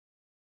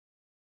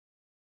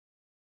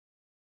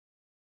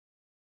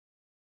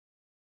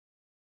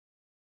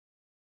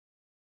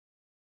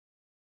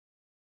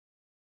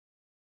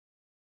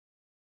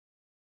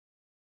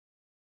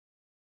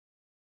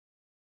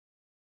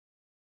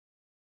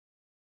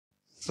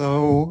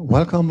So,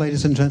 welcome,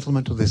 ladies and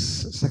gentlemen, to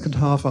this second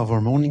half of our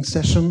morning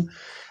session.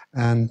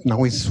 And now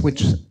we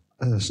switch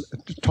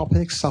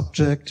topic,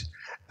 subject,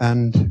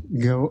 and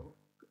go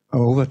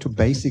over to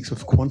basics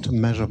of quantum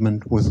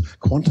measurement with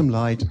quantum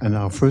light. And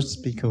our first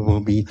speaker will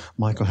be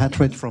Michael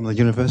Hatridge from the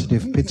University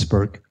of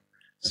Pittsburgh.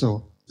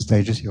 So, the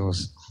stage is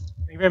yours.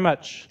 Thank you very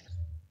much.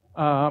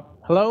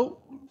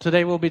 Hello.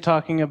 Today we'll be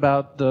talking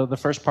about the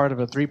first part of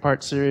a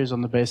three-part series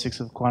on the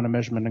basics of quantum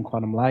measurement and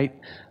quantum light.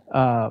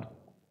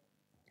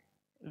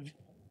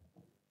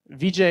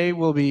 Vijay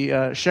will be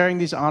sharing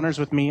these honors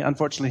with me.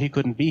 Unfortunately, he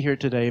couldn't be here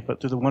today, but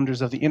through the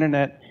wonders of the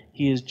internet,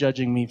 he is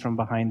judging me from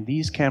behind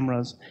these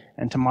cameras,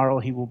 and tomorrow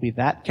he will be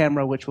that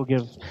camera, which will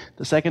give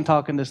the second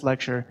talk in this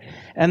lecture.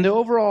 And the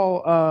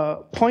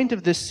overall point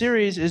of this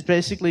series is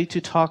basically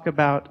to talk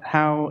about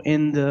how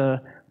in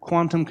the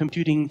quantum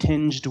computing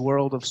tinged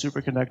world of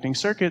superconducting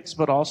circuits,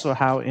 but also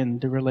how in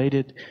the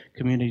related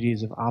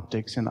communities of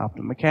optics and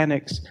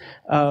optomechanics,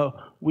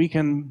 we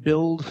can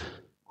build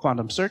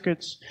quantum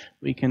circuits,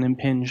 we can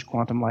impinge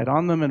quantum light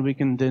on them, and we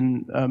can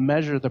then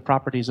measure the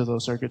properties of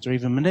those circuits or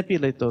even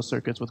manipulate those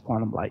circuits with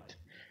quantum light.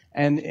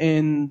 And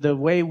in the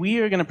way we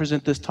are going to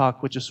present this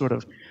talk, which is sort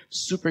of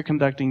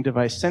superconducting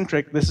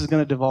device-centric, this is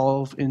going to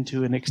devolve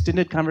into an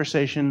extended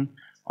conversation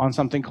on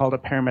something called a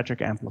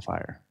parametric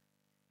amplifier.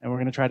 And we're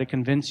going to try to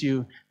convince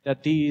you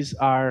that these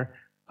are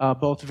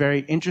both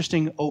very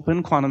interesting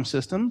open quantum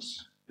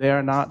systems. They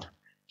are not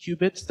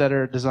qubits that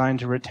are designed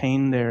to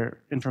retain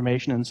their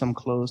information in some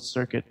closed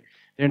circuit.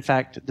 They're in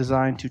fact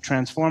designed to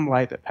transform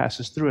light that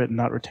passes through it and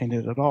not retain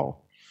it at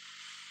all.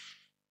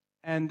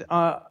 And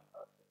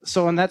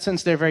so in that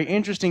sense, they're a very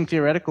interesting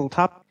theoretical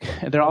topic.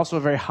 They're also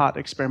a very hot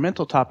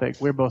experimental topic.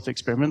 We're both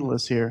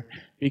experimentalists here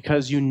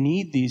because you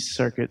need these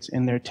circuits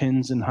in their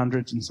tens and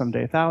hundreds and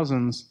someday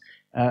thousands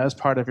as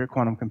part of your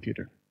quantum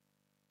computer.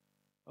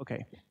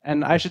 Okay,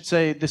 and I should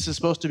say this is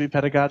supposed to be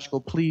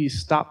pedagogical. Please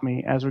stop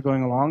me as we're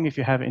going along if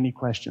you have any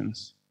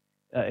questions.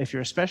 If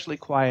you're especially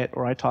quiet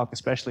or I talk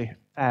especially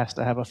fast,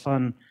 I have a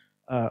fun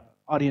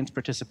audience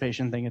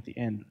participation thing at the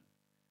end.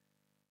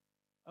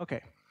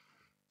 Okay,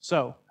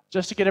 so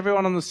just to get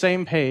everyone on the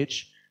same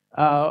page,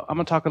 I'm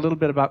going to talk a little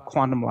bit about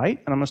quantum light,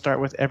 and I'm going to start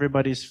with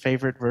everybody's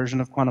favorite version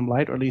of quantum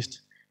light, or at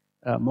least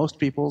most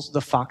people's,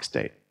 the Fock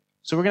state.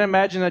 So we're going to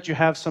imagine that you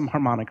have some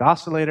harmonic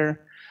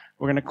oscillator.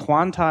 We're going to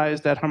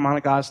quantize that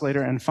harmonic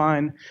oscillator and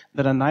find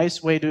that a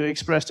nice way to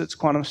express its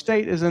quantum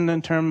state is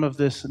in terms of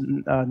this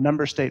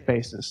number state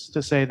basis,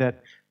 to say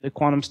that the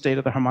quantum state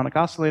of the harmonic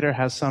oscillator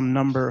has some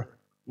number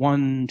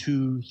 1,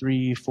 2,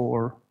 3,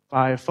 4,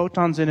 5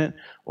 photons in it,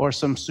 or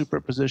some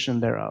superposition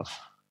thereof.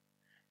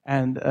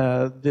 And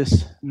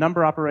this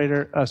number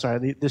operator,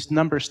 this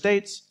number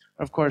states,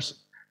 of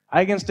course,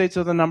 eigenstates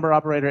of the number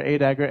operator A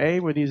dagger A,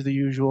 where these are the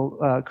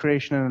usual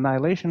creation and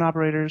annihilation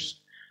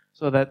operators,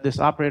 so that this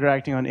operator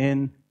acting on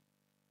n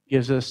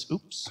gives us,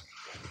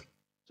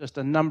 just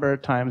a number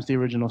times the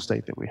original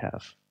state that we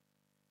have.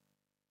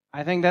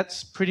 I think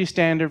that's pretty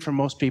standard for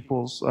most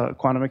people's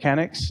quantum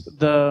mechanics.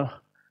 The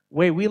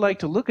way we like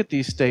to look at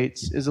these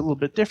states is a little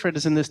bit different,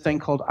 is in this thing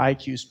called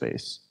IQ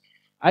space.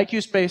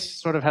 IQ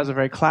space sort of has a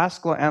very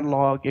classical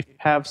analog if you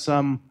have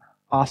some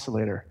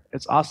oscillator.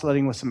 It's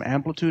oscillating with some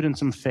amplitude and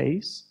some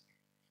phase,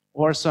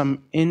 or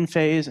some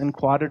in-phase and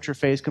quadrature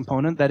phase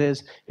component. That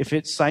is, if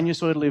it's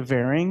sinusoidally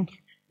varying,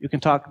 you can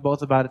talk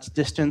both about its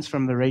distance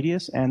from the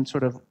radius and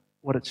sort of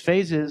what its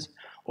phase is,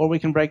 or we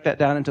can break that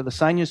down into the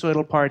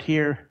sinusoidal part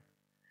here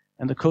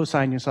and the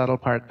cosinusoidal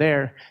part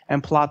there,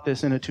 and plot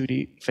this in a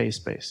 2D phase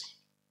space.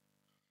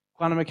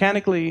 Quantum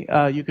mechanically,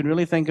 you can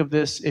really think of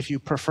this, if you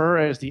prefer,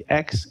 as the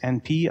X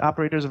and P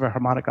operators of a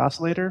harmonic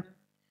oscillator.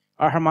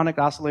 Our harmonic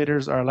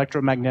oscillators are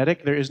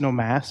electromagnetic. There is no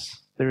mass.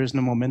 There is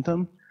no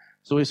momentum.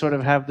 So we sort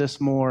of have this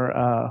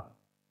more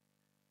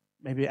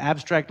maybe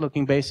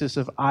abstract-looking basis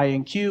of I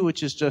and Q,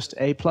 which is just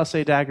A plus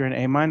A dagger and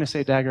A minus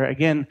A dagger.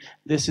 Again,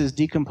 this is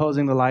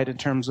decomposing the light in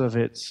terms of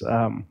its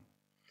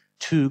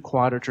two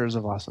quadratures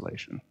of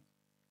oscillation.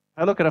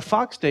 I look at a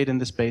Fock state in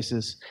this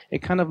basis,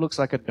 it kind of looks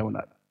like a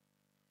donut.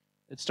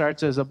 It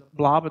starts as a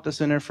blob at the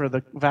center for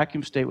the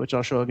vacuum state, which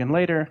I'll show again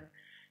later,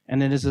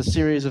 and it is a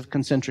series of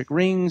concentric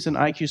rings in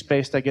IQ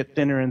space that get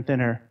thinner and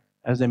thinner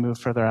as they move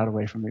further out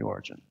away from the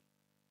origin.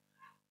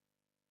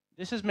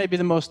 This is maybe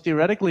the most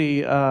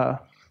theoretically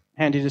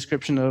handy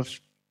description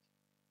of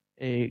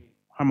a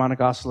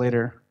harmonic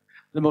oscillator.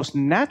 The most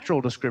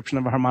natural description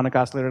of a harmonic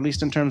oscillator, at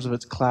least in terms of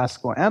its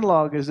classical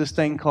analog, is this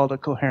thing called a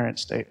coherent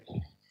state.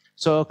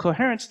 So a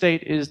coherent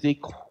state is the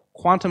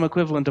quantum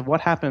equivalent of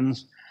what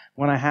happens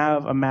when I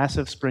have a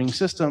massive spring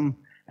system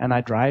and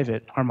I drive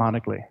it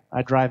harmonically.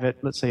 I drive it,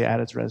 let's say, at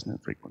its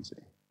resonant frequency.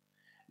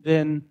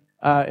 Then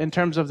in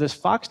terms of this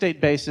Fock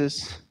state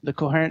basis, the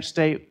coherent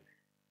state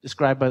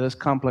described by this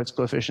complex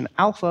coefficient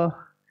alpha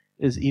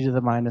is e to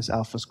the minus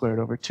alpha squared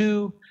over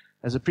 2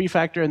 as a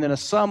prefactor, and then a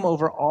sum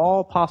over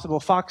all possible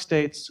Fock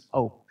states,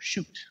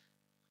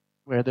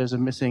 where there's a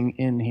missing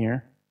in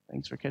here.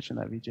 Thanks for catching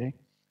that, Vijay.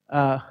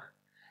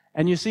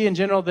 And you see in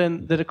general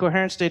then that a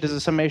coherent state is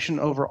a summation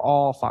over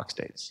all Fock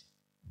states.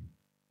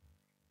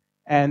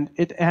 And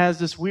it has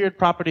this weird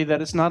property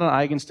that it's not an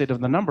eigenstate of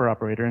the number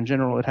operator. In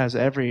general, it has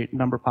every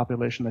number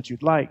population that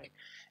you'd like.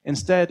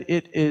 Instead,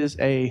 it is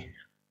a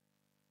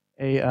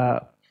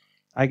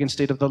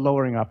eigenstate of the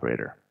lowering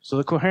operator. So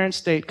the coherent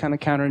state, kind of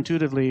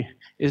counterintuitively,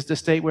 is the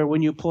state where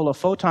when you pull a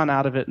photon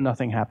out of it,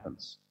 nothing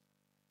happens.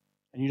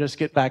 And you just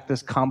get back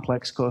this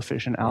complex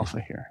coefficient alpha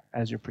here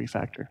as your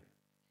prefactor.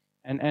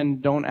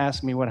 And don't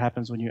ask me what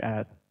happens when you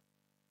add.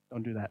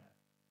 Don't do that.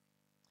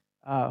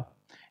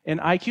 In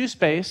IQ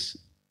space,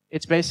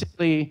 it's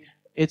basically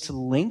its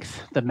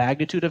length, the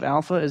magnitude of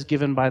alpha is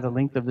given by the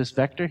length of this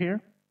vector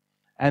here.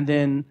 And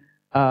then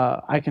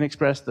I can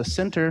express the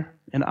center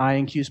in I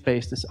and Q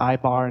space, this I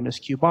bar and this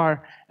Q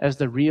bar, as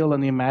the real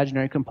and the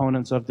imaginary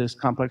components of this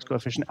complex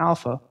coefficient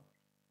alpha.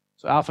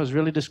 So alpha is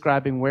really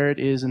describing where it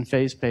is in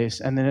phase space.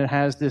 And then it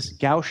has this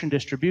Gaussian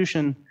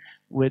distribution,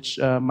 which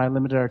my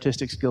limited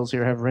artistic skills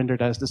here have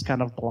rendered as this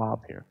kind of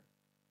blob here.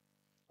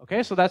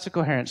 Okay, so that's a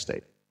coherent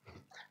state.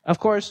 Of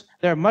course,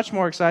 there are much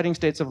more exciting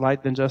states of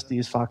light than just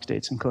these Fock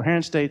states and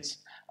coherent states.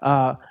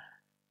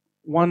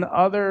 One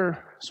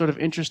other sort of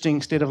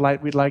interesting state of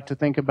light we'd like to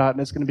think about,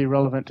 and it's going to be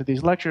relevant to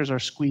these lectures, are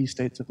squeeze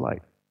states of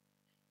light.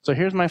 So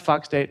here's my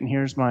Fock state and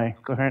here's my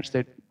coherent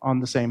state on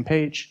the same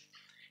page.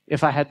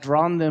 If I had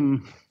drawn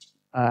them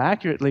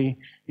accurately,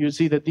 you'd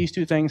see that these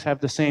two things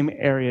have the same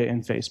area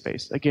in phase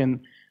space.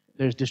 Again,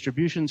 there's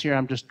distributions here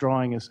I'm just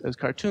drawing as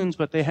cartoons,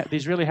 but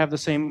these really have the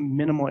same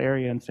minimal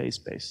area in phase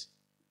space.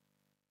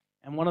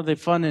 And one of the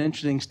fun and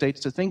interesting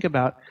states to think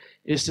about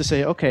is to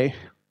say, okay,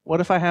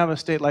 what if I have a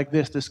state like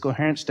this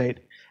coherent state,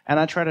 and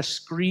I try to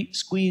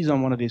squeeze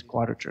on one of these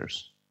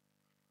quadratures?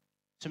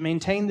 To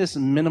maintain this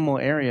minimal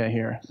area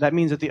here, that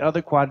means that the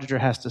other quadrature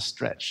has to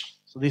stretch.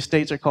 So these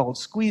states are called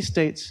squeeze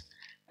states,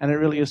 and it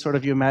really is sort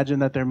of, you imagine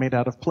that they're made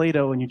out of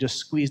Play-Doh, and you just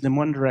squeeze them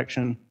one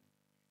direction,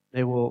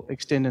 they will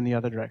extend in the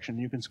other direction.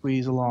 You can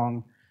squeeze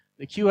along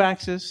the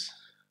Q-axis,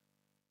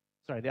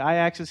 the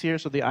I-axis here,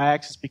 so the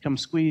I-axis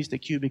becomes squeezed, the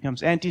Q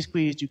becomes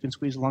anti-squeezed, you can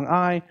squeeze along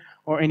I,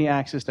 or any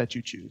axis that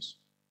you choose.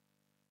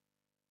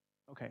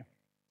 Okay,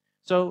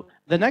 so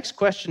the next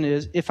question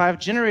is, if I've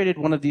generated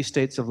one of these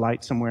states of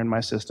light somewhere in my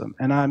system,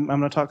 and I'm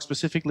going to talk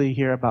specifically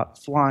here about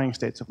flying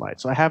states of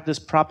light. So I have this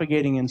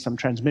propagating in some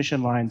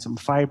transmission line, some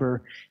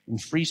fiber in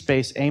free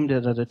space aimed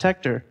at a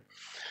detector.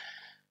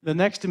 The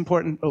next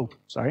important,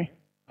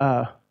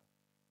 the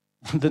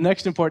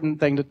next important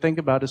thing to think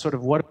about is sort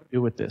of what do we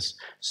do with this.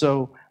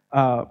 So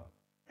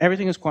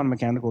everything is quantum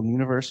mechanical in the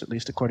universe, at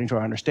least according to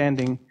our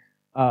understanding.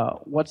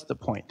 What's the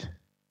point?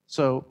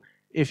 So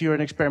if you're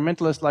an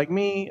experimentalist like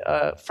me,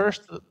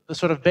 first, the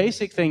sort of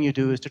basic thing you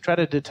do is to try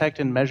to detect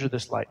and measure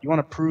this light. You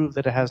want to prove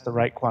that it has the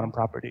right quantum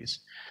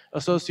properties.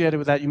 Associated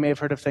with that, you may have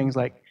heard of things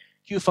like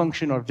Q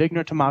function or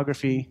Wigner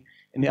tomography.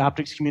 In the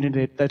optics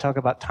community, they talk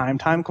about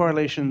time-time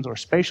correlations or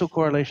spatial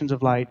correlations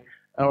of light,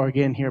 or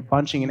again here,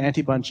 bunching and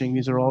anti-bunching.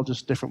 These are all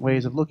just different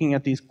ways of looking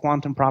at these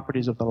quantum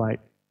properties of the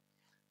light.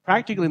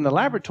 Practically in the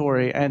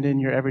laboratory and in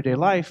your everyday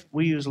life,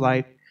 we use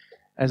light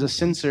as a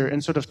sensor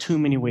in sort of too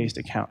many ways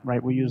to count,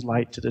 right? We use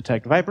light to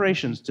detect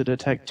vibrations, to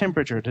detect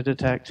temperature, to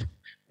detect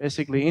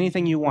basically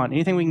anything you want,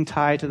 anything we can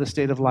tie to the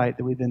state of light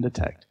that we then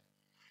detect.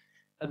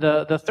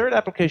 The third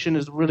application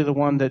is really the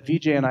one that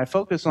Vijay and I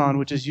focus on,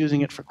 which is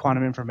using it for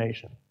quantum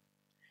information.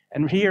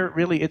 And here,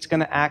 really, it's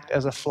going to act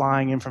as a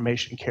flying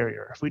information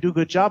carrier. If we do a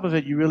good job of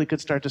it, you really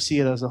could start to see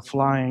it as a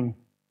flying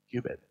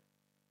qubit.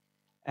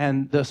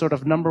 And the sort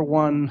of number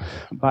one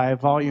by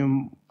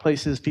volume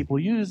places people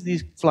use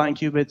these flying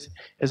qubits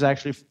is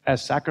actually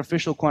as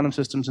sacrificial quantum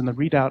systems in the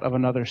readout of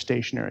another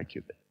stationary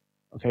qubit.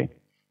 Okay?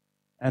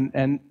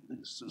 And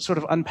sort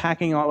of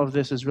unpacking all of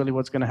this is really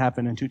what's going to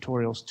happen in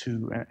tutorials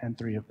 2 and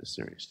 3 of this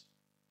series.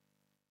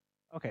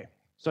 Okay,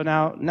 so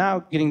now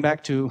getting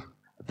back to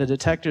the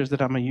detectors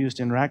that I'm going to use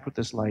to interact with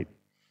this light.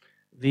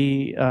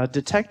 The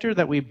detector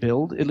that we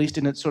build, at least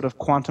in its sort of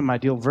quantum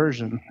ideal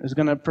version, is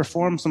going to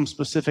perform some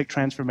specific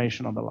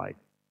transformation on the light.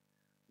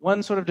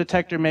 One sort of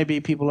detector maybe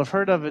people have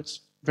heard of,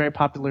 it's very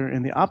popular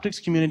in the optics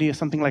community, is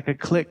something like a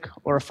click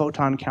or a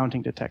photon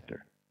counting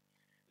detector.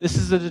 This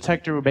is a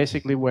detector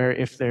basically where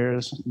if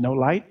there's no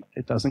light,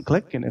 it doesn't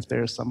click, and if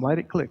there's some light,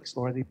 it clicks.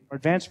 Or the more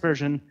advanced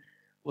version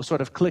will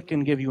sort of click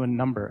and give you a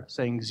number,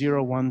 saying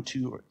 0, 1,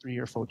 2, or 3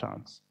 or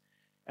photons.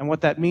 And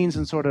what that means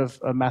in sort of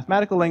a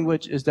mathematical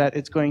language is that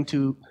it's going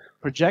to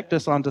project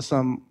us onto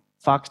some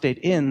Fock state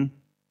in,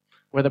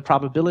 where the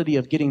probability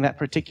of getting that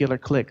particular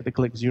click, the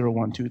click 0,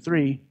 1, 2,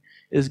 3,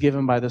 is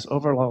given by this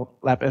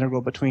overlap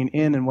integral between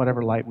in and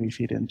whatever light we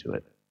feed into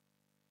it.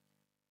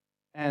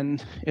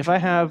 And if I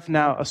have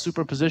now a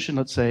superposition,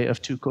 let's say,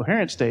 of two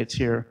coherent states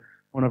here,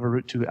 1 over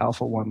root 2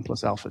 alpha 1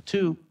 plus alpha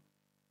 2,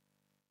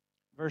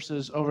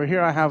 versus over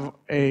here I have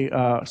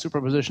a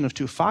superposition of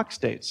two Fock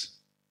states,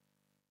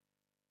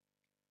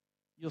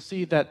 you'll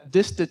see that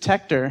this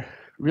detector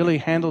really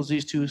handles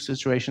these two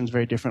situations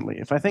very differently.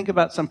 If I think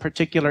about some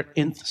particular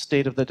nth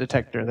state of the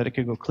detector that it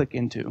could go click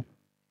into,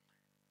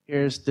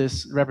 here's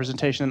this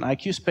representation in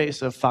IQ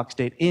space of Fock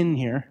state in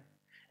here.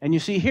 And you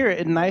see here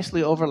it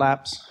nicely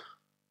overlaps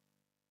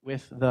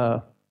with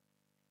the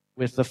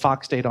with the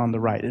Fock state on the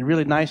right. It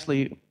really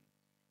nicely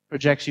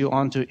projects you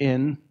onto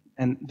N,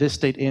 and this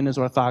state N is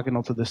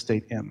orthogonal to this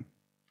state M.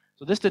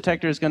 So this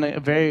detector is going to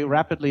very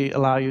rapidly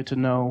allow you to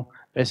know,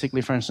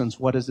 basically, for instance,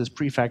 what is this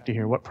prefactor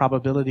here? What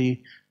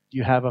probability do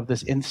you have of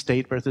this nth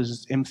state versus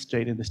this mth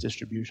state in this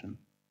distribution?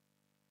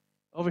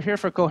 Over here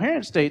for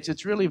coherent states,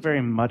 it's really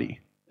very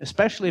muddy,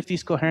 especially if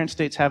these coherent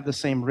states have the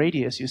same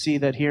radius. You see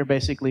that here,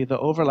 basically, the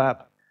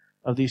overlap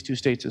of these two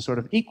states is sort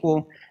of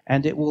equal,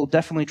 and it will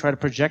definitely try to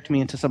project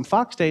me into some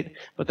Fock state,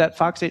 but that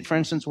Fock state, for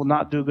instance, will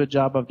not do a good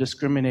job of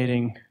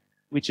discriminating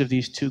which of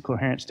these two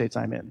coherent states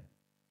I'm in.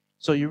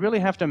 So you really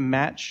have to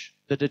match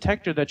the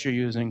detector that you're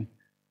using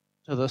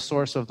to the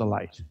source of the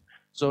light.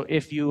 So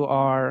if you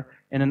are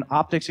in an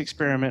optics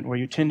experiment where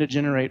you tend to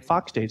generate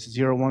Fock states,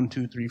 0, 1,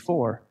 2, 3,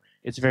 4,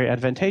 it's very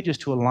advantageous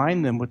to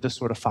align them with this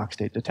sort of Fock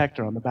state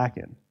detector on the back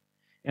end.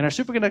 In our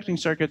superconducting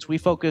circuits, we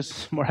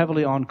focus more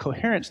heavily on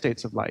coherent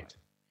states of light.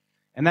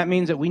 And that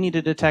means that we need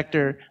a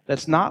detector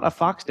that's not a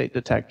Fock state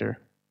detector.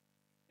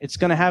 It's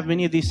going to have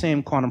many of these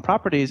same quantum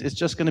properties. It's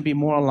just going to be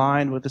more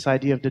aligned with this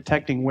idea of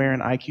detecting where in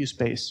IQ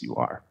space you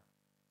are.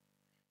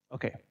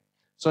 Okay,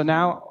 so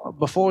now,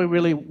 before we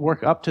really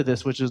work up to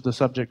this, which is the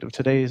subject of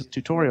today's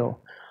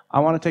tutorial, I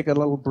want to take a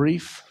little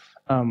brief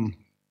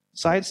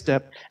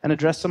sidestep and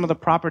address some of the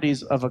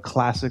properties of a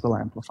classical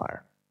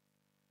amplifier.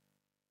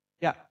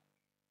 Yeah.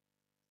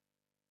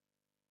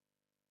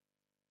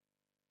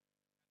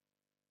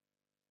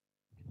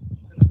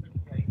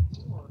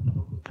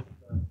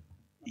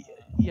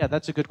 Yeah,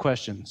 that's a good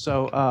question.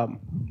 So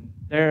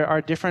there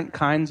are different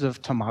kinds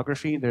of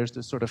tomography. There's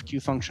this sort of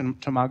Q-function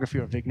tomography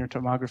or Wigner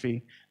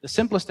tomography. The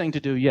simplest thing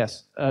to do,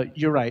 yes,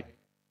 you're right.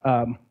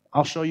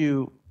 I'll show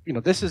you,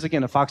 this is,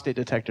 again, a Fock state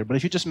detector, but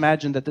if you just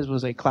imagine that this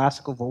was a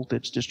classical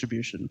voltage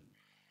distribution,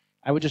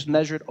 I would just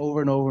measure it over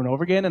and over and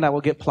over again, and I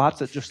will get plots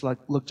that just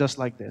look just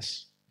like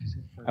this.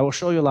 I will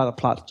show you a lot of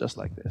plots just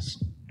like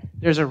this.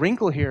 There's a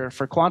wrinkle here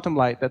for quantum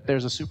light that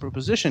there's a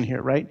superposition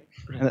here, right?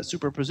 And that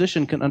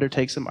superposition can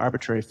undertake some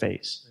arbitrary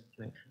phase.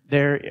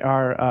 There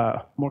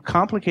are more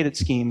complicated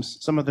schemes,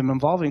 some of them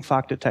involving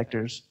Fock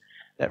detectors,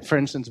 that, for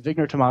instance,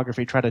 Wigner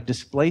tomography try to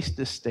displace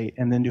this state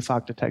and then do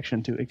Fock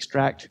detection to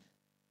extract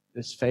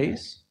this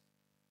phase.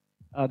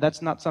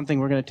 That's not something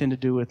we're going to tend to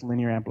do with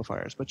linear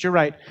amplifiers. But you're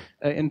right.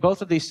 In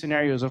both of these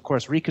scenarios, of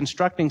course,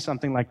 reconstructing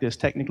something like this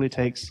technically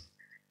takes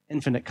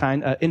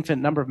infinite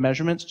number of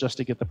measurements just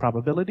to get the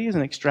probabilities,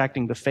 and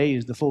extracting the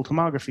phase, the full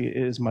tomography,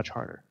 is much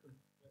harder.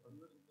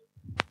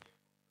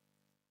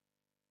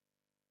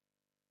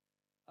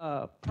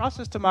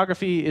 Process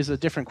tomography is a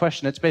different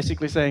question. It's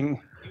basically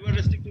saying... You are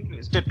restricted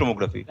to state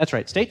tomography. That's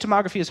right. State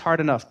tomography is hard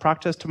enough.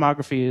 Process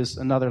tomography is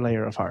another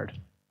layer of hard.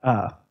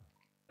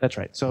 That's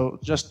right. So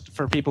just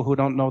for people who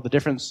don't know the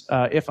difference,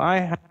 if I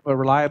have a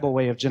reliable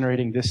way of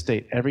generating this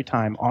state every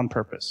time on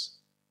purpose,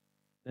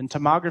 then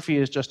tomography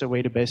is just a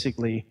way to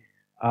basically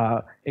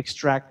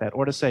extract that.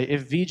 Or to say,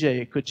 if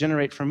VJ could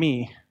generate for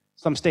me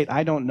some state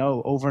I don't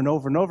know over and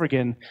over and over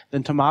again,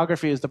 then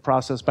tomography is the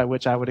process by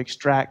which I would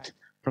extract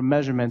from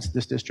measurements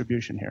this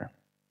distribution here.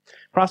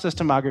 Process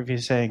tomography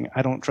is saying,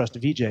 I don't trust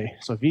VJ.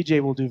 So VJ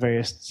will do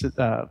various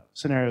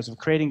scenarios of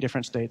creating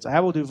different states.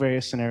 I will do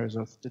various scenarios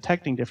of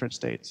detecting different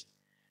states.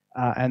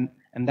 And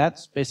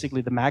that's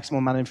basically the maximum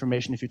amount of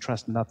information if you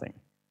trust nothing.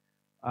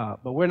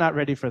 But we're not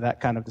ready for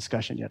that kind of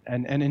discussion yet.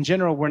 And in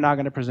general, we're not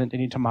going to present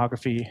any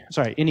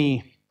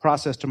any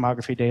process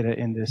tomography data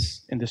in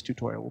this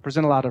tutorial. We'll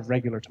present a lot of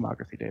regular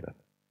tomography data.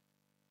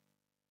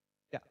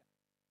 Yeah.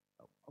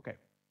 Okay.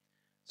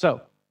 So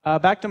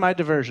back to my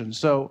diversion.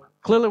 So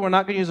clearly, we're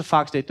not going to use a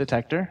Fock state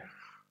detector.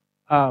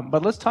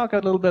 But let's talk a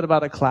little bit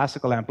about a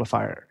classical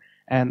amplifier.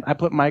 And I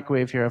put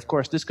microwave here. Of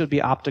course, this could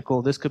be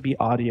optical. This could be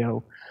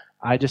audio.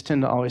 I just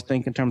tend to always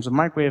think in terms of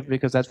microwave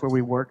because that's where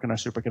we work in our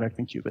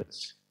superconducting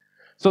qubits.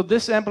 So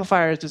this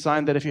amplifier is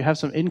designed that if you have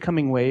some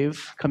incoming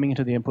wave coming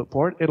into the input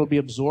port, it'll be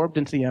absorbed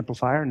into the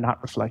amplifier,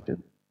 not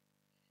reflected.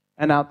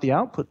 And out the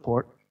output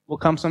port will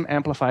come some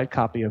amplified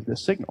copy of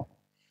this signal.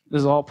 This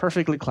is all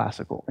perfectly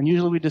classical. And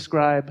usually we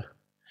describe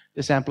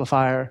this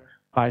amplifier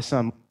by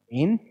some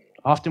gain.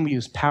 Often we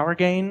use power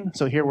gain.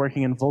 So here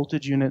working in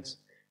voltage units,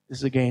 this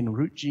is a gain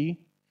root G.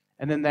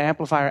 And then the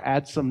amplifier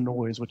adds some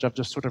noise, which I've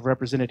just sort of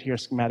represented here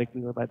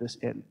schematically by this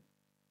N.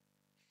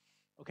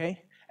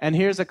 Okay? And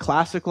here's a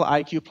classical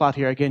IQ plot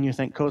here. Again, you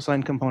think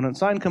cosine component,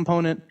 sine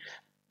component.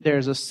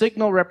 There's a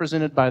signal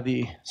represented by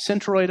the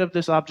centroid of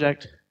this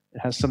object. It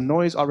has some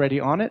noise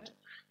already on it.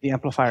 The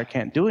amplifier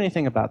can't do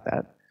anything about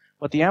that.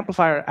 What the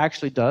amplifier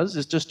actually does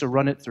is just to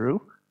run it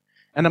through.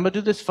 And I'm going to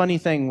do this funny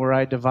thing where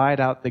I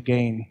divide out the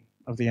gain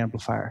of the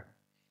amplifier.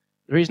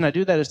 The reason I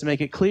do that is to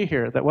make it clear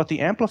here that what the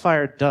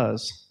amplifier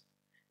does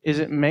is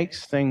it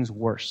makes things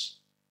worse,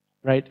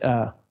 right?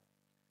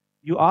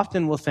 You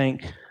often will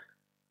think,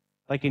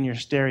 like in your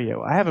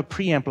stereo, I have a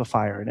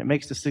preamplifier and it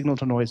makes the signal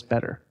to noise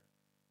better.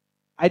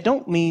 I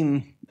don't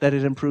mean that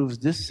it improves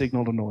this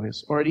signal to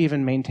noise or it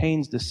even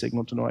maintains this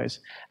signal to noise.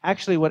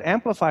 Actually, what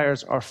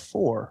amplifiers are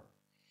for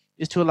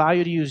is to allow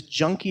you to use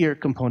junkier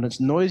components,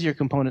 noisier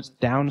components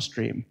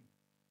downstream.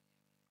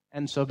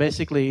 And so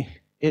basically,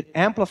 it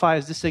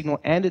amplifies the signal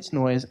and its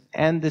noise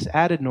and this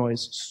added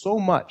noise so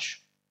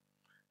much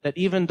that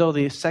even though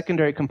the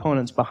secondary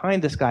components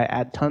behind this guy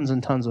add tons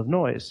and tons of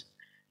noise,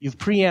 you've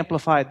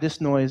pre-amplified this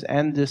noise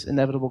and this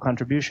inevitable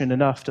contribution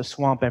enough to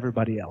swamp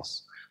everybody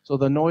else. So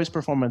the noise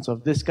performance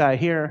of this guy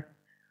here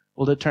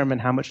will determine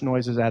how much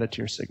noise is added to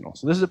your signal.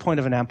 So this is the point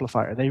of an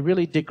amplifier. They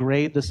really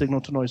degrade the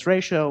signal-to-noise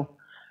ratio,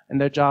 and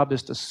their job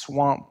is to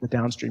swamp the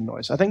downstream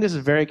noise. I think this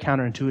is very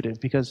counterintuitive,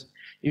 because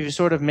if you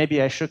sort of,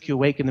 maybe I shook you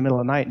awake in the middle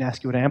of the night and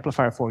ask you what an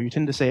amplifier for, you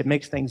tend to say it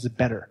makes things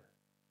better.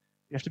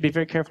 You have to be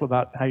very careful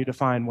about how you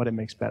define what it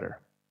makes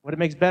better. What it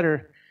makes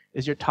better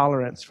is your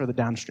tolerance for the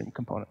downstream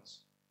components.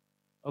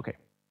 Okay,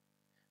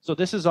 so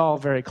this is all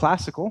very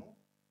classical,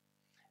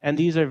 and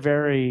these are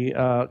very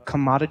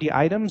commodity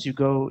items. You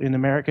go, in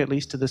America at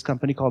least, to this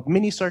company called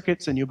Mini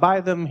Circuits, and you buy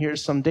them.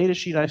 Here's some data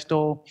sheet I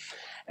stole,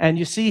 and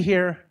you see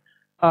here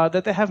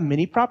that they have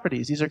many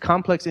properties. These are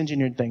complex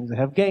engineered things. They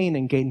have gain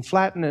and gain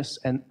flatness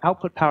and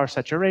output power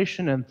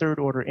saturation and third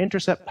order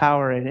intercept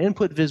power and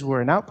input visware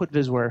and output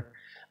visware.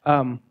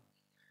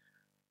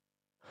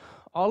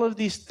 All of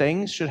these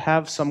things should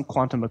have some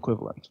quantum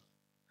equivalent.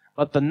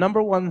 But the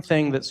number one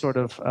thing that sort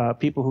of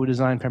people who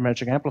design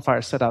parametric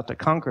amplifiers set out to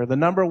conquer, the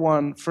number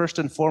one, first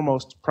and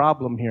foremost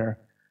problem here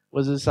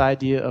was this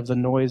idea of the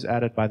noise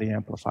added by the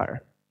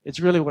amplifier. It's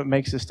really what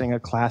makes this thing a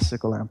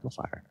classical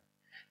amplifier.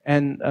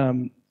 And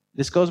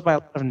this goes by a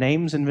lot of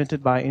names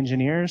invented by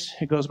engineers.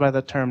 It goes by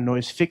the term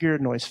noise figure,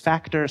 noise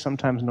factor,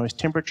 sometimes noise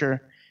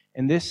temperature.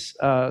 In this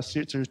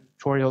series of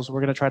tutorials,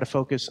 we're going to try to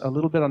focus a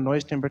little bit on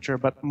noise temperature,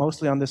 but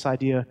mostly on this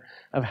idea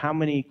of how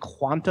many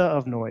quanta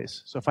of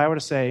noise. So if I were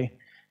to say,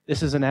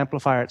 this is an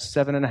amplifier at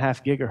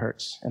 7.5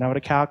 gigahertz, and I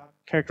would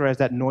characterize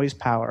that noise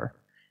power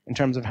in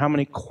terms of how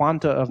many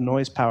quanta of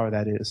noise power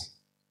that is,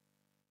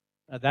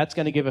 that's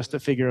going to give us the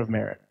figure of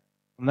merit.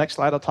 On the next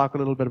slide, I'll talk a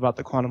little bit about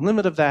the quantum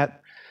limit of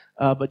that,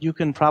 but you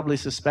can probably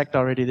suspect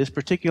already this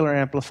particular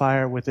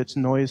amplifier with its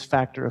noise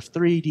factor of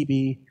 3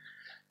 dB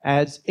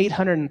adds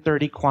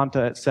 830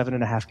 quanta at 7.5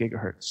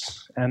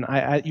 gigahertz. And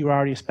you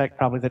already expect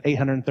probably that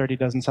 830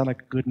 doesn't sound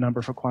like a good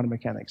number for quantum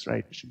mechanics,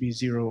 right? It should be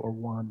 0 or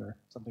 1 or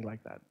something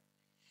like that.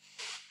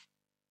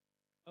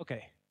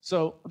 Okay,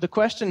 so the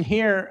question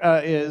here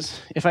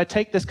is, if I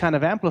take this kind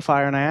of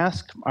amplifier and I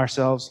ask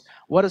ourselves,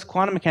 what does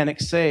quantum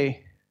mechanics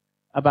say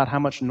about how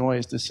much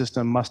noise the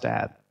system must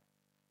add?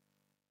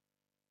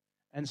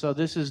 And so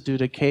this is due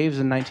to Caves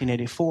in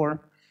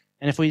 1984.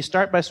 And if we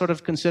start by sort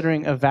of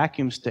considering a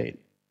vacuum state,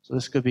 so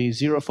this could be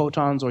 0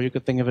 photons, or you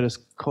could think of it as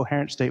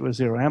coherent state with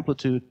 0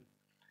 amplitude,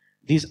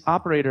 these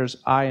operators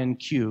I and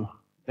Q,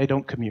 they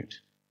don't commute.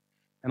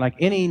 And like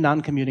any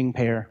non-commuting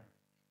pair,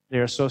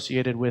 they're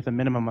associated with a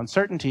minimum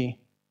uncertainty.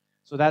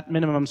 So that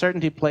minimum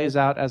uncertainty plays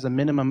out as a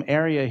minimum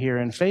area here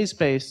in phase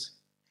space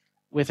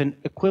with an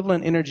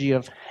equivalent energy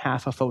of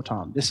half a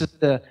photon. This is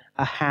a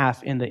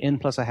half in the n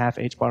plus a half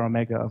h bar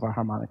omega of our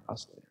harmonic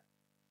oscillator.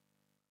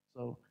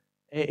 So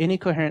any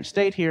coherent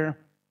state here,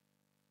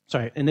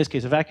 sorry, in this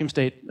case a vacuum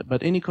state,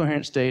 but any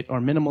coherent state or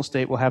minimal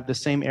state will have the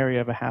same area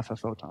of a half a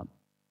photon.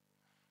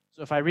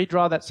 So if I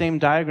redraw that same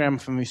diagram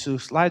from a few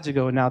slides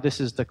ago, now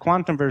this is the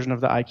quantum version of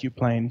the IQ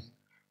plane.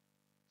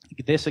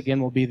 This again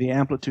will be the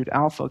amplitude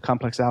alpha,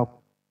 complex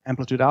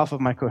amplitude alpha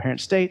of my coherent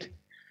state.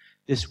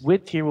 This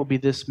width here will be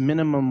this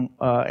minimum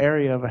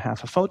area of a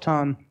half a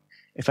photon.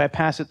 If I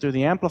pass it through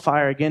the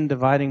amplifier, again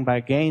dividing by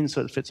gain so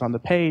it fits on the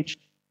page,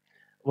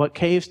 what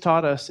Caves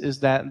taught us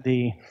is that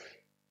the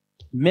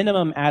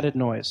minimum added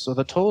noise, so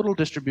the total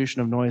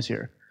distribution of noise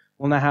here,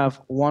 will now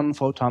have 1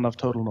 photon of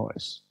total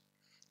noise.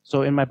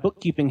 So in my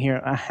bookkeeping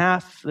here,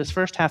 this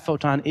first half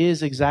photon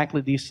is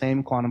exactly these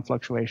same quantum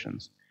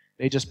fluctuations.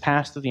 They just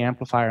pass through the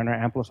amplifier and are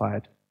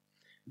amplified.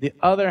 The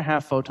other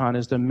half photon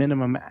is the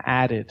minimum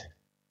added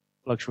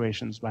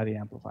fluctuations by the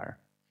amplifier.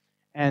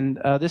 And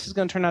this is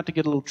going to turn out to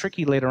get a little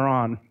tricky later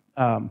on.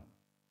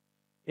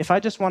 If I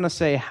just want to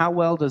say how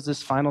well does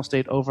this final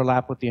state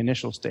overlap with the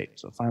initial state,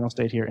 so final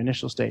state here,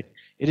 initial state,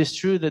 it is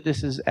true that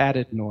this is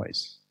added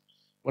noise.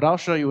 What I'll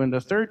show you in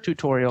the third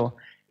tutorial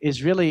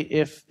is really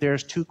if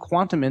there's 2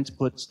 quantum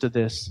inputs to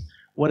this,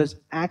 what it's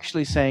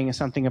actually saying is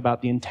something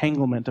about the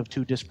entanglement of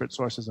 2 disparate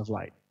sources of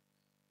light.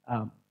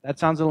 That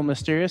sounds a little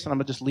mysterious, and I'm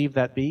going to just leave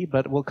that be,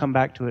 but we'll come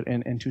back to it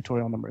in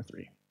tutorial number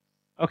 3.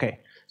 Okay,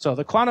 so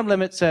the quantum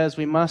limit says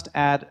we must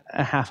add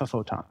a half a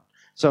photon.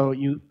 So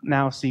you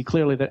now see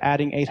clearly that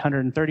adding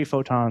 830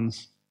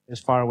 photons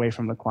is far away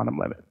from the quantum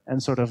limit.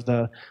 And sort of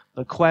the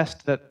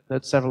quest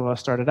that several of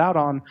us started out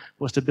on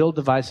was to build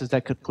devices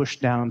that could push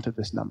down to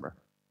this number.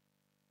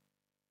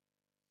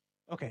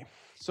 Okay,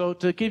 so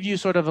to give you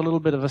sort of a little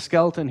bit of a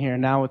skeleton here,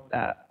 now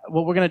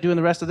what we're going to do in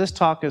the rest of this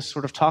talk is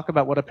sort of talk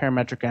about what a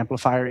parametric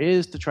amplifier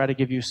is to try to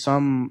give you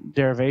some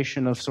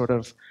derivation of sort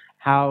of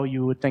how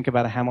you would think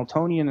about a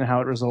Hamiltonian and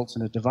how it results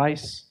in a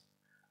device.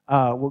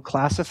 We'll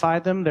classify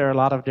them. There are a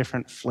lot of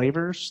different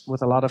flavors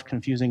with a lot of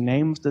confusing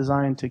names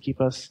designed to keep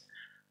us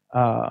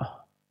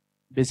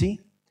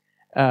busy.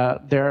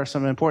 There are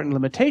some important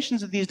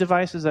limitations of these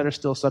devices that are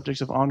still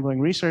subjects of ongoing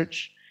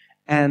research.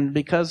 And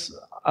because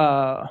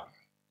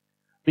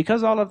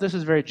because all of this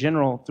is very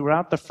general,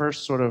 throughout the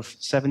first sort of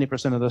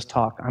 70% of this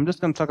talk, I'm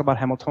just going to talk about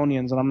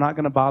Hamiltonians, and I'm not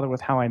going to bother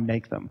with how I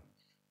make them.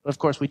 But of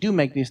course, we do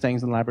make these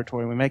things in the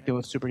laboratory. We make them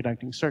with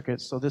superconducting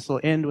circuits. So this will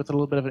end with a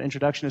little bit of an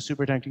introduction to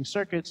superconducting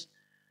circuits,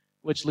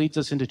 which leads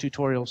us into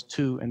tutorials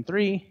 2 and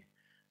 3.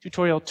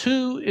 Tutorial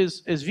 2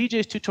 is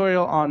Vijay's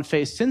tutorial on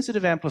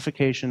phase-sensitive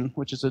amplification,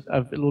 which is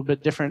a little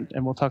bit different,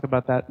 and we'll talk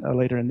about that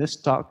later in this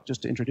talk,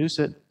 just to introduce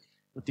it.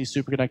 With these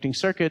superconducting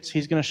circuits,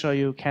 he's going to show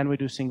you, can we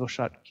do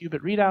single-shot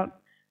qubit readout?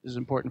 This is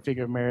an important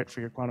figure of merit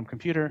for your quantum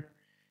computer.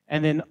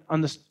 And then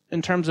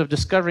in terms of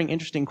discovering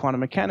interesting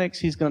quantum mechanics,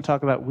 he's going to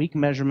talk about weak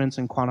measurements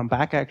and quantum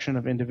backaction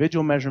of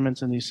individual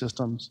measurements in these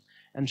systems,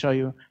 and show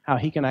you how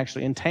he can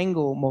actually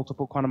entangle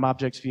multiple quantum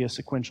objects via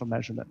sequential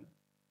measurement.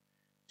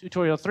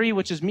 Tutorial 3,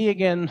 which is me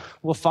again,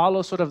 will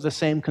follow sort of the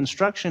same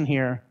construction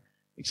here,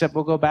 except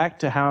we'll go back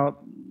to how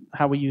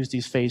we use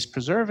these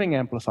phase-preserving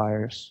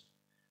amplifiers.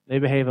 They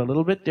behave a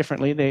little bit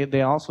differently.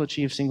 They also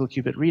achieve single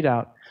qubit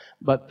readout,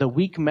 but the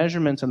weak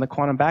measurements and the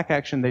quantum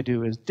backaction they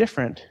do is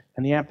different,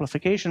 and the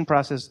amplification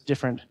process is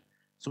different.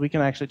 So we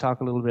can actually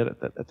talk a little bit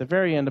at the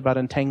very end about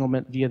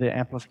entanglement via the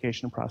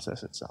amplification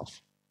process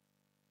itself.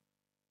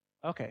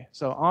 Okay,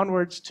 so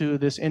onwards to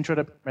this intro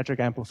to parametric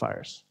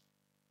amplifiers.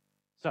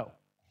 So,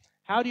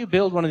 how do you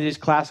build one of these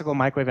classical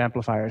microwave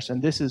amplifiers?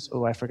 And this is,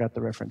 oh, I forgot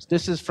the reference.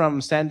 This is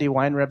from Sandy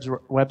Weinreb's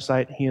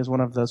website. He is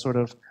one of the sort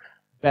of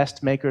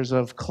best makers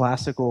of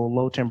classical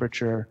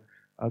low-temperature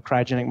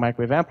cryogenic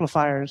microwave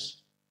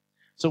amplifiers.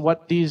 So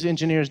what these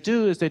engineers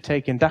do is they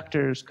take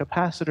inductors,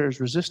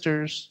 capacitors,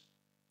 resistors.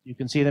 You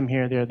can see them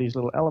here. They're these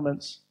little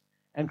elements.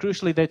 And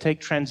crucially, they take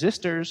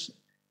transistors,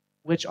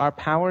 which are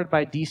powered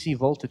by DC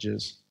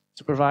voltages,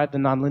 to provide the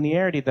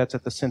nonlinearity that's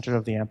at the center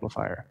of the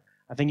amplifier.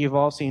 I think you've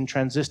all seen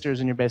transistors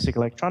in your basic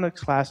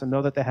electronics class and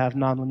know that they have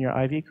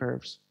nonlinear IV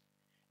curves.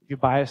 If you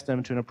bias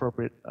them to an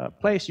appropriate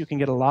place, you can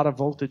get a lot of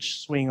voltage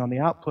swing on the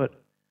output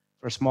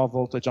for a small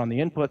voltage on the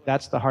input.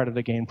 That's the heart of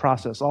the gain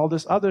process. All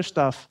this other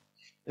stuff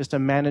is to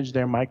manage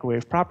their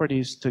microwave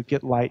properties to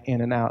get light in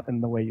and out in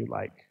the way you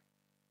like.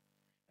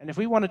 And if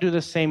we want to do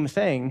the same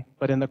thing,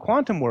 but in the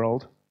quantum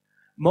world,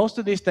 most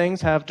of these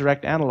things have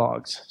direct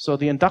analogs. So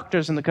the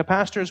inductors and the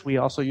capacitors, we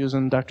also use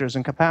inductors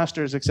and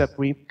capacitors, except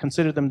we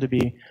consider them to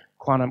be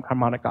quantum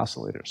harmonic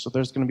oscillators. So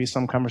there's going to be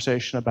some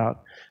conversation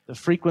about the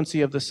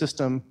frequency of the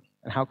system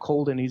and how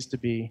cold it needs to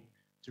be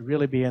to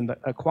really be in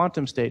a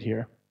quantum state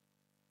here.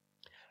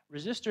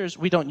 Resistors,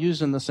 we don't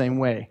use in the same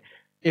way.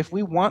 If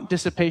we want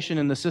dissipation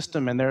in the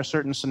system, and there are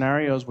certain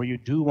scenarios where you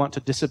do want to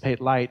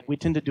dissipate light, we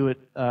tend to do it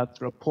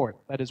through a port.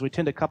 That is, we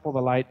tend to couple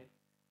the light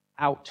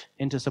out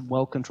into some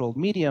well-controlled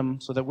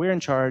medium so that we're in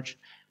charge.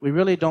 We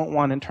really don't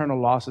want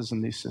internal losses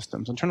in these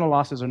systems. Internal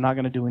losses are not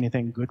going to do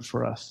anything good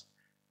for us,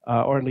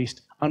 or at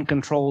least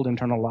uncontrolled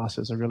internal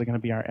losses are really going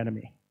to be our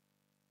enemy.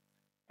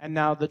 And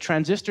now the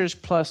transistors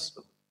plus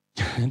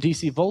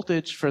DC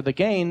voltage for the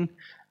gain,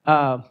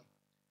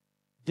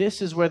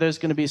 this is where there's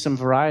going to be some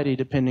variety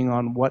depending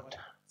on what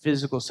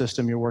physical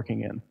system you're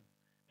working in.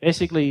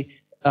 Basically,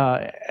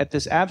 at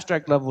this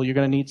abstract level, you're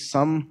going to need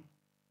some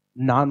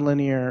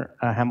nonlinear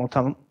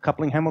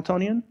coupling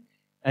Hamiltonian,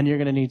 and you're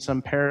going to need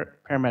some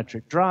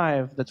parametric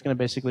drive that's going to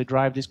basically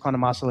drive these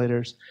quantum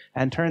oscillators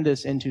and turn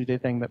this into the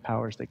thing that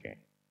powers the gain.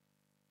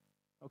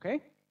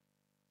 Okay?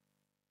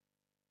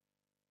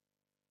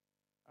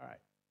 All right.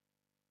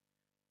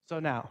 So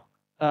now,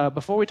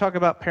 before we talk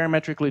about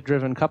parametrically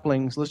driven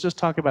couplings, let's just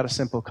talk about a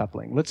simple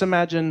coupling. Let's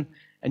imagine,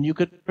 and you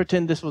could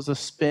pretend this was a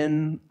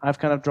spin. I've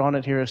kind of drawn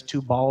it here as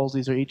two balls.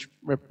 These are each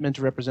meant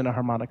to represent a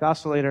harmonic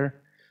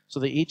oscillator. So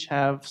they each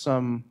have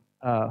some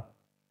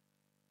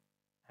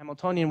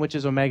Hamiltonian, which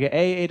is omega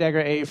A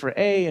dagger A for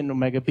A, and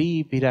omega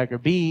B dagger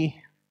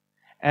B.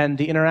 And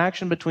the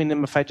interaction between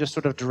them, if I just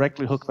sort of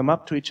directly hook them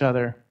up to each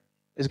other,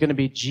 is going to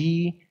be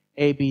G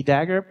A B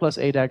dagger plus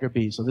A dagger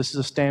B. So this is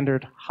a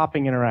standard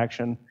hopping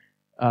interaction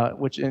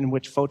in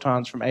which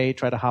photons from A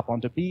try to hop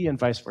onto B and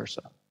vice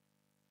versa.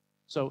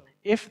 So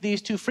if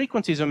these two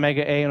frequencies,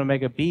 omega A and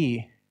omega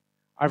B,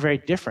 are very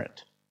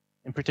different,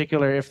 in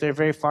particular, if they're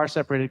very far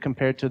separated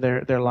compared to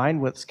their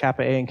line widths,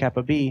 kappa A and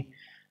kappa B,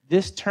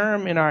 this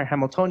term in our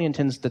Hamiltonian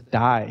tends to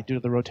die due to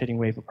the rotating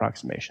wave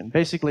approximation.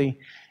 Basically,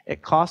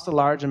 it costs a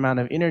large amount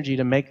of energy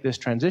to make this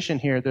transition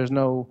here. There's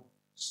no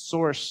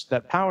source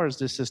that powers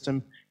this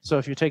system. So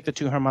if you take the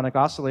two harmonic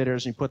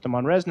oscillators and you put them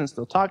on resonance,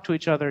 they'll talk to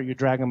each other. You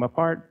drag them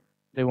apart,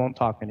 they won't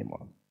talk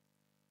anymore.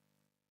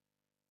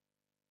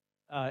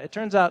 It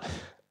turns out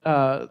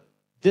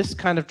this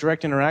kind of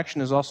direct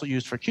interaction is also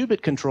used for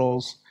qubit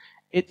controls.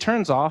 It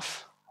turns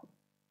off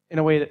in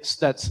a way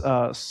that's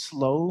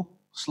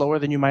slower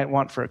than you might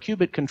want for a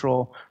qubit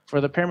control.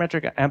 For the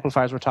parametric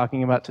amplifiers we're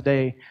talking about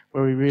today,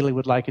 where we really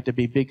would like it to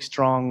be big,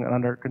 strong, and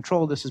under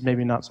control, this is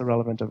maybe not so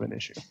relevant of an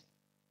issue.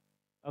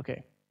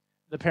 Okay,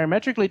 the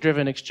parametrically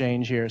driven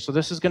exchange here. So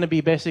this is going to be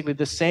basically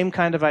the same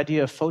kind of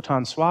idea of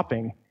photon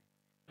swapping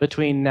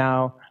between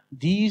now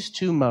these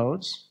two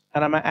modes,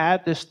 and I'm going to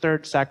add this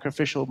third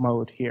sacrificial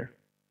mode here.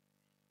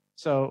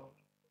 So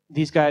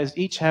these guys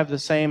each have the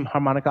same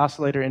harmonic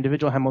oscillator,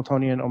 individual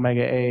Hamiltonian,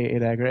 omega A, A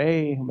dagger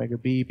A, omega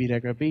B, B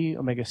dagger B,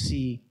 omega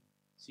C,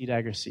 C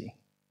dagger C.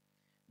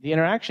 The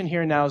interaction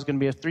here now is going to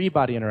be a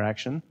three-body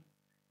interaction.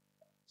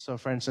 So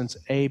for instance,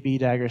 A, B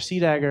dagger, C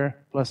dagger,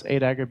 plus A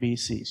dagger, B,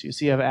 C. So you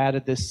see I've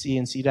added this C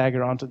and C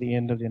dagger onto the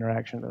end of the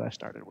interaction that I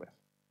started with.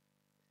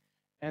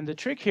 And the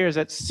trick here is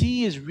that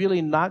C is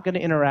really not going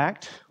to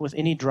interact with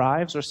any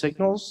drives or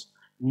signals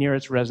near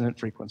its resonant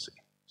frequency.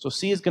 So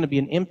C is going to be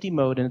an empty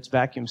mode in its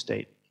vacuum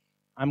state.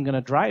 I'm going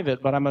to drive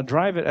it, but I'm going to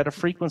drive it at a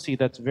frequency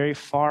that's very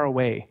far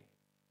away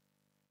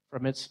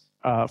from its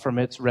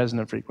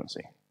resonant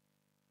frequency.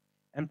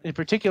 And in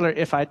particular,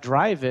 if I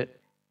drive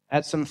it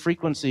at some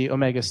frequency,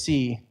 omega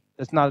C,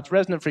 that's not its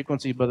resonant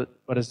frequency, but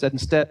is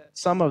instead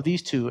sum of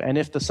these two, and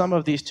if the sum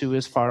of these two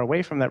is far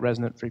away from that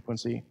resonant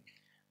frequency,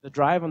 the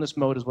drive on this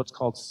mode is what's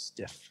called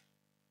stiff.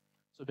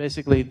 So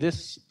basically,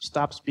 this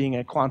stops being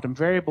a quantum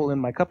variable in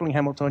my coupling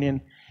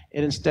Hamiltonian.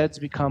 It instead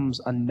becomes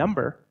a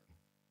number.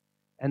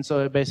 And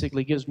so it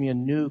basically gives me a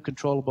new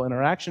controllable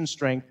interaction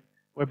strength,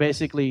 where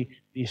basically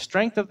the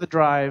strength of the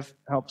drive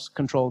helps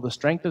control the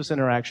strength of this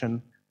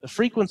interaction. The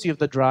frequency of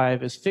the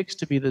drive is fixed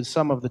to be the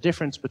sum of the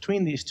difference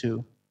between these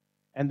two.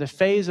 And the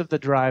phase of the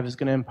drive is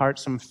going to impart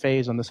some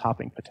phase on this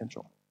hopping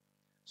potential.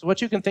 So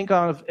what you can think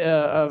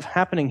of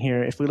happening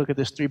here, if we look at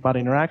this three-body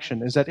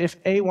interaction, is that if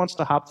A wants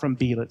to hop from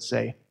B, let's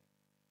say,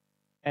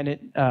 and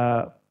it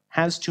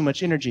has too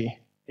much energy,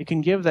 it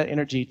can give that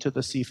energy to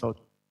the C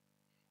photon.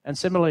 And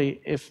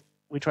similarly, if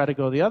we try to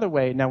go the other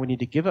way, now we need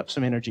to give up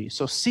some energy.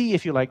 So C,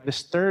 if you like,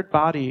 this third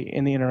body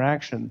in the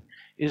interaction,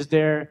 is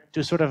there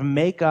to sort of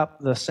make up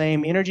the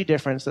same energy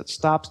difference that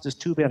stops this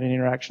two-body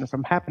interaction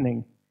from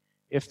happening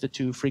if the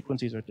two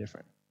frequencies are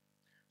different.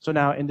 So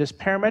now in this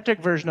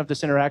parametric version of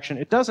this interaction,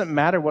 it doesn't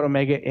matter what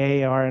omega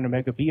A are and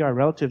omega B are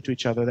relative to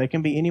each other. They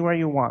can be anywhere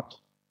you want.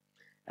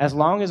 As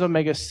long as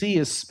omega C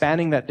is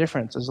spanning that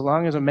difference, as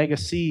long as omega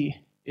C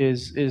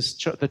is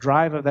the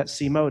drive of that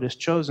C mode is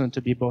chosen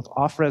to be both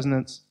off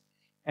resonance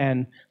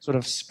and sort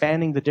of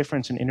spanning the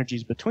difference in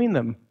energies between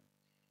them,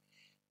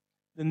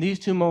 then these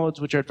two modes,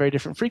 which are at very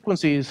different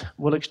frequencies,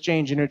 will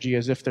exchange energy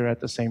as if they're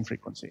at the same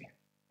frequency.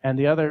 And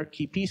the other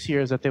key piece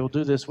here is that they will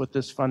do this with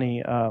this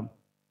funny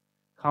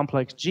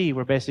complex G,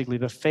 where basically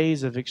the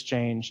phase of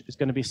exchange is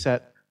going to be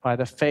set by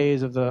the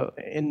phase of the,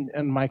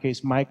 in my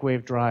case,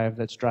 microwave drive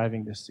that's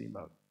driving this C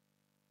mode.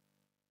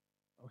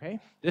 Okay,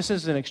 this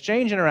is an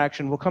exchange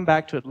interaction. We'll come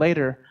back to it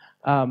later.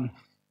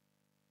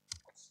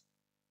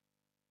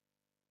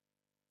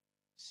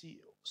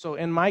 So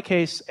in my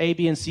case, A,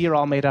 B, and C are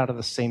all made out of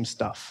the same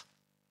stuff.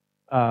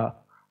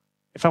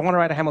 If I want to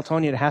write a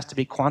Hamiltonian, it has to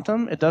be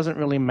quantum. It doesn't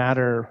really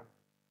matter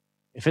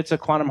if it's a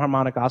quantum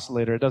harmonic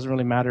oscillator. It doesn't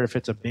really matter if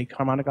it's a big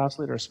harmonic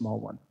oscillator or a small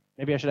one.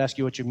 Maybe I should ask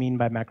you what you mean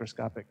by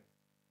macroscopic.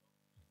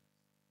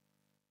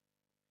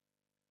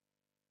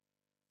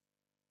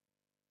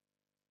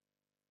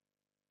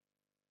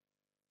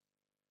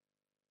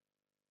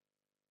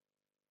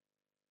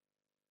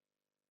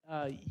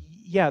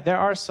 Yeah, there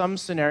are some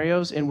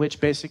scenarios in which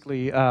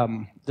basically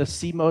the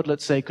C mode,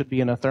 let's say, could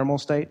be in a thermal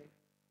state.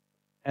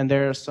 And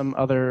there are some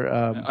other...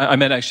 I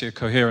meant actually a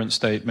coherent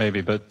state, maybe,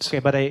 but... Okay,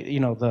 but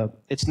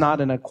it's not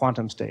in a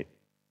quantum state.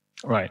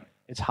 Right.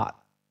 It's hot.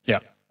 Yeah.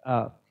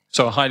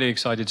 So a highly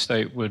excited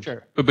state would...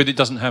 Sure. But it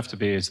doesn't have to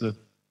be, is the...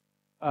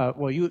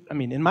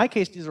 in my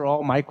case, these are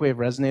all microwave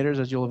resonators,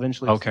 as you'll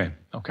eventually see. Okay.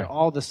 They're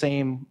all the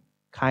same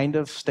kind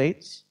of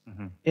states.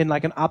 Mm-hmm. In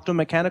like an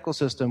optomechanical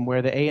system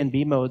where the A and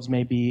B modes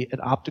may be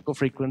at optical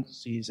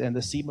frequencies and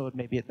the C mode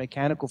may be at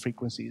mechanical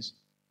frequencies,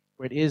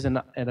 where it is in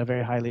a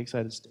very highly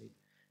excited state.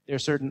 There are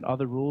certain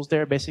other rules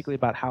there, basically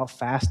about how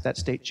fast that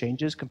state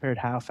changes compared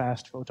to how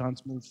fast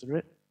photons move through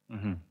it.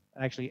 Mm-hmm.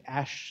 Actually,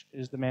 Ash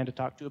is the man to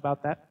talk to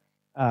about that.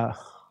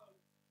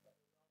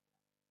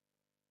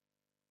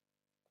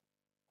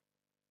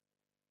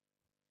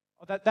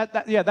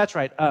 Yeah, that's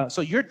right.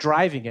 So you're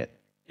driving it.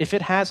 If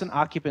it has an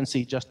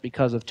occupancy just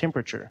because of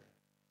temperature,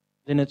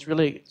 then it's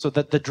really, so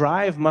that the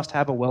drive must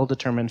have a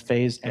well-determined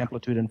phase,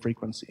 amplitude, and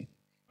frequency.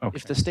 Okay.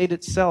 If the state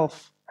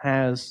itself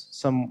has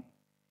some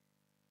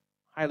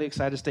highly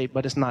excited state,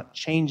 but it's not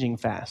changing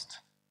fast,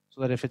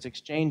 so that if it's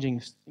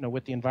exchanging,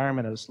 with the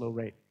environment at a slow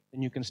rate,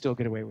 then you can still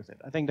get away with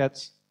it. I think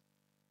that's,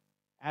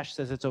 Ash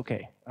says it's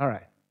okay. All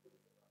right.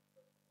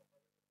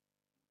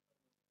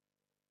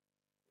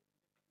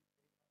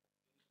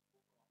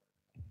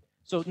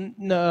 So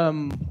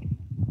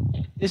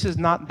this is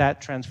not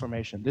that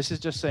transformation. This is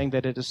just saying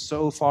that it is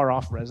so far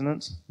off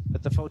resonance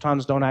that the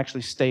photons don't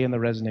actually stay in the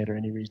resonator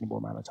any reasonable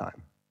amount of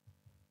time.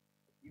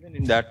 Even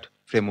in that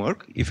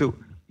framework, if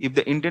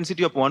the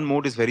intensity of one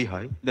mode is very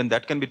high, then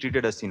that can be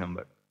treated as C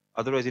number.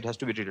 Otherwise, it has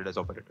to be treated as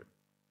operator.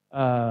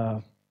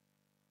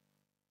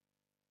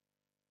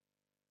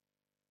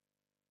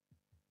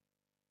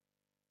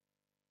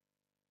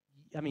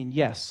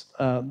 Yes.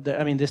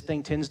 This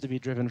thing tends to be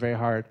driven very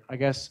hard. I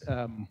guess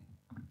I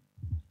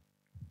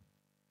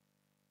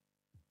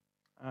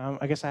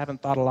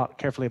haven't thought a lot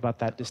carefully about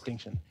that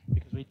distinction,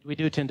 because we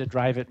do tend to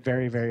drive it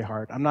very, very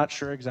hard. I'm not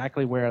sure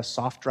exactly where a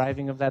soft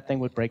driving of that thing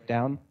would break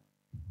down.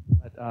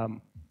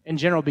 in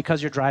general,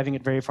 because you're driving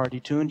it very far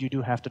detuned, you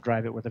do have to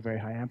drive it with a very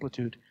high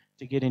amplitude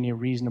to get any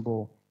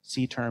reasonable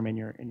C term in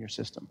your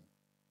system.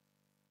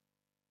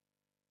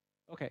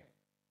 Okay.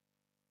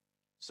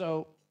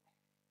 So,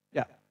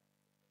 yeah.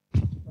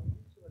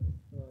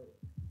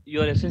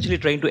 You are essentially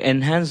trying to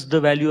enhance the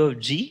value of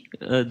G.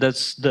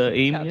 That's the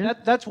aim here.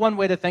 That's one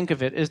way to think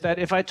of it. Is that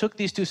if I took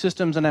these two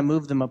systems and I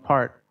moved them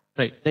apart,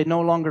 right, they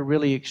no longer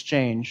really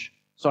exchange.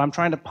 So I'm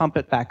trying to pump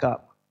it back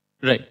up.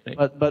 Right.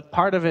 But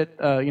part of it,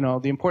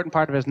 the important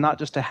part of it is not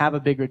just to have a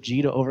bigger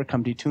G to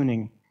overcome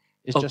detuning.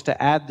 It's just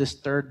to add this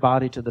third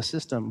body to the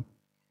system,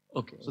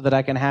 so that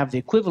I can have the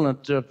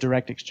equivalent of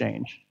direct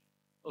exchange.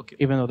 Okay.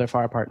 Even though they're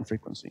far apart in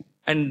frequency.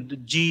 And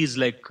G is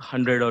like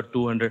 100 or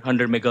 200,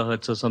 100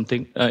 megahertz or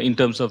something in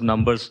terms of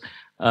numbers.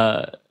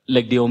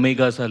 Like the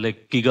omegas are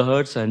like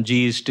gigahertz and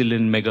G is still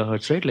in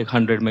megahertz, right? Like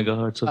 100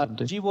 megahertz or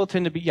something. G will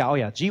tend to be,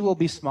 G will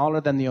be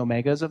smaller than the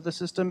omegas of the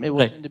system. It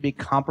will tend to be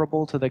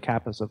comparable to the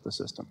kappas of the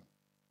system.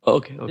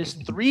 Okay. This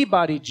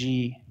three-body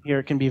G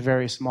here can be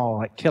very small,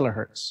 like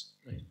kilohertz.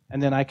 Right.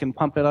 And then I can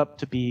pump it up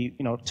to be,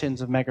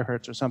 tens of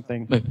megahertz or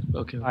something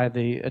by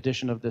the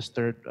addition of this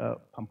third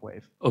pump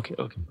wave. Okay.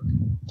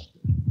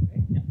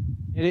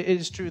 It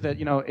is true that,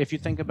 if you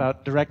think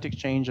about direct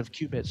exchange of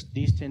qubits,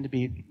 these tend to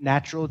be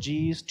natural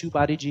Gs,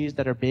 two-body Gs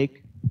that are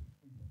big.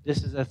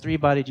 This is a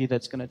three-body G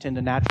that's going to tend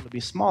to naturally be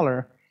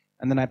smaller,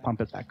 and then I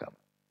pump it back up.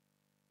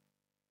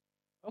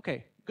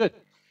 Okay, good.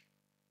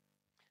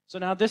 So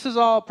now this is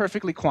all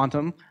perfectly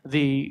quantum.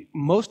 The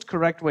most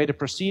correct way to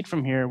proceed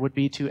from here would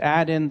be to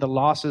add in the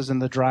losses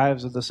and the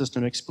drives of the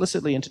system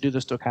explicitly and to do the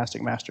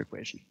stochastic master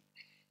equation.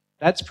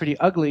 That's pretty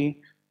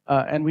ugly,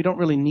 and we don't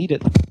really need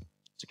it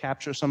to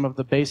capture some of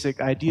the basic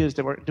ideas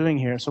that we're doing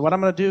here. So what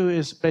I'm going to do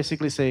is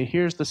basically say,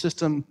 here's the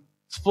system,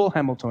 it's full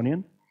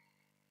Hamiltonian.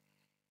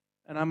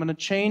 And I'm going to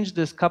change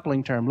this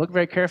coupling term. Look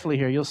very carefully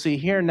here. You'll see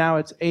here now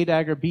it's A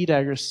dagger, B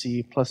dagger,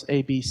 C plus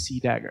A, B, C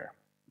dagger.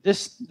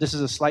 This is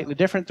a slightly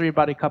different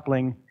three-body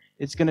coupling.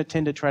 It's going to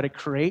tend to try to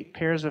create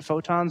pairs of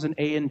photons in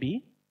A and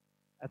B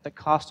at the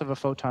cost of a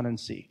photon in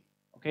C.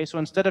 Okay, so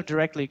instead of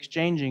directly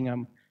exchanging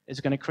them, it's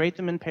going to create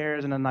them in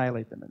pairs and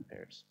annihilate them in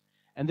pairs.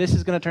 And this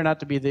is going to turn out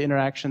to be the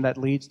interaction that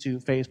leads to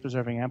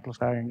phase-preserving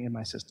amplifying in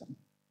my system.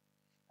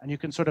 And you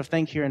can sort of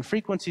think here in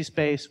frequency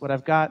space, what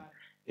I've got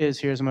is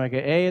here's omega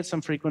A at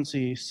some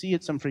frequency, C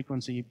at some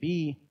frequency,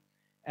 B.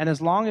 And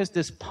as long as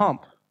this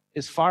pump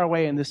is far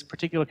away in this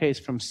particular case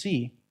from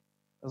C,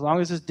 as long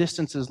as this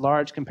distance is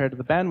large compared to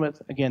the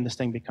bandwidth, again, this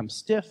thing becomes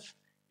stiff.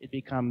 It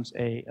becomes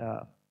a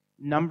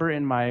number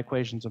in my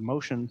equations of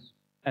motions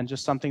and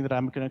just something that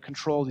I'm going to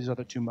control these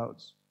other two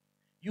modes.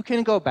 You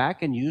can go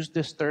back and use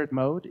this third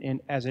mode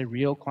as a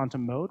real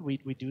quantum mode. We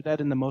do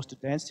that in the most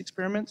advanced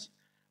experiments.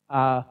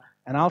 And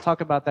I'll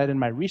talk about that in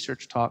my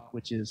research talk,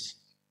 which is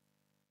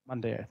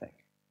Monday, I think.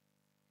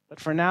 But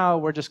for now,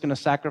 we're just going to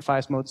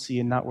sacrifice mode C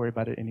and not worry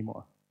about it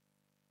anymore.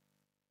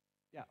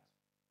 Yeah.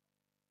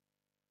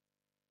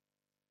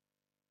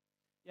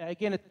 Yeah,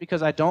 again, it's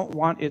because I don't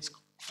want its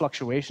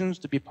fluctuations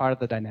to be part of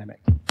the dynamic.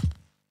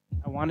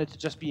 I want it to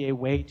just be a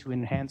way to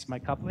enhance my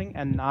coupling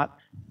and not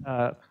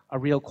a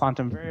real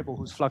quantum variable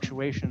whose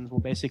fluctuations will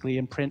basically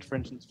imprint, for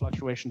instance,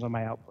 fluctuations on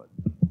my output.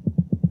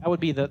 That would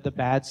be the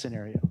bad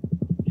scenario.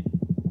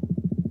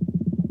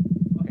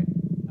 Okay.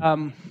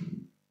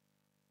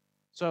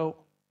 So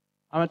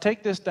I'm going to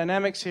take this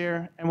dynamics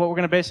here, and what we're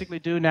going to basically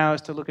do now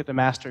is to look at the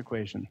master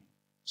equation.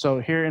 So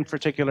here in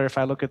particular, if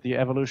I look at the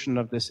evolution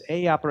of this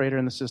A operator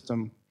in the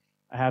system,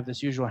 I have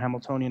this usual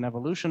Hamiltonian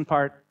evolution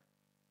part,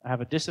 I have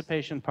a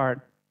dissipation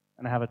part,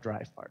 and I have a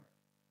drive part.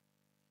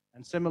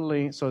 And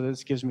similarly, so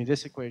this gives me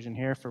this equation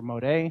here for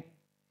mode A.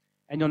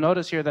 And you'll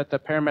notice here that the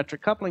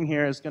parametric coupling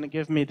here is going to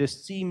give me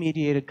this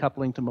C-mediated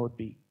coupling to mode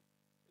B.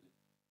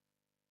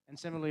 And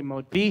similarly,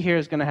 mode B here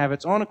is going to have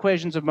its own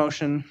equations of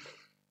motion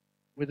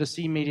with the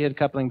C-mediated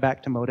coupling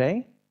back to mode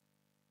A.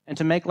 And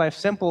to make life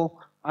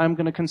simple, I'm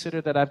going to consider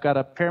that I've got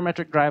a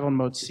parametric drive on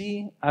mode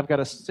C, I've got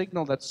a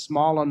signal that's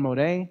small on mode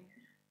A,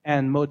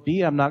 and mode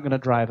B I'm not going to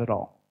drive at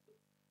all.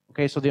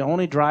 Okay, so the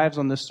only drives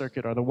on this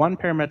circuit are the one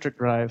parametric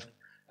drive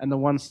and the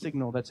one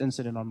signal that's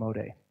incident on mode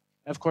A.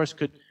 Of course,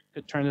 could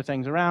turn the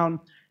things around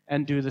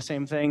and do the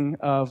same thing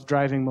of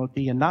driving mode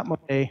B and not mode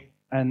A,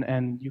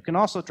 and you can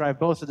also drive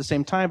both at the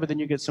same time, but then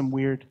you get some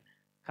weird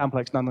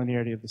complex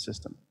nonlinearity of the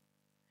system.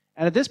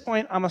 And at this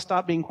point, I'm going to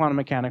stop being quantum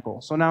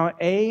mechanical. So now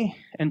A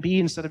and B,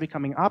 instead of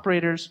becoming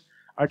operators,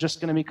 are just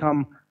going to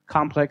become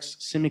complex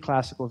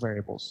semi-classical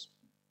variables.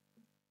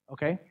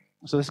 Okay?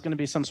 So this is going to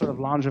be some sort of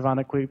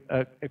Langevin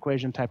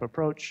equation type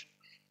approach,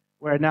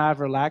 where now I've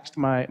relaxed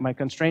my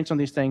constraints on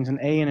these things, and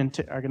A and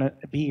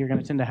B are going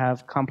to tend to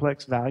have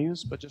complex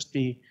values, but just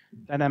be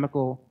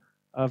dynamical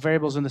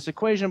variables in this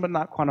equation, but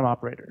not quantum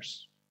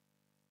operators.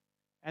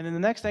 And then the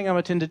next thing I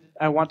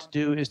want to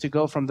do is to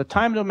go from the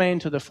time domain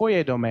to the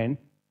Fourier domain,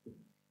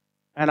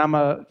 and I'm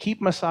going to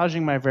keep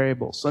massaging my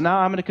variables. So now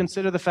I'm going to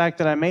consider the fact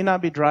that I may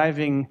not be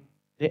driving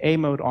the A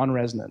mode on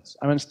resonance.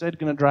 I'm instead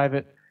going to drive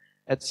it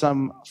at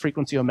some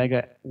frequency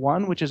omega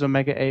 1, which is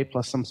omega A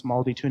plus some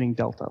small detuning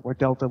delta, where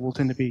delta will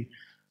tend to be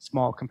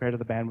small compared to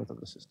the bandwidth of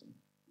the system,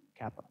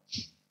 kappa.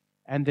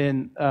 And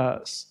then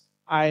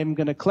I'm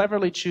going to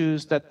cleverly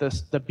choose that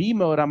the B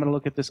mode, I'm going to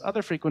look at this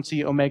other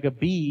frequency, omega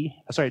B,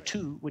 sorry,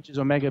 2, which is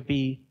omega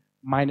B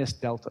minus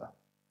delta.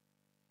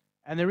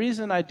 And the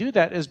reason I do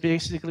that is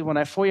basically when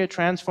I Fourier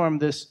transform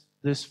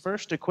this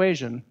first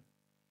equation,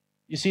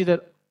 you see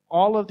that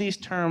all of these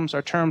terms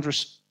are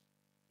terms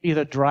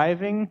either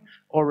driving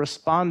or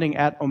responding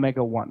at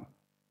omega 1.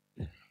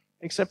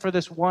 Except for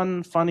this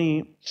one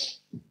funny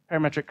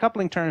parametric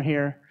coupling term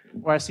here,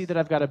 where I see that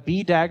I've got a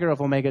B dagger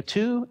of omega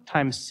 2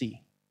 times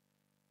C.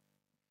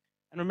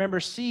 And remember,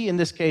 C in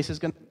this case is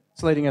going to be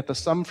oscillating at the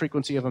sum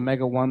frequency of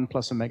omega 1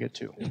 plus omega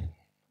 2.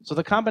 So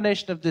the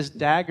combination of this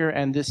dagger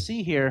and this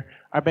C here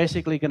are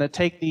basically going to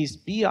take these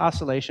B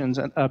oscillations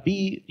and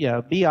B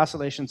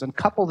oscillations and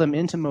couple them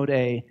into mode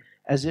A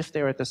as if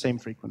they were at the same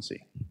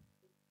frequency.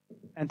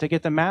 And to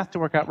get the math to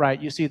work out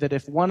right, you see that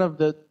if one of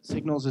the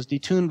signals is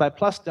detuned by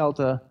plus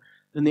delta,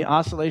 then the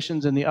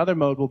oscillations in the other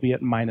mode will be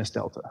at minus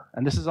delta.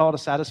 And this is all to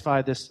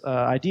satisfy this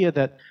idea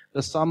that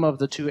the sum of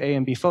the two A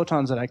and B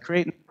photons that I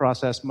create in the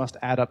process must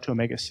add up to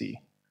omega C.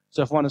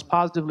 So if one is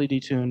positively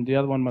detuned, the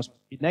other one must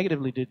be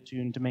negatively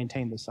detuned to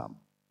maintain the sum.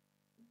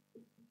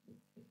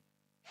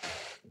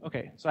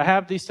 Okay, so I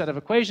have these set of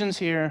equations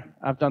here.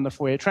 I've done the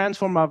Fourier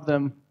transform of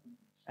them.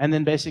 And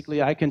then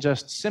basically I can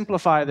just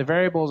simplify the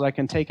variables. I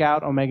can take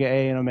out omega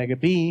A and omega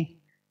B.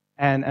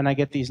 And I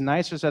get these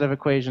nicer set of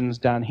equations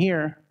down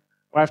here,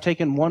 where I've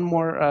taken one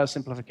more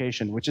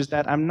simplification, which is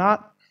that I'm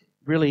not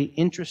really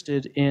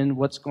interested in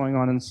what's going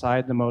on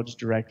inside the modes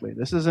directly.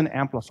 This is an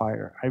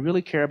amplifier. I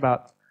really care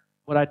about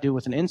what I do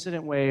with an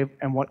incident wave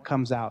and what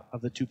comes out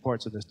of the two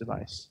ports of this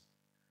device.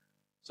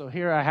 So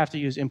here I have to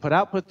use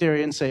input-output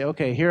theory and say,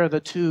 okay, here are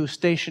the two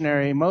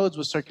stationary modes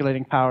with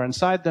circulating power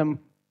inside them,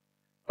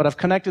 but I've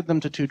connected them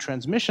to two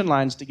transmission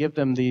lines to give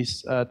them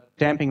these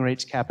damping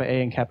rates kappa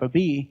A and kappa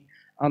B.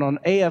 And on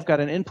A, I've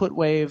got an input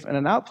wave and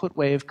an output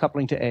wave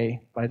coupling to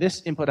A by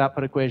this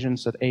input-output equation,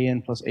 so that A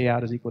in plus A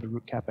out is equal to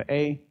root kappa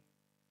A.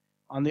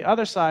 On the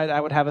other side,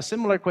 I would have a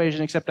similar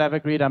equation, except I've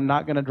agreed I'm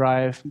not going to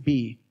drive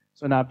B.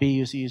 So now B,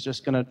 you see, is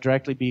just going to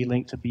directly be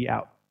linked to B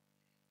out.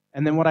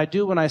 And then what I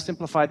do when I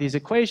simplify these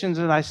equations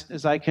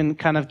is I can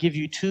kind of give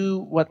you two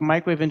what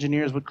microwave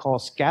engineers would call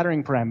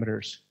scattering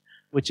parameters,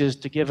 which is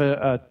to give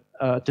a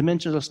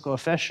dimensionless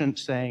coefficient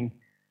saying,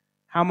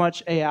 how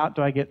much A out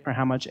do I get for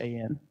how much A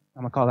in?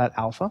 I'm going to call that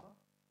alpha.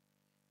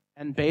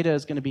 And beta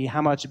is going to be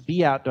how much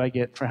B out do I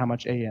get for how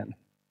much A in.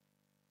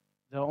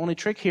 The only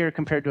trick here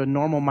compared to a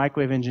normal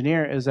microwave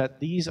engineer is that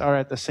these are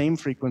at the same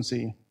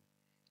frequency.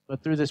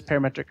 But through this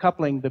parametric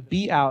coupling, the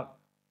B out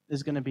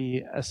is going to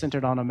be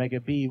centered on omega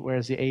B,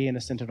 whereas the A in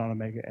is centered on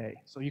omega A.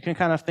 So you can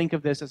kind of think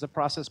of this as a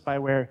process by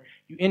where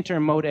you enter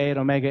mode A at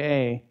omega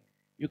A,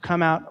 you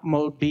come out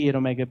mode B at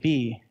omega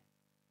B,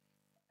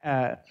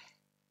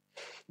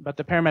 but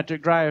the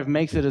parametric drive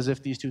makes it as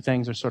if these two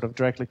things are sort of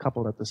directly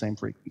coupled at the same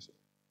frequency.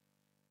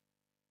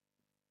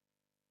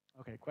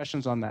 Okay,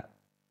 questions on that?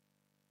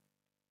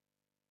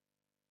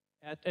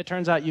 It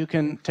turns out you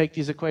can take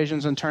these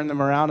equations and turn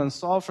them around and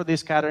solve for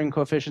these scattering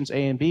coefficients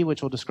A and B,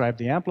 which will describe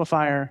the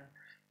amplifier.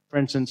 For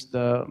instance,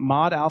 the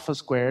mod alpha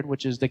squared,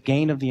 which is the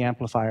gain of the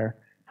amplifier,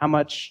 how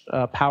much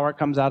power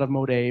comes out of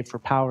mode A for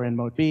power in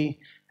mode B,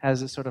 has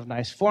this sort of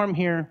nice form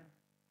here.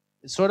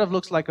 It sort of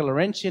looks like a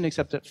Lorentzian,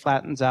 except it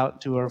flattens out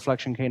to a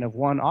reflection gain of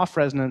 1 off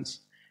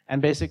resonance. And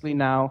basically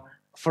now,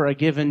 for a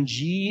given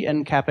G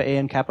and kappa A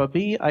and kappa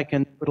B, I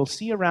can whittle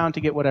C around to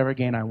get whatever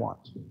gain I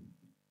want.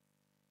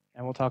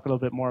 And we'll talk a little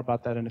bit more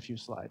about that in a few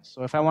slides.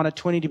 So if I want a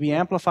 20 dB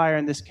amplifier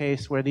in this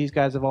case, where these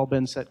guys have all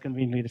been set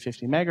conveniently to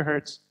 50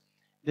 megahertz,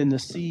 then the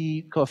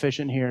C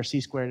coefficient here,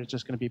 C squared, is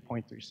just going to be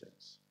 0.36.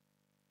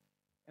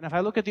 And if I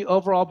look at the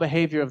overall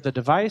behavior of the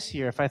device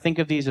here, if I think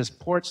of these as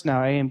ports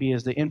now, A and B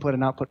as the input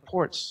and output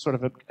ports, sort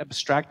of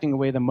abstracting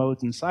away the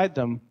modes inside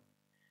them,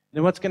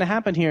 then what's going to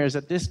happen here is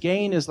that this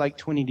gain is like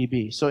 20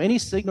 dB. So any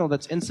signal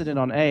that's incident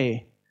on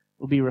A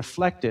will be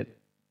reflected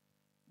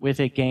with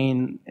a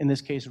gain, in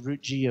this case,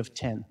 root G of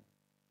 10.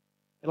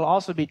 It'll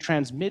also be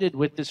transmitted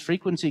with this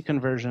frequency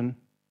conversion.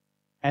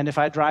 And if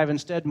I drive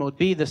instead mode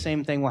B, the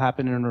same thing will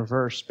happen in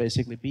reverse.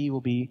 Basically, B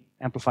will be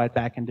amplified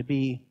back into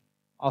B,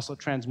 also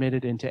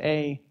transmitted into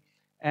A.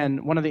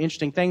 And one of the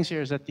interesting things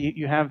here is that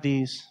you have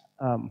these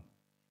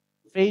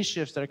phase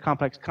shifts that are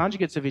complex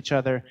conjugates of each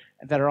other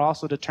that are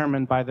also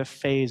determined by the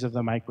phase of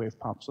the microwave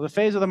pump. So the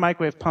phase of the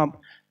microwave pump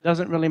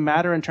doesn't really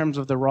matter in terms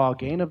of the raw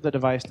gain of the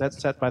device.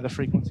 That's set by the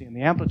frequency and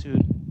the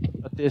amplitude.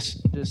 But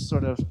this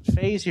sort of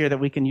phase here that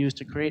we can use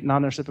to create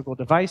non-reciprocal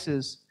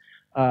devices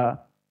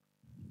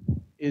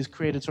is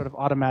created sort of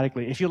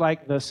automatically. If you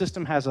like, the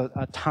system has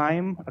a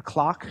time, a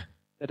clock,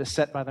 that is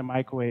set by the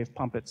microwave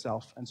pump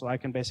itself. And so I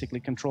can basically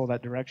control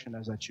that direction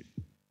as I choose.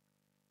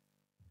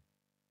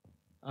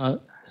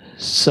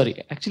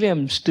 Sorry, actually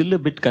I'm still a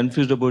bit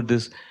confused about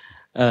this.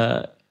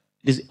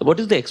 What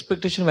is the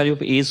expectation value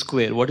of A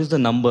square? What is the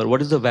number?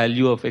 What is the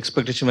value of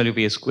expectation value of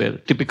A square?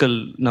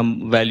 Typical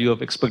value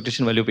of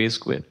expectation value of A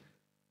square?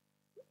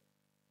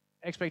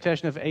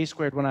 expectation of A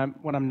squared when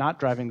I'm not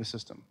driving the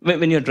system.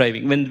 When you're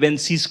driving, when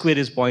C squared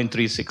is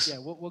 0.36. Yeah,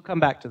 we'll come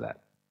back to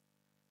that.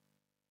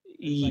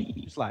 Like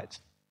 2 slides.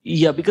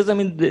 Yeah, because I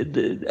mean,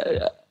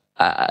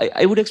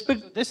 I would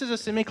expect. This is a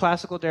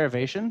semi-classical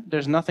derivation.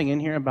 There's nothing in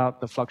here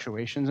about the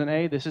fluctuations in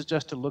A. This is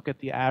just to look at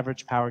the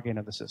average power gain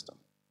of the system.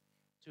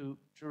 To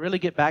really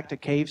get back to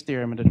Cave's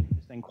theorem and to do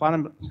this thing,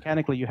 quantum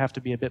mechanically, you have to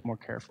be a bit more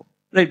careful.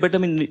 Right, but I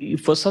mean,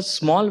 for such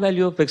small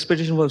value of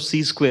expectation of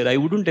C square, I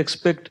wouldn't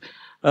expect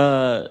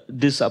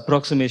this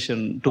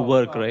approximation to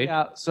work, right?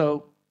 Yeah,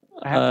 so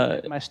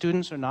my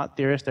students are not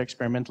theorists, they're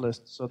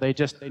experimentalists. So they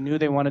knew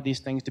they wanted these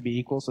things to be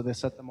equal, so they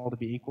set them all to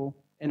be equal.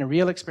 In a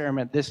real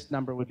experiment, this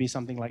number would be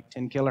something like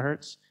 10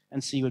 kilohertz,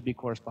 and C would be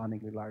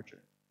correspondingly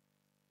larger.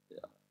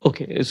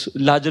 Okay, it's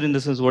larger in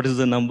the sense, what is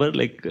the number?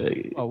 Like,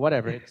 oh,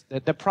 whatever. It's,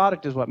 the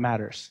product is what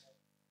matters.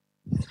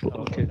 So,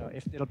 okay. you know,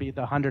 if it'll be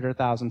the 100 or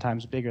 1,000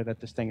 times bigger,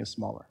 that this thing is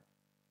smaller.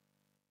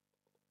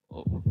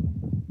 Oh,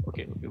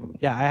 okay.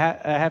 Yeah,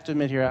 I have to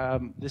admit here,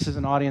 this is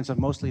an audience of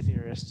mostly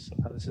theorists.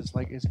 This is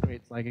like, it's great,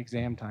 it's like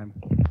exam time.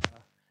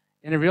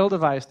 In a real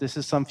device, this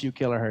is some few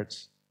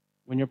kilohertz.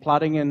 When you're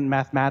plotting in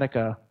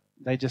Mathematica,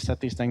 they just set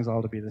these things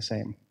all to be the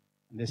same.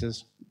 And this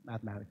is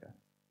Mathematica.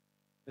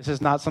 This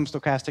is not some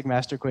stochastic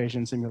master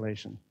equation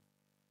simulation.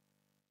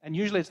 And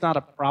usually it's not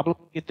a problem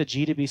to get the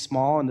G to be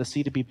small and the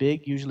C to be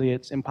big. Usually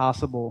it's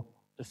impossible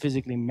to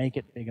physically make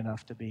it big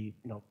enough to be,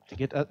 you know,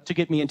 to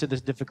get me into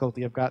this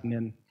difficulty I've gotten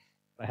in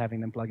by having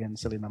them plug in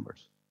silly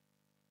numbers.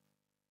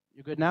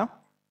 You good now?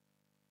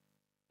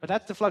 But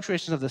that's the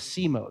fluctuations of the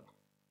C mode.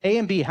 A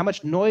and B, how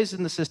much noise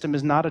in the system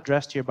is not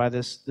addressed here by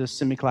this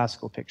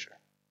semi-classical picture.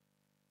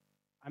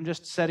 I'm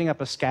just setting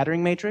up a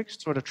scattering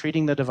matrix, sort of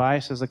treating the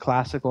device as a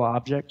classical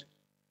object.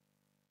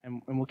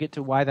 And we'll get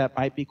to why that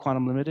might be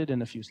quantum limited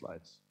in a few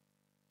slides.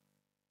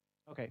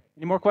 Okay,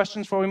 any more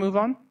questions before we move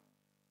on?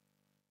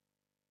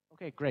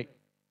 Okay, great.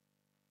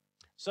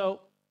 So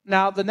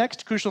now the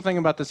next crucial thing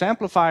about this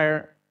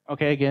amplifier,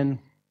 okay, again,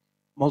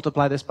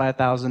 multiply this by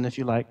 1,000 if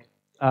you like,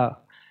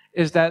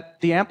 is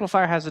that the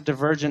amplifier has a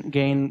divergent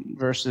gain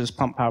versus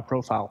pump power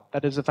profile.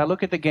 That is, if I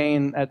look at the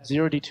gain at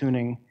 0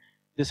 detuning,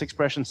 this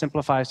expression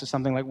simplifies to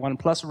something like 1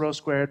 plus rho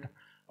squared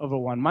over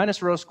 1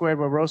 minus rho squared,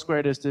 where rho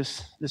squared is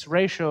this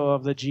ratio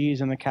of the G's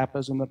and the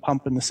kappas and the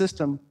pump in the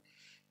system.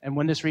 And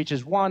when this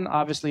reaches 1,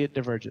 obviously it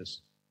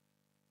diverges.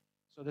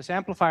 So this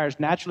amplifier is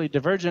naturally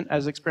divergent.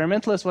 As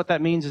experimentalists, what that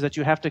means is that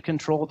you have to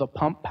control the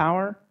pump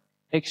power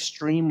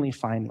extremely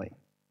finely.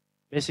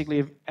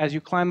 Basically, as you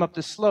climb up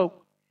the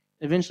slope,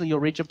 eventually you'll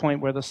reach a point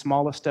where the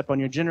smallest step on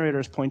your generator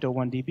is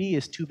 0.01 dB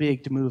is too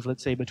big to move,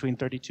 let's say, between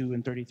 32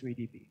 and 33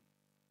 dB.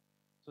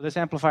 So this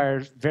amplifier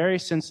is very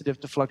sensitive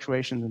to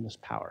fluctuations in this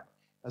power.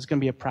 That's going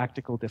to be a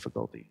practical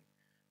difficulty.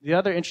 The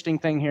other interesting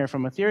thing here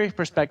from a theory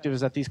perspective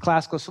is that these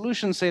classical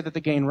solutions say that the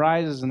gain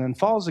rises and then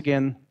falls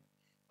again.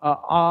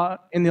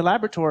 In the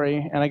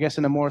laboratory, and I guess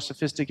in a more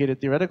sophisticated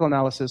theoretical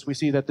analysis, we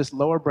see that this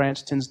lower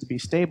branch tends to be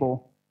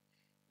stable.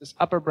 This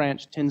upper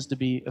branch tends to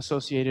be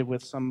associated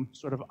with some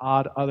sort of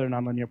odd other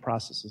nonlinear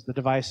processes. The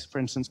device, for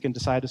instance, can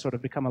decide to sort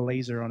of become a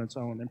laser on its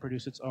own and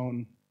produce its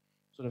own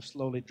sort of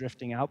slowly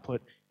drifting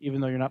output, even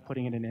though you're not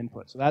putting it in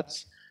input. So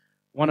that's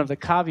one of the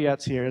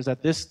caveats here, is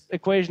that this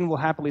equation will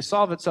happily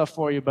solve itself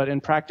for you, but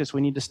in practice,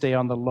 we need to stay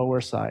on the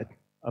lower side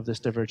of this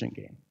divergent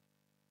gain.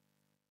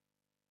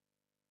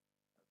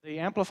 The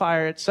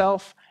amplifier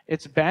itself,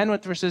 its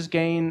bandwidth versus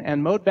gain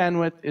and mode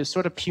bandwidth is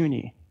sort of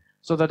puny.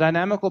 So the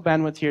dynamical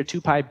bandwidth here,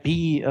 2 pi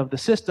b of the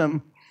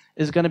system,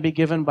 is going to be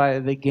given by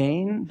the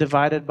gain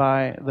divided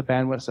by the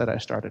bandwidth that I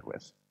started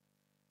with.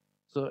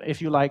 So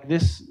if you like,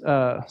 this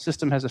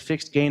system has a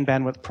fixed gain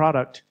bandwidth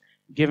product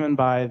given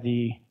by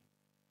the...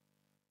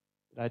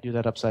 Did I do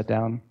that upside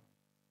down?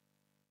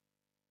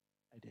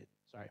 I did,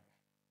 sorry.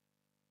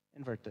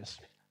 Invert this.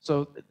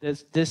 So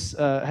this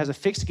has a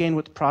fixed gain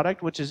width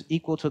product, which is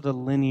equal to the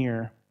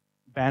linear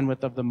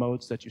bandwidth of the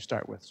modes that you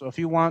start with. So if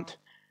you want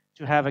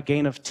to have a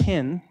gain of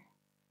 10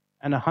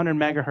 and 100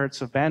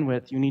 megahertz of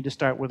bandwidth, you need to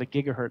start with a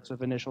gigahertz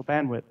of initial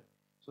bandwidth,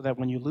 so that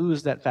when you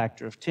lose that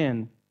factor of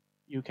 10,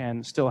 you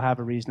can still have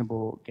a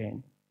reasonable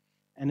gain.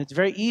 And it's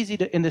very easy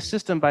to, in the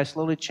system, by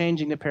slowly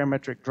changing the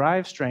parametric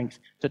drive strength,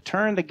 to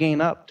turn the gain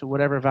up to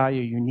whatever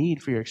value you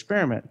need for your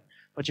experiment,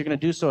 but you're going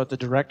to do so at the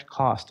direct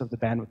cost of the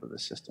bandwidth of the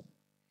system.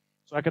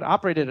 So I could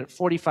operate it at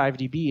 45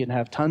 dB and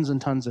have tons and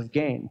tons of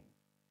gain,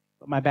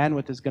 but my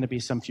bandwidth is going to be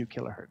some few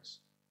kilohertz.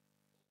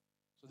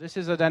 So this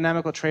is a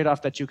dynamical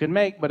trade-off that you can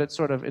make, but it's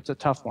a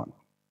tough one.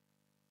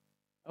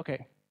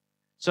 Okay,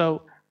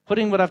 so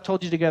putting what I've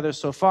told you together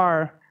so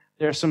far,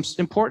 there are some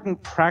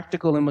important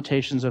practical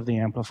limitations of the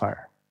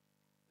amplifier.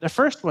 The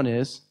first one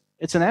is,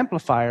 it's an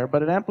amplifier,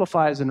 but it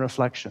amplifies in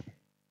reflection.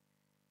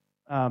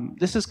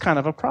 This is kind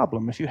of a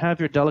problem. If you have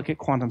your delicate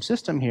quantum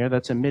system here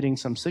that's emitting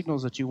some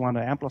signals that you want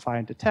to amplify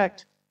and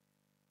detect,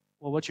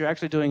 well, what you're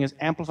actually doing is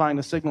amplifying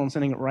the signal and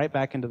sending it right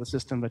back into the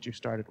system that you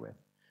started with.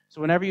 So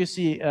whenever you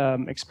see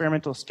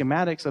experimental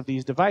schematics of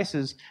these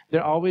devices,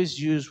 they're always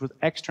used with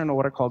external,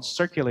 what are called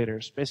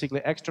circulators,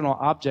 basically external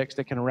objects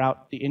that can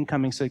route the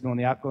incoming signal and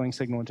the outgoing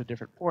signal into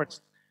different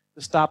ports. The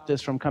to stop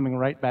this from coming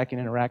right back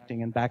and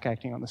interacting and back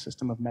acting on the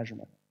system of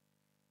measurement.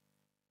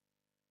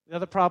 The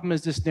other problem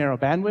is this narrow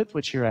bandwidth,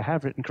 which here I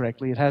have written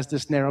correctly. It has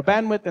this narrow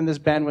bandwidth, and this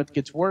bandwidth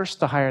gets worse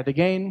the higher the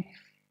gain.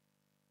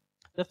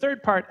 The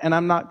third part, and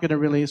I'm not going to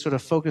really sort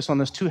of focus on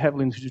this too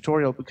heavily in the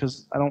tutorial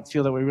because I don't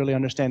feel that we really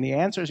understand the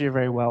answers here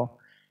very well,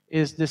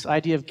 is this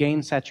idea of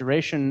gain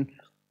saturation,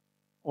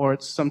 or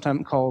it's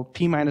sometimes called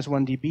P minus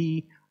 1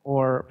 dB,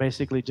 or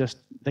basically just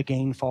the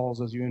gain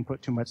falls as you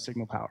input too much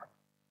signal power.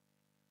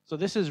 So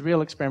this is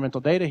real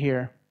experimental data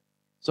here.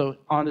 So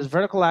on this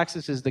vertical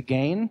axis is the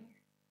gain.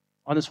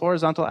 On this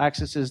horizontal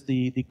axis is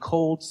the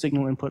cold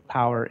signal input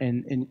power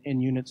in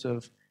units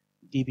of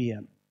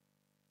dBm.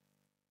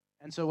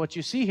 And so what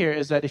you see here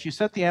is that if you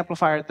set the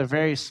amplifier at the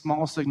very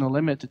small signal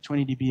limit to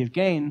 20 dB of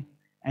gain,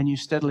 and you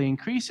steadily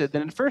increase it,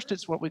 then at first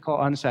it's what we call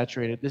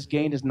unsaturated. This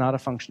gain is not a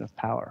function of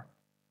power.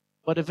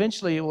 But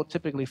eventually it will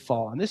typically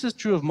fall. And this is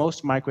true of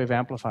most microwave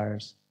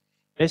amplifiers.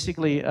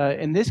 Basically,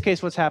 in this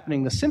case, what's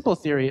happening, the simple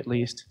theory at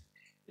least,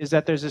 is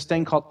that there's this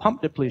thing called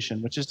pump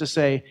depletion, which is to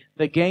say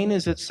the gain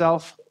is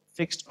itself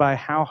fixed by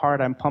how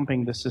hard I'm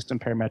pumping the system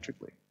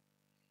parametrically.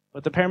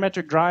 But the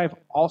parametric drive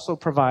also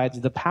provides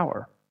the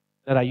power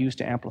that I use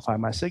to amplify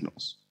my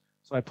signals.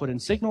 So I put in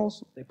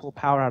signals, they pull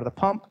power out of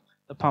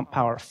the pump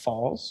power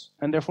falls,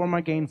 and therefore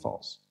my gain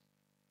falls.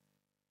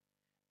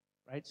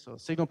 Right? So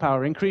signal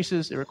power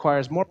increases, it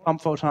requires more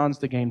pump photons,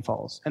 the gain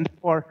falls. And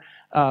therefore,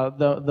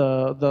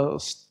 the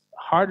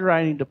harder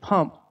I need to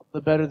pump,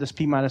 the better this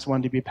P minus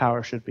 1 dB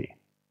power should be.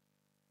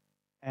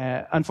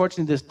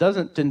 Unfortunately, this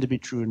doesn't tend to be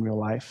true in real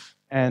life.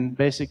 And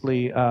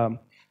basically,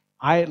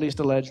 I at least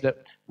allege that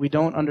we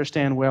don't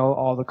understand well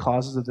all the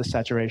causes of this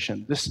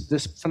saturation.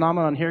 This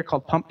phenomenon here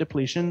called pump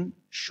depletion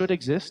should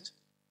exist.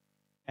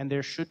 And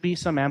there should be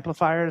some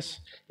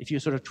amplifiers, if you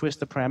sort of twist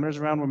the parameters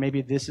around, where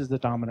maybe this is the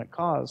dominant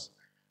cause.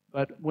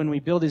 But when we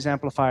build these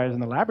amplifiers in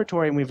the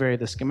laboratory and we vary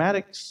the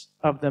schematics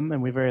of them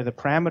and we vary the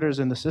parameters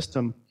in the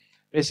system,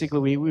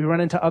 basically we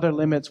run into other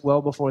limits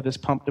well before this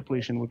pump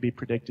depletion would be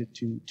predicted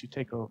to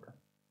take over.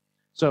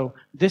 So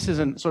this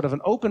is sort of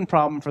an open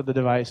problem for the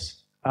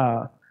device.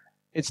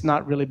 It's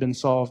not really been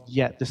solved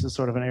yet. This is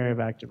sort of an area of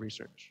active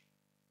research.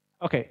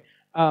 Okay,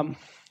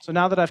 so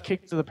now that I've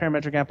kicked the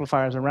parametric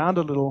amplifiers around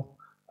a little,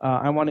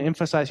 I want to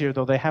emphasize here,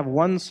 though, they have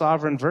one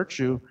sovereign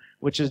virtue,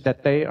 which is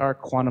that they are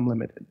quantum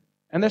limited.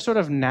 And they're sort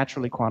of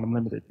naturally quantum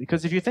limited,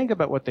 because if you think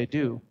about what they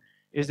do,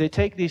 is they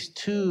take these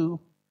two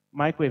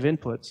microwave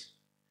inputs,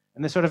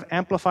 and they sort of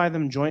amplify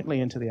them jointly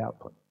into the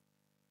output.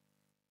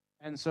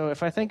 And so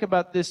if I think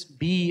about this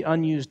B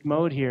unused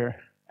mode here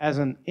as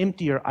an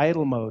empty or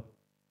idle mode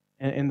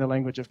in the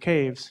language of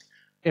caves,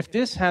 if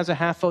this has a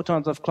half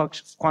photons of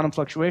quantum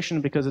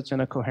fluctuation because it's in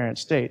a coherent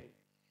state,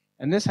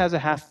 and this has a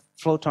half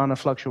photon of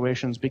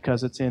fluctuations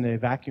because it's in a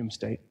vacuum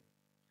state,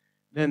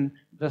 then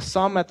the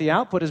sum at the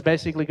output is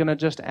basically going to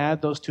just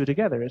add those two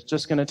together. It's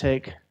just going to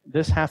take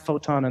this half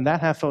photon and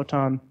that half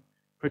photon,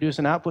 produce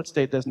an output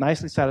state that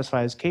nicely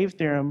satisfies Cave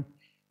theorem,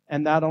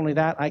 and not only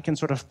that, I can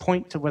sort of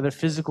point to where the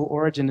physical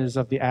origin is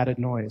of the added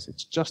noise.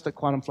 It's just the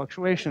quantum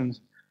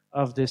fluctuations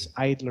of this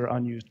idler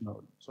unused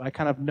mode. So I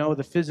kind of know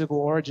the physical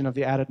origin of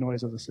the added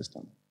noise of the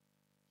system.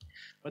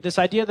 But this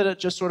idea that it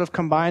just sort of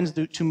combines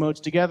the two modes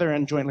together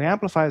and jointly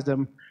amplifies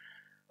them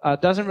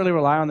doesn't really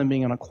rely on them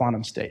being in a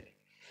quantum state.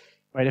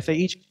 Right? If they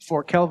each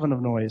 4 Kelvin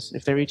of noise,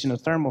 if they're each in a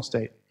thermal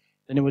state,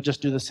 then it would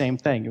just do the same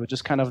thing. It would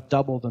just kind of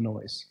double the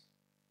noise.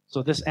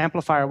 So this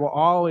amplifier will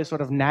always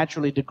sort of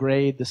naturally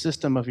degrade the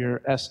system of the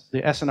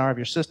SNR of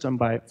your system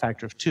by a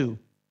factor of 2.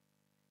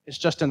 It's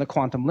just in the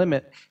quantum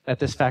limit that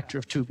this factor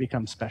of 2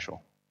 becomes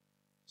special.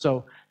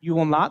 So you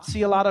will not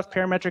see a lot of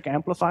parametric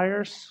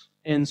amplifiers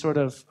in sort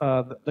of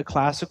the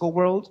classical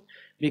world,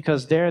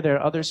 because there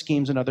are other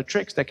schemes and other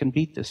tricks that can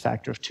beat this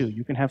factor of 2.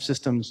 You can have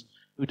systems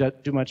who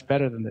do much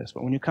better than this.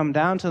 But when you come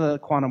down to the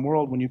quantum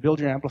world, when you build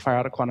your amplifier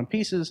out of quantum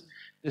pieces,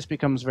 this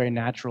becomes very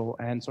natural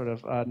and sort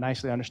of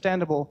nicely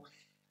understandable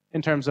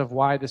in terms of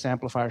why this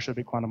amplifier should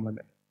be quantum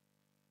limited.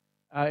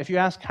 If you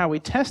ask how we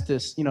test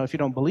this, if you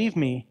don't believe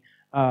me,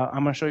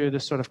 I'm going to show you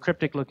this sort of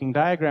cryptic looking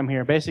diagram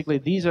here. Basically,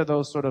 these are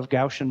those sort of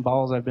Gaussian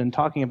balls I've been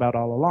talking about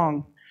all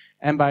along.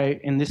 And by,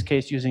 in this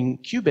case, using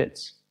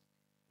qubits,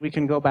 we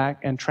can go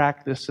back and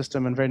track this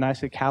system and very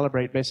nicely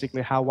calibrate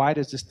basically how wide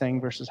is this thing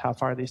versus how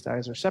far these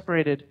guys are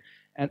separated,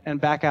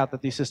 and back out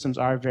that these systems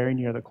are very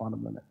near the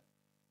quantum limit.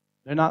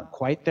 They're not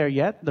quite there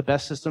yet. The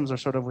best systems are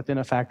sort of within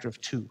a factor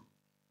of 2.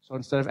 So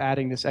instead of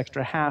adding this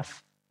extra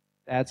half,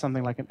 add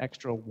something like an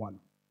extra 1.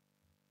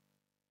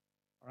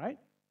 All right?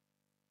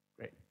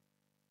 Great.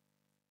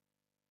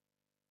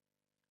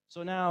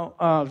 So now,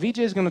 Vijay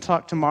is going to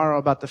talk tomorrow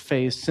about the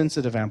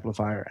phase-sensitive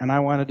amplifier, and I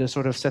wanted to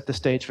sort of set the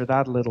stage for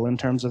that a little in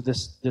terms of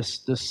this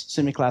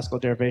semi-classical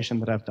derivation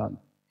that I've done.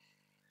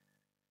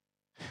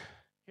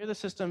 Here the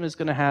system is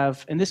going to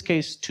have, in this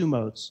case, 2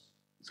 modes.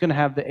 It's going to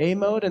have the A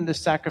mode and the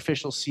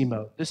sacrificial C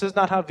mode. This is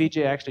not how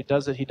Vijay actually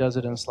does it. He does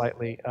it in a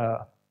slightly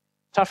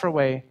tougher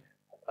way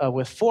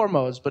with 4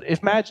 modes, but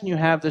imagine you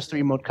have this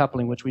 3-mode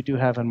coupling, which we do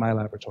have in my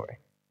laboratory.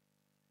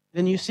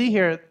 then you see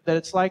here that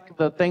it's like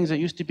the things that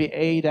used to be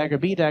A dagger,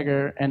 B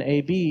dagger, and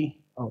AB.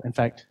 Oh, in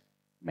fact,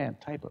 man,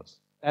 typos.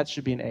 That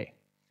should be an A.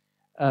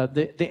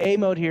 The A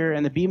mode here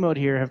and the B mode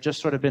here have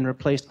just sort of been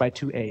replaced by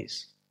two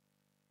A's.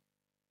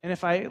 And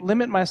if I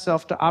limit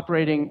myself to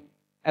operating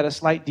at a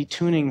slight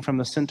detuning from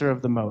the center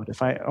of the mode,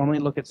 if I only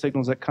look at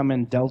signals that come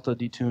in delta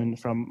detuned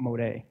from mode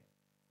A,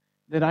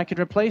 then I could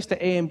replace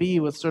the A and B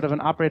with sort of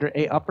an operator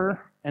A upper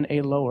and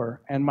A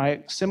lower, and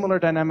my similar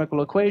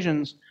dynamical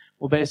equations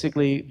will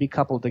basically be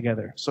coupled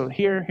together. So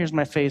here's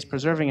my phase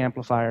preserving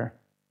amplifier.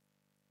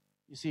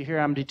 You see here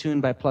I'm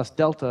detuned by plus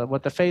delta.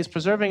 What the phase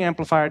preserving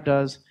amplifier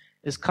does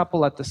is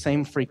couple at the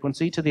same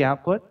frequency to the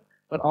output,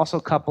 but also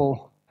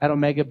couple at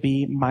omega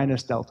B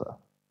minus delta.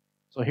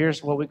 So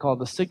here's what we call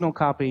the signal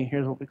copy.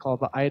 Here's what we call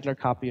the idler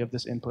copy of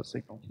this input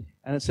signal.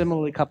 And it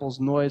similarly couples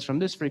noise from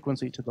this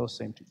frequency to those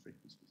same two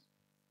frequencies.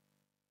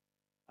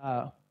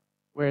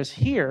 Whereas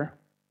here,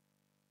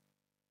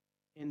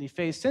 in the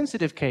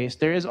phase-sensitive case,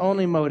 there is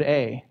only mode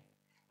A,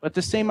 but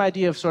the same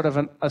idea of sort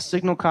of a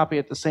signal copy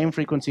at the same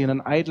frequency and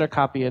an idler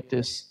copy at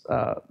this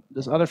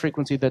other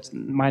frequency that's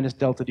minus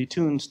delta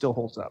detuned still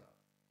holds up.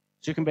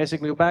 So you can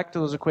basically go back to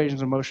those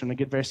equations of motion and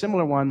get very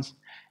similar ones.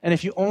 And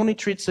if you only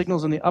treat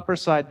signals in the upper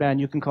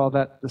sideband, you can call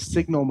that the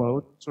signal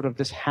mode, sort of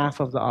this half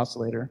of the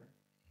oscillator.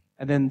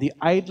 And then the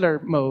idler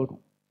mode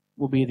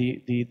will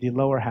be the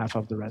lower half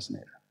of the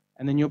resonator.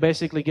 And then you'll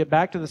basically get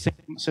back to the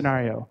same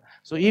scenario.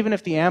 So even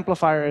if the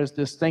amplifier is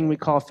this thing we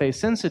call phase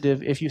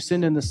sensitive, if you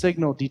send in the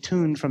signal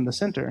detuned from the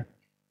center,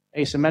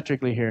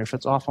 asymmetrically here, if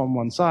it's off on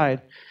one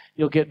side,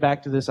 you'll get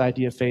back to this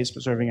idea of phase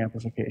preserving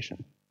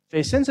amplification.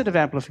 Phase sensitive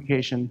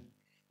amplification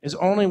is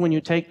only when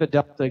you take the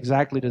delta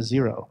exactly to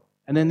zero.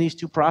 And then these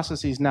two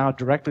processes now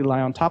directly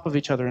lie on top of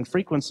each other in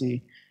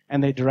frequency,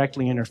 and they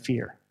directly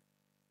interfere.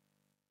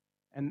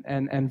 And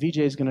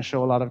Vijay is going to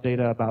show a lot of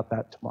data about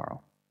that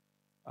tomorrow.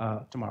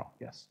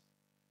 Yes.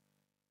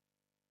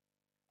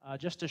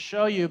 Just to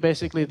show you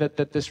basically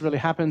that this really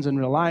happens in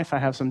real life, I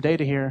have some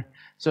data here.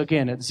 So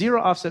again, at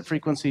zero offset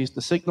frequencies,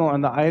 the signal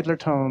and the idler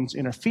tones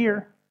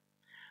interfere.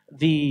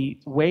 The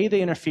way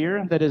they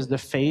interfere, that is the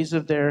phase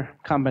of their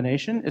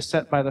combination, is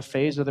set by the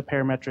phase of the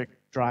parametric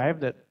drive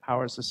that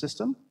powers the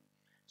system.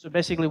 So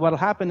basically what will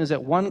happen is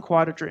that one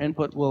quadrature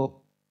input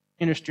will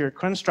interfere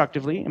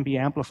constructively and be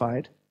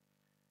amplified.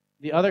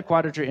 The other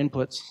quadrature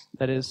inputs,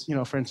 that is,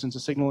 for instance, a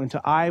signal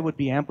into I would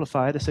be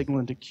amplified, a signal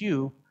into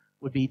Q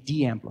would be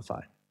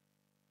de-amplified.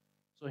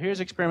 So here's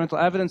experimental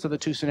evidence of the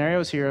two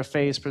scenarios here, a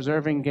phase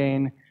preserving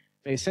gain,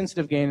 phase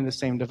sensitive gain in the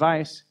same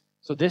device.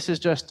 So this is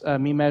just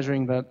me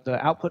measuring the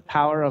output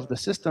power of the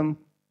system.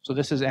 So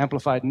this is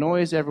amplified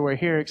noise everywhere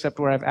here, except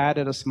where I've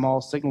added a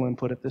small signal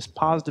input at this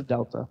positive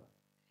delta.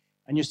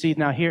 And you see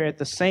now here at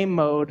the same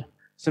mode,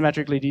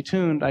 symmetrically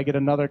detuned, I get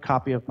another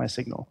copy of my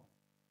signal.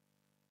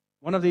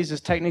 One of these is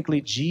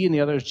technically G, and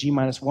the other is G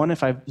minus 1.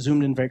 If I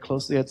zoomed in very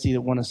closely, I'd see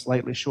that one is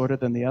slightly shorter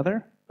than the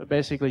other. But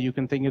basically, you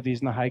can think of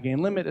these in the high gain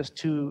limit as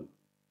two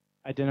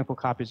identical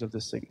copies of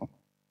this signal.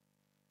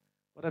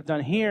 What I've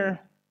done here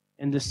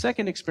in this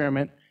second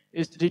experiment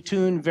is to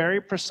detune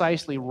very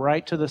precisely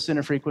right to the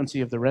center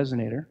frequency of the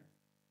resonator.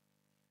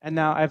 And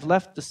now I've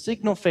left the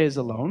signal phase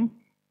alone,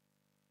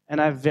 and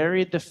I've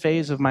varied the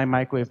phase of my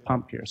microwave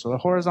pump here. So the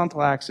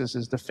horizontal axis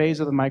is the phase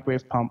of the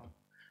microwave pump.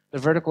 The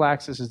vertical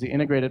axis is the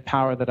integrated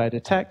power that I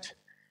detect.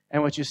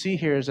 And what you see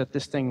here is that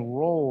this thing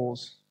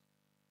rolls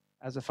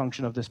as a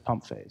function of this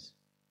pump phase.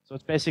 So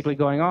what's basically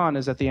going on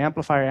is that the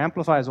amplifier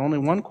amplifies only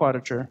one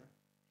quadrature,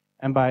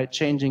 and by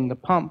changing the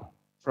pump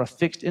for a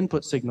fixed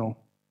input signal,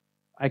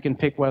 I can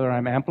pick whether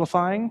I'm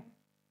amplifying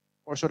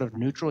or sort of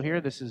neutral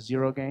here, this is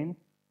zero gain,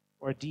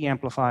 or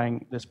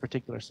de-amplifying this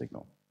particular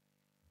signal.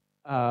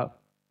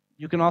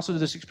 You can also do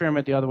this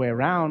experiment the other way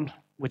around,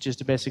 which is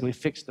to basically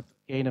fix the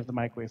gain of the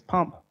microwave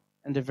pump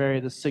and to vary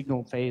the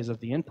signal phase of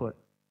the input.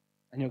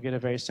 And you'll get a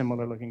very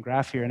similar looking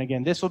graph here. And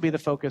again, this will be the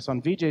focus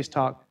on Vijay's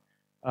talk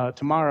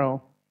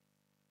tomorrow.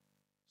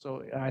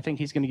 So I think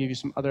he's going to give you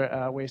some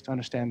other ways to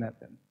understand that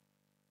then.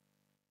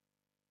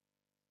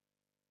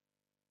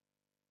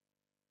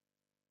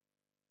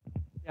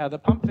 Yeah, the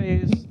pump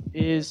phase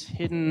is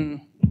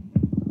hidden.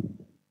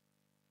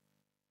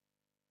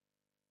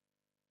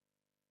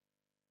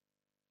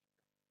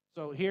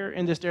 So here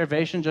in this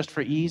derivation, just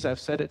for ease, I've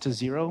set it to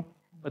 0,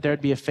 but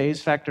there'd be a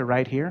phase factor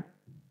right here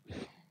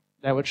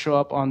that would show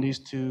up on these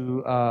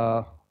two,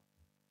 where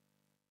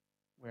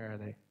are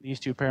they? These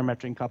two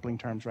parametric coupling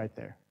terms right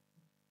there.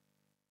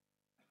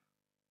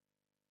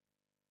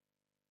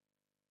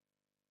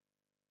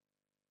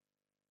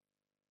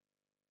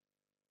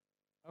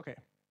 Okay,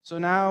 so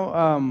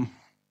now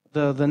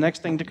the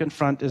next thing to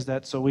confront is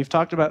that, so we've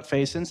talked about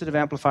phase-sensitive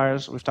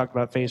amplifiers, we've talked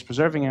about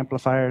phase-preserving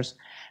amplifiers,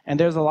 and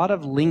there's a lot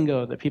of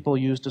lingo that people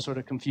use to sort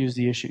of confuse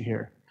the issue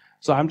here.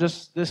 So I'm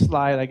just, this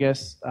slide, I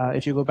guess,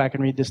 if you go back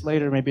and read this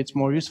later, maybe it's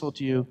more useful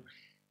to you.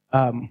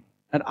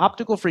 At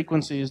optical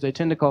frequencies, they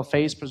tend to call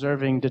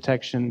phase-preserving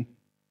detection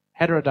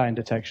heterodyne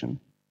detection.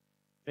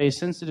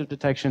 Phase-sensitive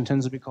detection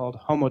tends to be called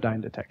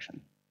homodyne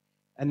detection.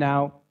 And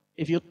now,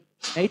 if you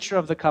nature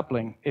of the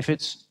coupling, if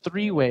it's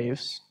 3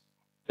 waves,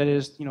 that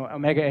is,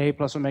 omega A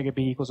plus omega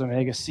B equals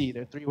omega C.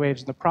 There are 3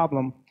 waves in the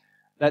problem.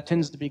 That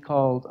tends to be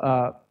called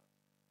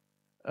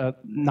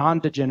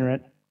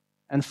non-degenerate,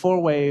 and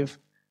 4-wave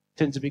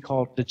tends to be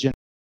called degenerate.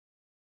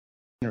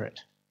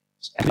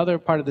 Another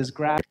part of this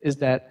graph is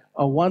that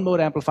a 1-mode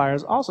amplifier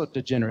is also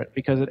degenerate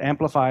because it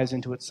amplifies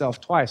into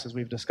itself twice, as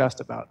we've discussed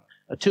about.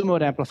 A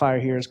 2-mode amplifier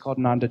here is called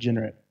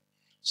non-degenerate.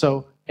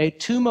 So a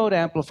 2-mode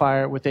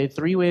amplifier with a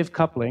 3-wave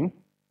coupling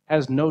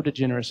has no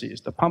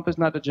degeneracies. The pump is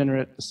not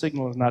degenerate, the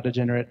signal is not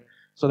degenerate.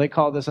 So they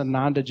call this a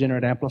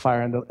non-degenerate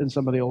amplifier in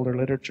some of the older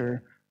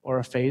literature, or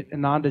a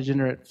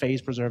non-degenerate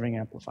phase-preserving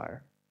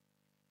amplifier.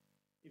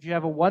 If you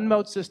have a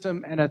 1-mode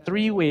system and a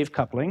 3-wave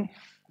coupling,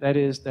 that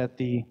is that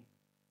the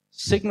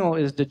signal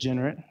is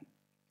degenerate,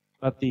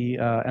 but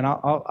and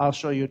I'll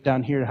show you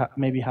down here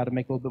maybe how to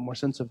make a little bit more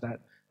sense of that.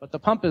 But the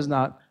pump is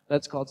not.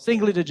 That's called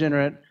singly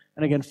degenerate,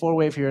 and again,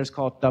 4-wave here is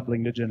called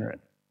doubling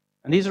degenerate.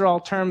 And these are all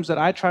terms that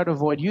I try to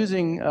avoid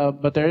using,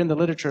 but they're in the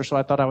literature, so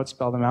I thought I would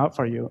spell them out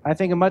for you. I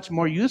think a much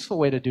more useful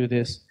way to do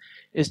this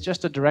is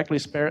just to directly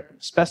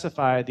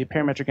specify the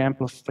parametric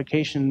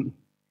amplification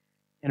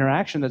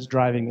interaction that's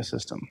driving the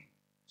system.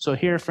 So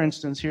here, for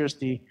instance, here's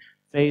the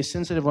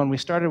phase-sensitive one we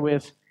started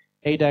with,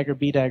 A dagger,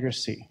 B dagger,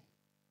 C.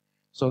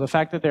 So the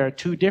fact that there are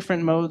 2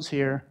 different modes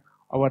here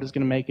are what is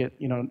going to make it,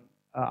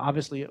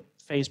 obviously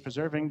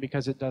phase-preserving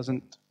because it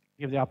doesn't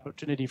give the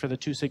opportunity for the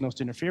 2 signals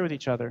to interfere with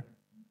each other.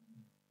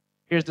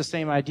 Here's the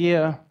same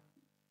idea,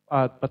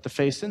 but the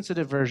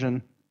phase-sensitive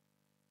version.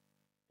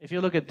 If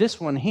you look at this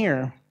one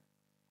here,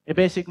 it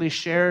basically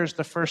shares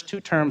the first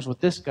 2 terms with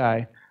this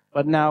guy,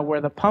 but now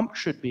where the pump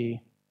should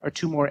be are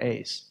 2 more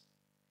A's.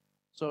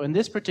 So in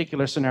this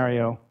particular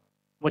scenario,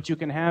 what you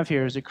can have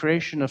here is a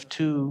creation of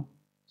 2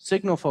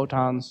 signal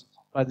photons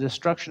by the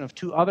destruction of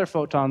 2 other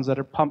photons that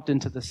are pumped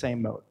into the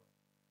same mode.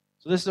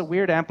 So this is a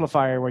weird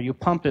amplifier where you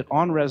pump it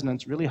on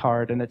resonance really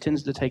hard, and it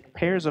tends to take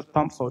pairs of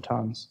pump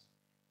photons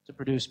to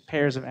produce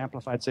pairs of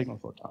amplified signal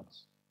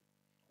photons.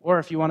 Or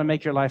if you want to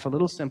make your life a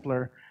little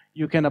simpler,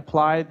 you can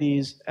apply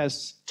these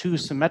as 2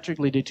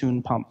 symmetrically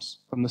detuned pumps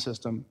from the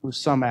system whose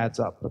sum adds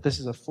up. But this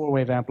is a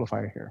 4-wave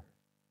amplifier here.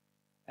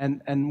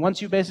 And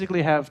once you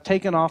basically have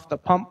taken off the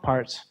pump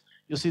parts,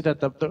 you'll see that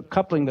the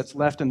coupling that's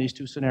left in these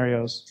 2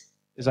 scenarios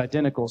is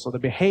identical. So the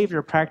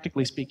behavior,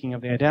 practically speaking,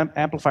 of the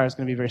amplifier is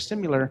going to be very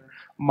similar,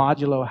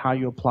 modulo how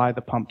you apply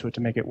the pump to it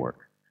to make it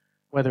work.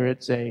 Whether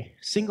it's a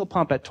single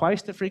pump at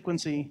twice the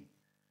frequency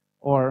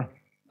or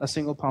a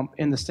single pump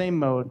in the same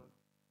mode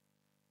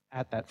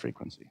at that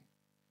frequency.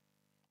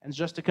 And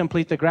just to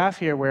complete the graph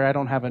here, where I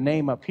don't have a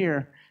name up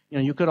here,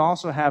 you could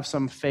also have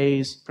some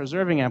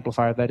phase-preserving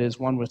amplifier, that is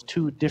one with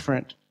 2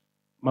 different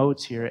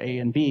modes here, A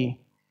and B,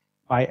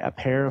 by a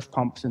pair of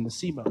pumps in the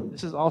C mode.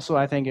 This is also,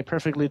 I think, a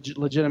perfectly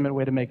legitimate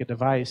way to make a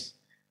device,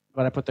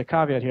 but I put the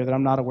caveat here that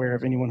I'm not aware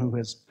of anyone who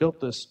has built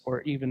this,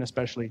 or even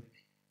especially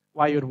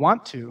why you'd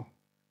want to.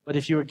 But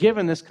if you were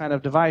given this kind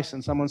of device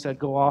and someone said,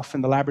 go off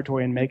in the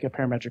laboratory and make a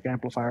parametric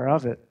amplifier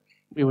of it,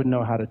 we would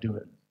know how to do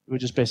it. We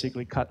would just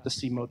basically cut the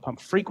C mode pump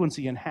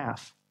frequency in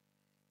half,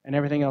 and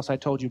everything else I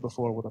told you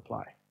before would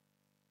apply.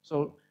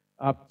 So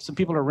some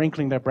people are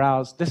wrinkling their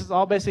brows. This is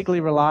all basically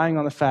relying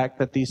on the fact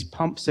that these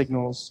pump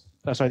signals,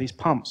 these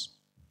pumps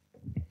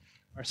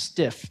are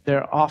stiff.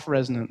 They're off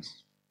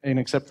resonance,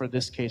 except for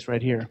this case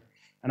right here.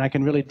 And I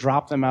can really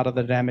drop them out of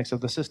the dynamics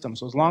of the system.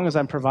 So as long as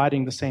I'm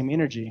providing the same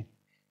energy,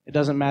 it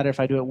doesn't matter if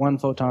I do it 1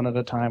 photon at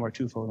a time or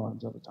 2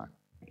 photons at a time.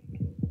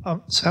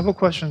 So I have a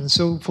question.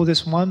 So for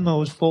this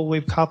 1-mode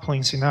 4-wave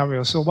coupling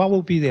scenario, so what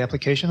will be the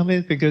application of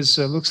it? Because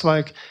it looks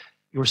like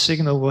your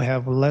signal will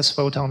have less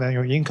photon than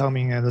your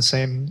incoming at the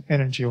same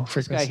energy or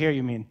frequency. This guy here,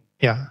 you mean?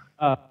 Yeah.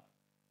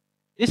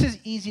 This is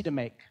easy to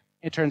make,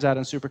 it turns out,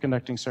 in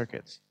superconducting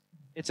circuits.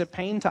 It's a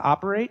pain to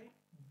operate,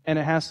 and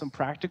it has some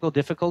practical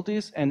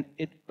difficulties,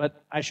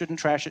 but I shouldn't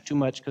trash it too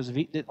much because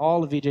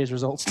all of VJ's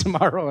results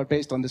tomorrow are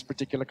based on this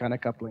particular kind of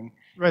coupling.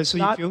 Right. So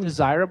it's not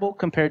desirable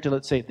compared to,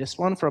 let's say, this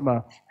one from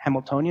a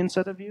Hamiltonian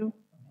set of view.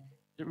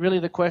 Really,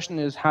 the question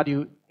is, how do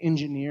you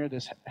engineer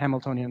this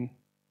Hamiltonian?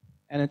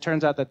 And it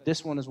turns out that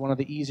this one is one of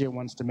the easier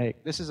ones to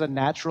make. This is a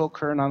natural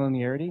Kerr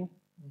nonlinearity,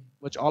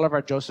 which all of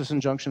our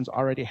Josephson junctions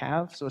already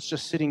have, so it's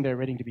just sitting there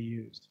waiting to be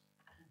used.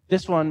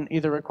 This one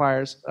either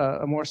requires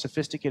a more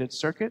sophisticated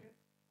circuit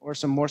or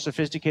some more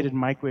sophisticated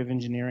microwave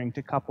engineering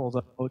to couple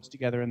the modes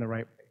together in the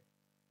right way.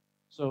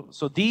 So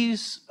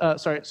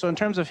in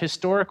terms of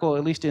historical,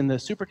 at least in the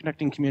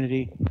superconducting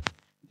community,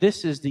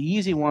 this is the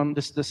easy one.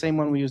 This is the same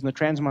one we use in the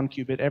transmon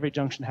qubit. Every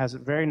junction has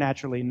it very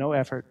naturally, no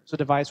effort. It's a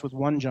device with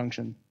 1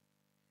 junction.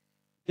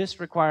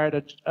 This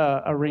required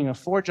a ring of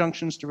 4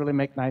 junctions to really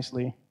make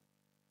nicely.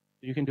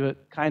 You can do it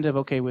kind of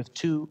okay with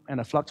 2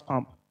 and a flux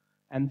pump.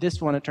 And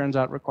this one, it turns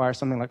out, requires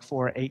something like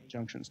 4 or 8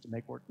 junctions to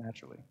make work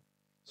naturally.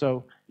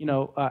 So,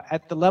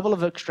 at the level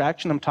of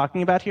extraction I'm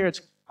talking about here,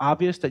 it's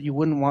obvious that you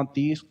wouldn't want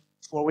these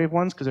 4-wave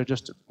ones because they're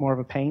just more of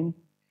a pain.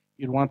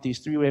 You'd want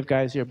these 3-wave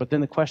guys here. But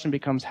then the question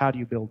becomes, how do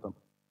you build them?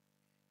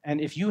 And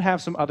if you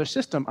have some other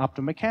system,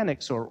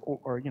 optomechanics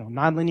or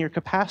nonlinear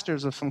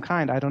capacitors of some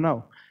kind, I don't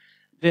know,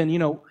 then,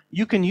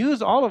 you can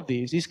use all of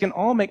these. These can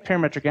all make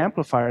parametric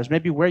amplifiers.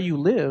 Maybe where you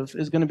live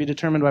is going to be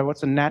determined by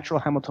what's the natural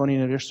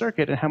Hamiltonian of your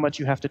circuit and how much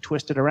you have to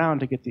twist it around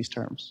to get these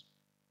terms.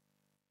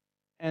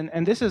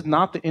 And this is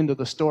not the end of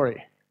the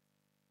story.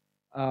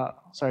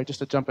 Sorry, just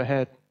to jump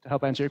ahead to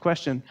help answer your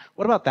question.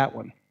 What about that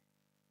one?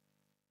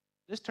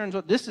 This turns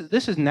out this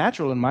is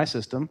natural in my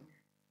system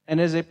and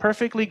is a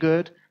perfectly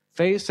good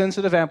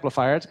phase-sensitive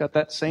amplifier. It's got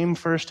that same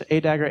first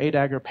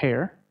A-dagger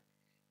pair,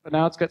 but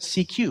now it's got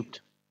C cubed.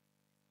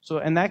 So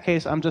in that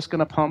case, I'm just going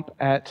to pump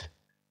at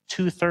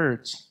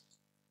 2/3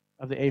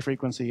 of the A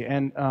frequency.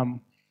 And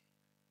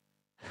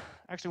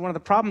actually, one of the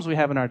problems we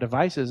have in our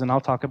devices, and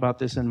I'll talk about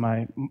this in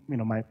my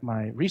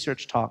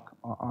research talk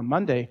on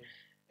Monday,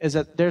 is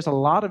that there's a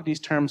lot of these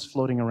terms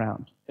floating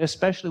around,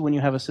 especially when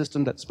you have a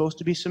system that's supposed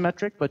to be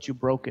symmetric, but you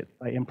broke it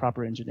by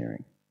improper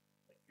engineering.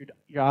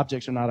 Your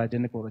objects are not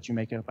identical that you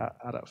make it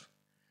out of.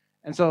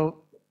 And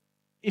so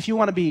if you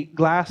want to be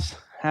glass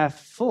half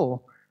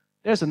full,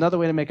 there's another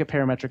way to make a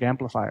parametric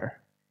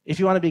amplifier. If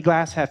you want to be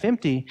glass half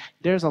empty,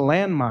 there's a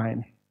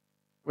landmine,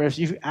 where if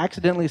you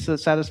accidentally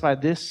satisfy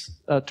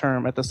this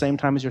term at the same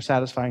time as you're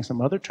satisfying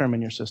some other term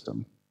in your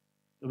system,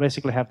 you'll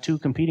basically have two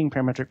competing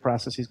parametric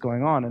processes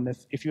going on. And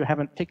if you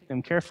haven't picked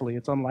them carefully,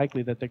 it's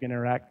unlikely that they're going to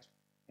interact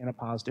in a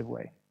positive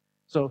way.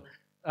 So,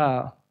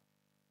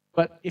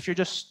 but if you're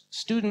just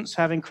students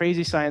having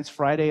crazy science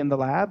Friday in the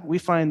lab, we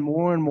find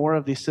more and more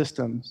of these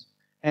systems.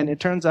 And it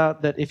turns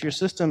out that if your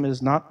system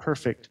is not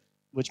perfect,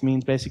 which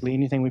means basically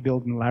anything we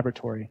build in the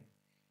laboratory,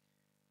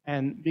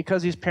 and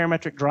because these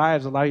parametric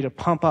drives allow you to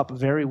pump up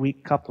very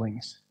weak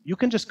couplings, you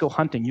can just go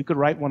hunting. You could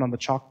write one on the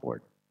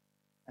chalkboard.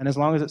 And as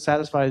long as it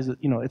satisfies,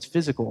 it's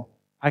physical,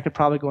 I could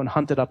probably go and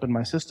hunt it up in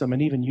my system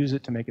and even use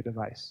it to make a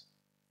device.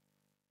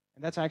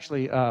 And that's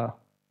actually,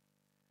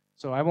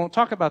 so I won't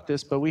talk about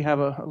this, but we have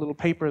a little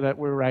paper that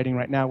we're writing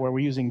right now where we're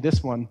using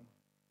this one.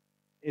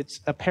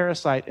 It's a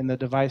parasite in the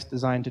device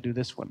designed to do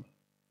this one.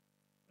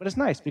 But it's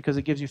nice because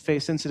it gives you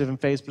phase-sensitive and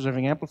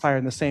phase-preserving amplifier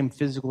in the same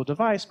physical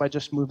device by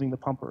just moving the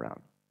pump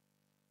around.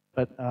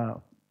 But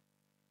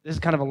this is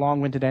kind of a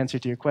long-winded answer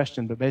to your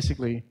question, but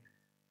basically,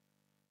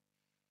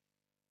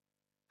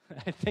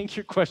 I think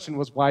your question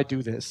was, why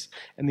do this?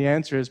 And the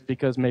answer is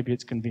because maybe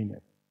it's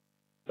convenient.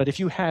 But if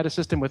you had a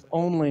system with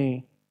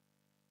only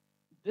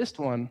this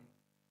one,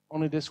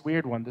 only this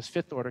weird one, this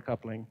fifth-order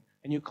coupling,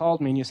 and you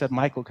called me and you said,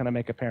 Michael, can I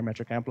make a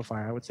parametric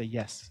amplifier? I would say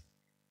yes.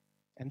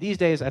 And these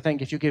days, I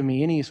think if you give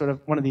me any sort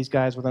of one of these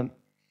guys with a,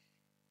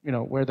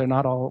 where they're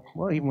not all,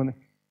 well, even when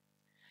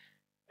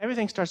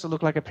everything starts to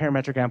look like a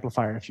parametric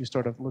amplifier if you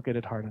sort of look at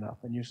it hard enough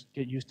and you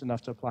get used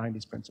enough to applying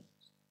these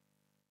principles.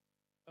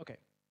 Okay.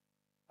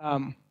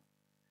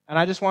 And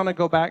I just want to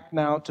go back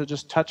now to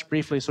just touch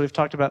briefly. So we've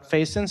talked about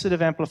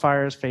phase-sensitive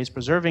amplifiers,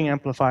 phase-preserving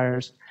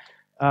amplifiers.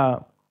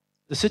 The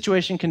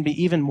situation can be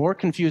even more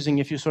confusing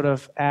if you sort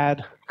of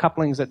add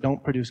couplings that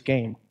don't produce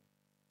gain.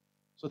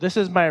 So this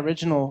is my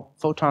original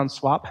photon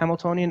swap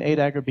Hamiltonian, A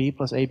dagger B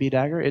plus AB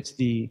dagger. It's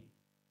the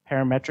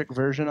parametric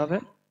version of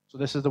it. So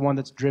this is the one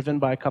that's driven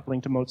by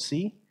coupling to mode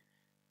C.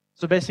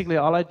 So basically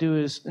all I do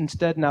is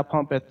instead now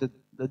pump at the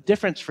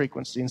difference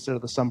frequency instead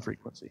of the sum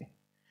frequency.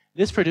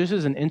 This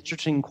produces an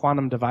interesting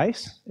quantum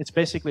device. It's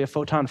basically a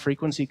photon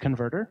frequency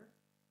converter.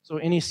 So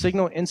any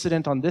signal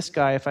incident on this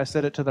guy, if I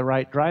set it to the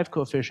right drive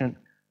coefficient,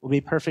 will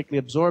be perfectly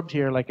absorbed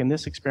here, like in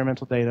this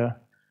experimental data,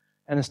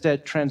 and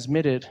instead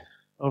transmitted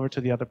over to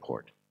the other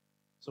port.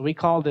 So we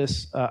call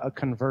this a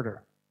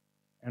converter.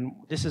 And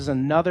this is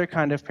another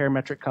kind of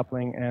parametric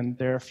coupling, and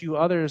there are a few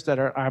others that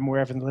I'm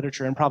aware of in the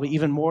literature, and probably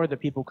even more that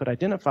people could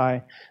identify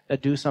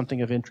that do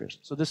something of interest.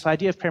 So this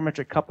idea of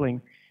parametric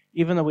coupling,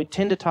 even though we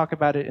tend to talk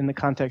about it in the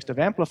context of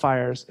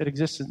amplifiers, it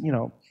exists,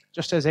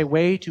 just as a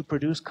way to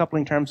produce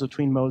coupling terms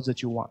between modes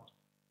that you want.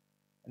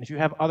 And if you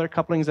have other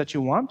couplings that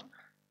you want,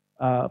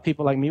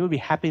 people like me would be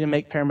happy to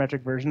make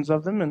parametric versions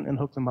of them and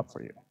hook them up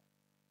for you.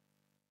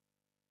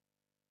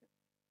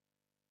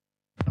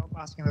 I'm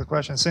asking the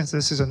question, since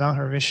this is a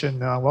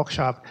non-Hermitian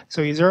workshop,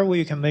 so is there a way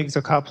you can make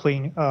the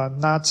coupling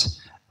not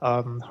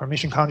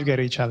Hermitian conjugate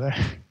each other?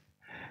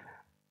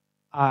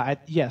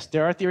 Yes,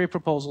 there are theory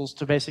proposals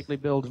to basically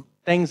build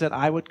things that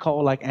I would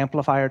call like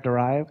amplifier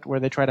derived, where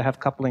they try to have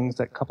couplings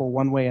that couple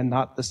one way and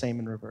not the same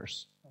in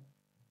reverse.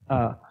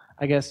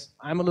 I guess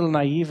I'm a little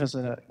naive as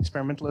an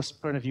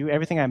experimentalist point of view.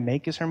 Everything I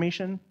make is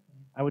Hermitian.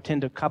 I would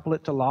tend to couple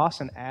it to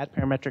loss and add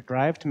parametric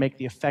drive to make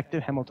the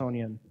effective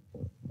Hamiltonian.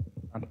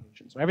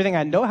 So everything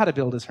I know how to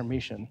build is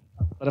Hermitian.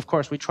 But of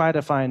course, we try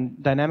to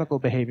find dynamical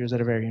behaviors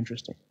that are very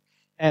interesting.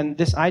 And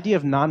this idea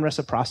of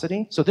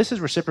non-reciprocity, so this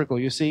is reciprocal,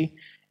 you see,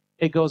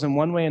 it goes in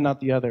one way and not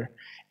the other.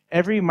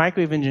 Every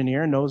microwave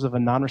engineer knows of a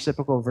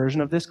non-reciprocal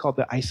version of this called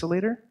the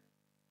isolator,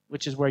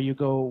 which is where you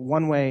go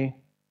one way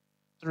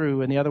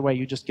through and the other way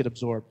you just get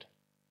absorbed.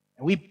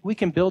 And we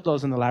can build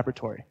those in the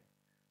laboratory.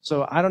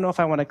 So I don't know if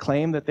I want to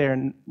claim that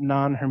they're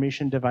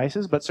non-Hermitian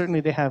devices, but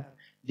certainly they have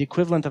the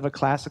equivalent of a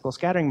classical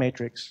scattering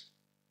matrix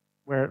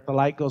where the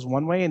light goes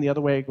one way and the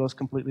other way it goes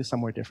completely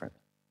somewhere different.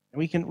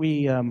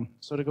 And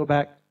so to go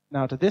back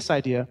now to this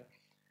idea,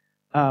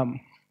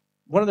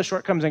 one of the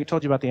shortcomings I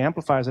told you about the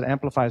amplifier is it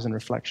amplifies in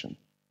reflection.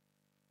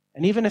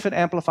 And even if it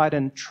amplified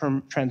in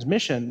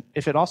transmission,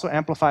 if it also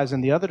amplifies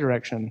in the other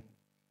direction,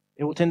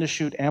 it will tend to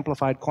shoot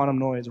amplified quantum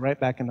noise right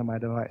back into my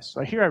device.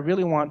 So here I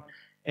really want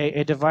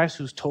a device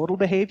whose total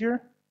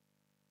behavior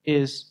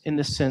is, in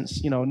this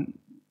sense,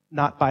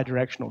 not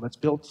bidirectional, that's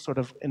built sort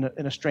of in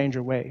a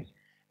stranger way.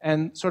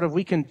 And sort of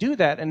we can do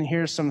that, and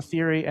here's some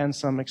theory and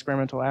some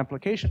experimental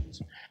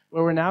applications,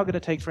 where we're now going to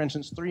take, for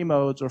instance, 3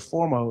 modes or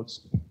 4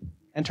 modes,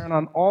 and turn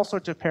on all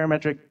sorts of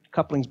parametric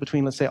couplings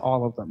between, let's say,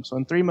 all of them. So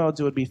in 3 modes,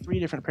 it would be 3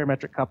 different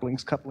parametric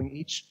couplings coupling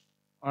each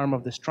arm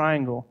of this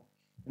triangle.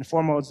 In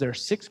 4 modes, there are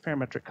 6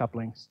 parametric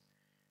couplings.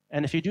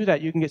 And if you do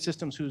that, you can get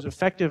systems whose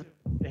effective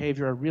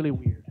behavior are really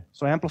weird.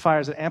 So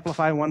amplifiers that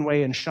amplify one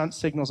way and shunt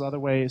signals other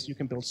ways. You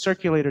can build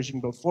circulators. You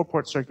can build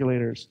 4-port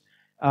circulators.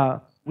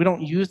 We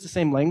don't use the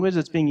same language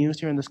that's being used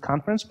here in this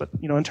conference, but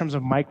in terms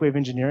of microwave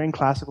engineering,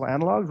 classical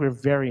analogs, we're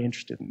very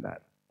interested in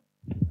that,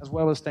 as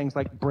well as things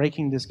like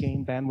breaking this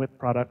gain bandwidth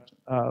product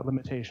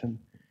limitation,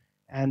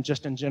 and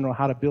just in general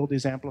how to build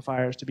these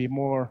amplifiers to be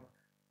more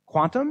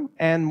quantum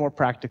and more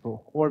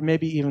practical, or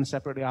maybe even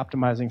separately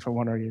optimizing for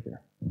one or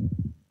either.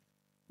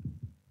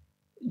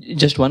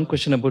 Just one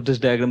question about this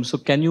diagram. So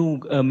can you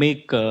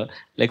make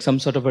like some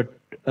sort of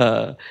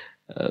a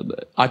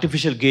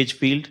artificial gauge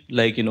field,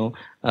 like you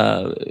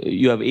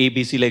have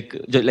ABC,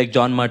 like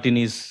John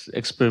Martini's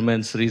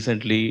experiments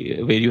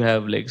recently, where you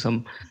have like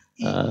some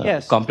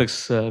yes.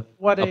 complex.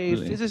 What a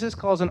physicist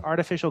calls an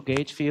artificial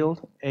gauge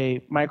field,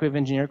 a microwave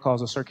engineer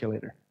calls a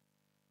circulator.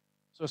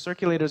 So a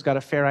circulator's got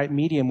a ferrite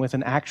medium with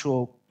an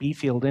actual B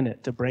field in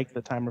it to break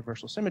the time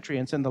reversal symmetry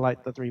and send the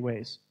light the 3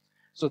 ways.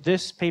 So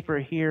this paper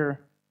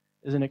here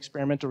is an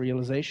experimental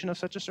realization of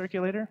such a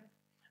circulator.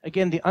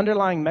 Again, the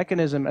underlying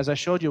mechanism, as I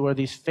showed you, are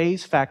these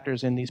phase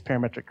factors in these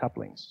parametric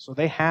couplings. So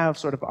they have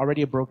sort of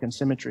already a broken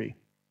symmetry.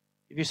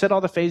 If you set all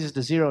the phases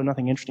to 0,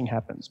 nothing interesting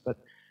happens. But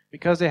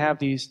because they have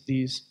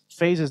these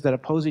phases that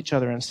oppose each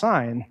other in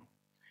sign,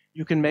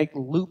 you can make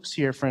loops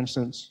here, for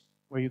instance,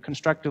 where you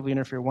constructively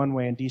interfere one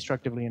way and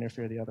destructively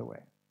interfere the other way.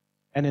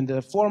 And in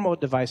the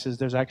 4-mode devices,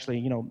 there's actually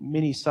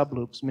mini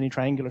subloops, mini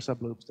triangular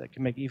subloops that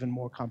can make even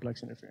more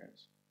complex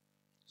interference.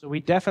 So we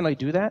definitely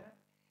do that.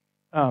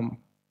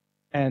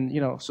 And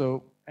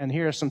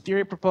here are some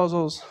theory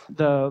proposals.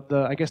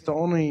 I guess the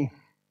only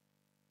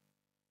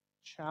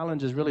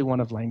challenge is really one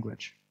of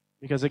language,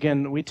 because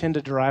again, we tend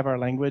to derive our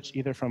language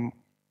either from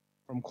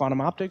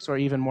quantum optics or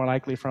even more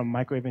likely from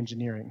microwave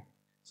engineering.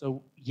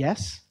 So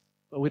yes,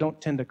 but we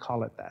don't tend to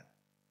call it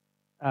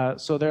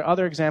that. So there are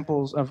other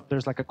examples of,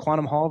 there's like a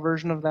quantum Hall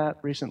version of that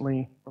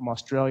recently from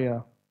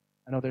Australia.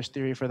 I know there's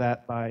theory for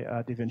that by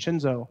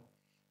DiVincenzo.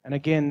 And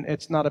again,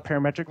 it's not a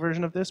parametric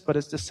version of this, but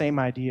it's the same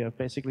idea of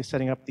basically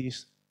setting up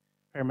these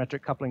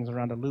parametric couplings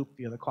around a loop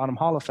via the quantum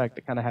Hall effect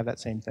that kind of have that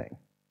same thing.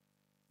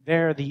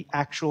 There, the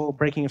actual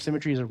breaking of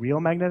symmetry is a real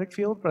magnetic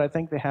field, but I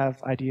think they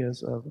have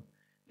ideas of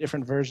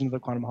different versions of the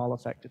quantum Hall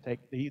effect to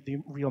take the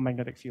real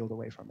magnetic field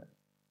away from it.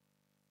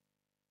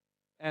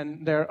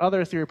 And there are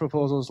other theory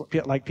proposals,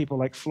 like people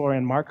like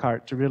Florian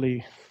Marquardt, to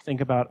really think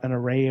about an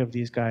array of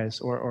these guys,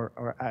 or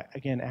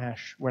again,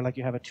 Ash, where like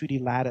you have a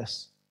 2D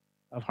lattice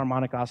of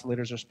harmonic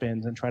oscillators or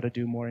spins and try to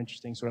do more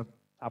interesting sort of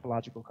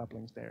topological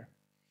couplings there.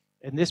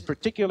 In this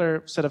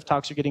particular set of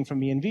talks you're getting from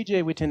me and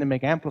VJ, we tend to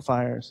make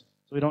amplifiers.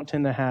 So we don't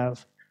tend to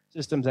have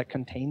systems that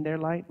contain their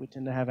light. We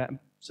tend to have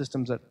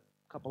systems that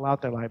couple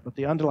out their light, but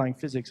the underlying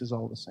physics is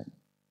all the same.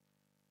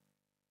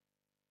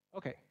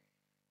 Okay.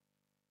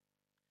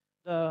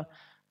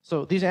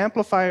 So these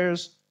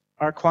amplifiers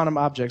are quantum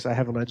objects, I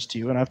have alleged to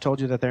you, and I've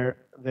told you that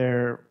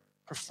their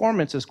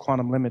performance is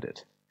quantum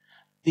limited.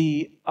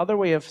 The other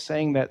way of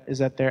saying that is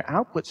that their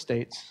output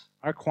states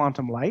are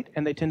quantum light,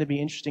 and they tend to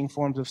be interesting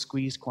forms of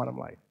squeezed quantum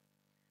light.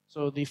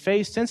 So the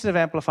phase-sensitive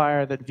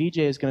amplifier that VJ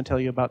is going to tell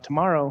you about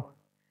tomorrow,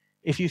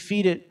 if you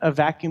feed it a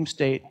vacuum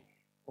state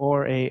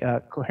or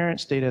a coherent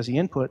state as the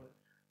input,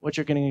 what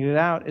you're going to get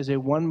out is a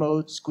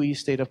 1-mode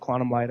squeezed state of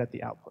quantum light at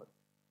the output.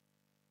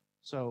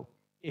 So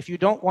if you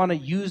don't want to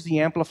use the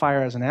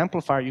amplifier as an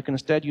amplifier, you can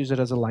instead use it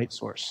as a light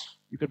source.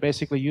 You could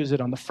basically use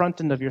it on the front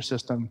end of your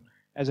system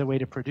as a way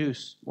to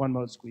produce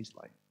 1-mode squeezed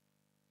light.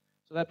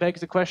 So that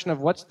begs the question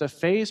of what's the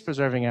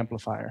phase-preserving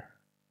amplifier?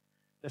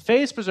 The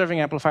phase-preserving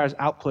amplifier's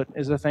output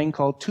is a thing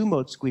called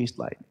 2-mode squeezed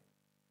light.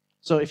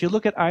 So if you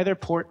look at either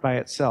port by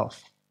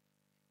itself,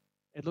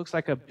 it looks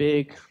like a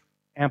big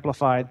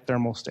amplified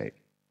thermal state.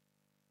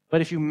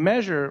 But if you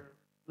measure,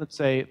 let's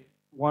say,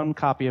 one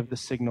copy of the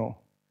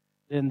signal,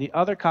 then the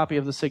other copy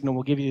of the signal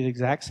will give you the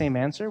exact same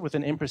answer with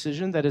an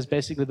imprecision that is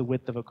basically the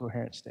width of a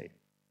coherent state.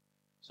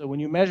 So when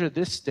you measure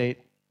this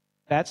state,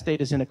 that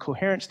state is in a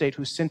coherent state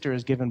whose center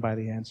is given by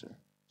the answer.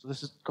 So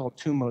this is called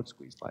 2-mode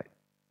squeezed light.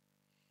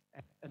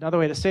 Another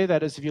way to say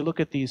that is if you look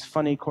at these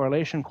funny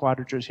correlation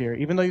quadratures here,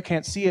 even though you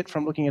can't see it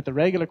from looking at the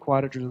regular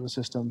quadratures of the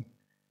system,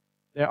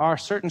 there are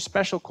certain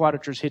special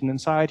quadratures hidden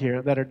inside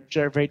here that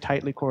are very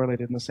tightly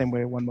correlated in the same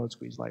way a 1-mode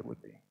squeezed light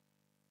would be.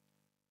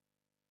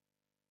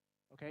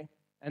 Okay?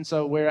 And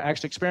so we're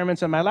actually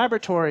experiments in my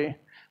laboratory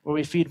where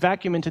we feed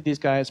vacuum into these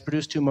guys,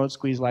 produce two-mode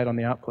squeeze light on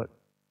the output.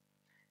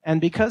 And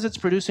because it's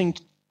producing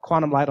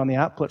quantum light on the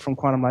output from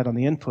quantum light on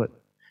the input,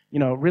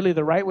 really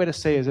the right way to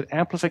say is that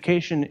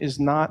amplification is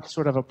not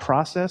sort of a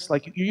process.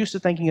 Like you're used to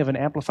thinking of an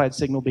amplified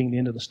signal being the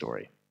end of the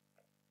story.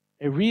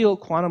 A real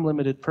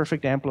quantum-limited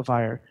perfect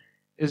amplifier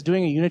is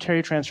doing a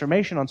unitary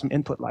transformation on some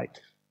input light.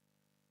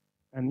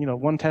 And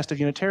one test of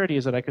unitarity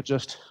is that I could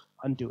just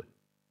undo it.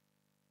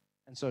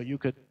 And so you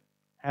could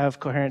have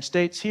coherent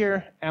states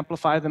here,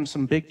 amplify them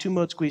some big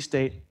two-mode squeeze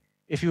state.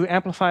 If you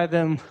amplify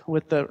them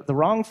with the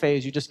wrong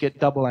phase, you just get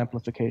double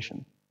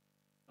amplification.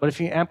 But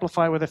if you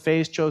amplify with a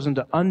phase chosen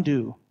to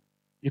undo,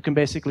 you can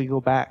basically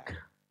go back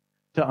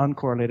to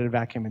uncorrelated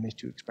vacuum in these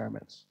two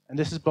experiments. And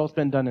this has both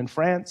been done in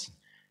France,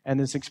 and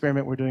this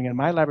experiment we're doing in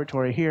my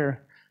laboratory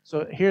here.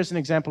 So here's an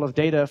example of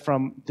data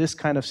from this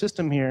kind of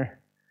system here,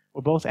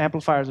 where both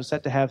amplifiers are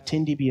set to have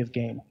 10 dB of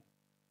gain.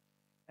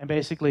 And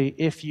basically,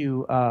 if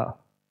you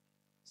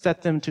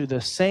set them to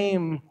the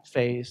same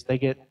phase, they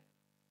get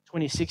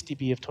 26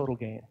 dB of total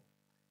gain.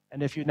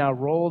 And if you now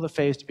roll the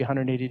phase to be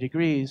 180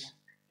 degrees,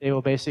 they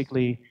will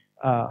basically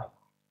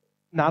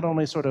not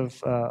only sort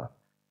of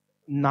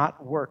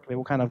not work, they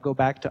will kind of go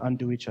back to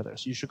undo each other.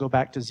 So you should go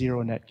back to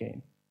 0 net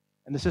gain.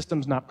 And the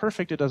system's not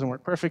perfect, it doesn't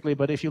work perfectly,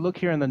 but if you look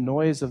here in the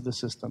noise of the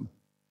system,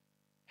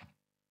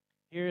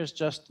 here's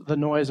just the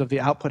noise of the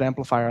output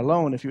amplifier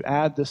alone. If you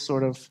add this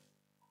sort of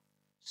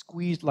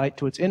squeezed light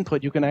to its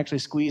input, you can actually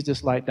squeeze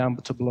this light down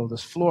to below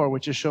this floor,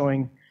 which is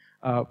showing,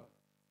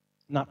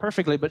 not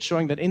perfectly, but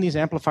showing that in these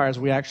amplifiers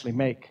we actually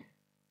make,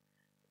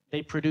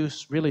 they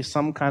produce really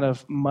some kind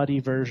of muddy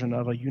version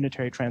of a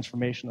unitary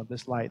transformation of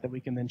this light that we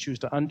can then choose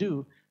to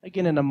undo,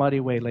 again in a muddy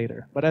way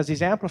later. But as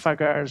these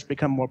amplifiers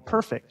become more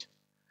perfect,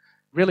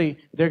 really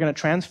they're going to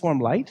transform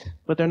light,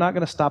 but they're not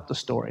going to stop the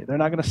story. They're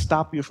not going to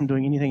stop you from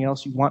doing anything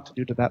else you want to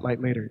do to that light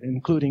later,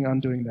 including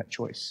undoing that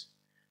choice.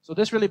 So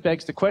this really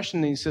begs the question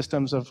in these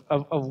systems of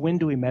when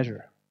do we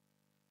measure?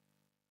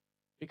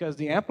 Because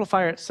the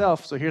amplifier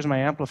itself, so here's my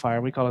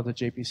amplifier, we call it the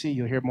JPC,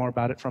 you'll hear more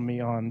about it from me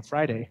on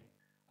Friday.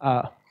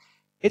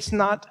 It's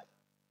not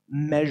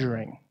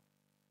measuring,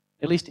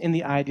 at least in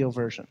the ideal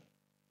version.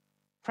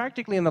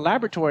 Practically in the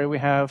laboratory, we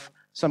have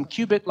some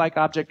qubit-like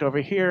object over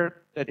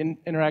here that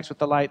interacts with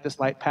the light. This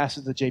light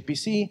passes the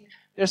JPC.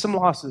 There's some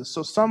losses,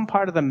 so some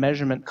part of the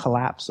measurement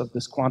collapse of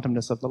this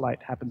quantumness of the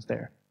light happens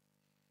there.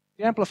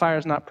 The amplifier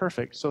is not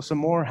perfect, so some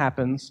more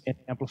happens in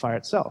the amplifier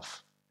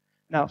itself.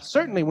 Now,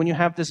 certainly when you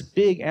have this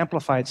big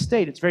amplified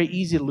state, it's very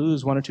easy to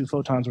lose 1 or 2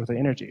 photons worth of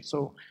energy.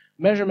 So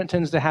measurement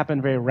tends to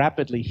happen very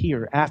rapidly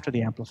here after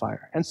the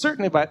amplifier. And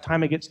certainly by the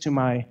time it gets to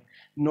my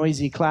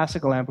noisy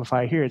classical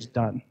amplifier here, it's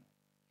done.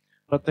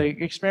 But the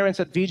experiments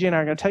that Vijay and I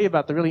are going to tell you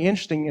about, the really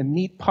interesting and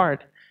neat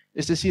part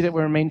is to see that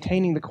we're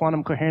maintaining the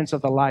quantum coherence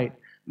of the light,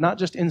 not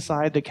just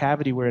inside the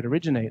cavity where it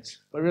originates,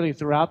 but really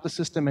throughout the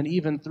system and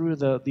even through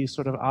these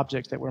sort of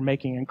objects that we're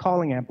making and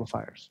calling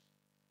amplifiers.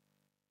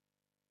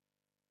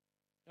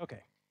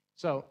 Okay,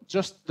 so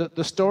just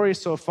the story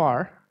so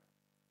far,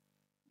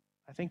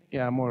 I think,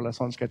 yeah, more or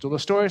less on schedule. The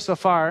story so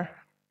far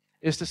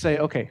is to say,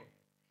 okay,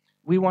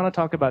 we want to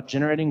talk about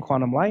generating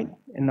quantum light,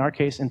 in our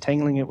case,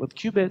 entangling it with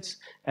qubits,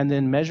 and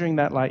then measuring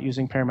that light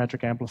using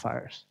parametric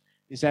amplifiers.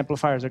 These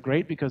amplifiers are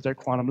great because they're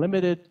quantum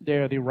limited.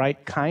 They're the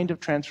right kind of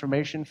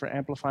transformation for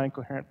amplifying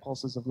coherent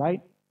pulses of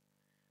light.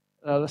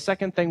 The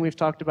second thing we've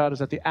talked about is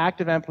that the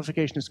active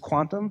amplification is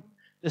quantum.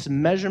 This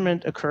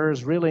measurement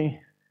occurs really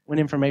when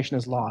information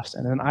is lost.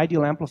 And an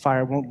ideal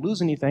amplifier won't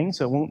lose anything,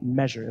 so it won't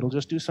measure. It'll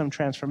just do some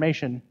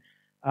transformation,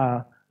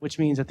 which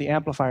means that the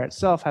amplifier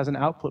itself has an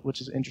output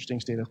which is an interesting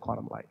state of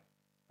quantum light.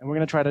 And we're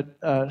going to try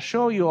to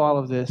show you all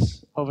of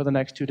this over the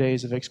next 2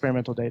 days of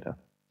experimental data.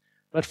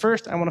 But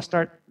first, I want to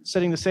start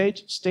setting the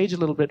stage a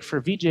little bit for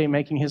Vijay,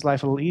 making his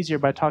life a little easier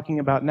by talking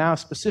about now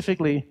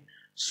specifically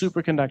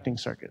superconducting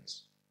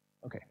circuits.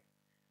 Okay,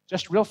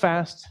 just real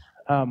fast,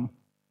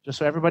 just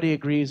so everybody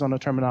agrees on the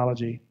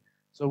terminology.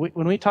 So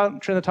when we try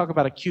to talk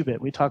about a qubit,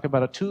 we talk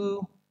about a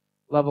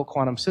 2-level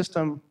quantum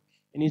system.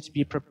 It needs to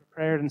be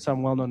prepared in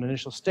some well-known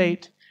initial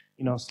state,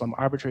 some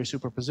arbitrary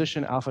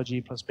superposition, alpha G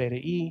plus beta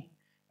E.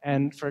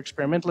 And for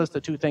experimentalists,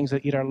 the 2 things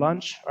that eat our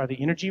lunch are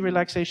the energy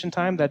relaxation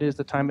time, that is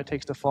the time it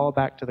takes to fall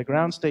back to the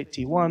ground state,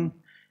 T1,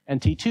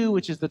 and T2,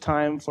 which is the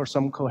time for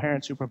some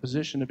coherent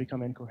superposition to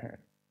become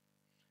incoherent.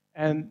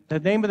 And the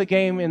name of the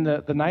game in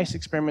the nice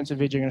experiments that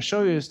Vijay are going to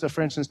show you is to,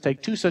 for instance,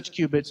 take 2 such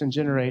qubits and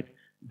generate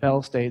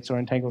Bell states or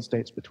entangled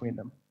states between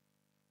them.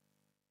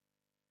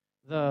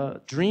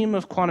 The dream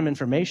of quantum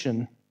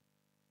information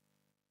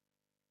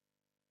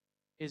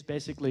is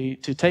basically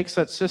to take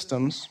such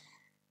systems,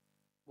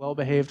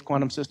 well-behaved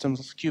quantum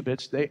systems,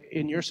 qubits.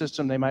 In your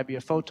system, they might be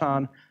a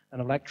photon, an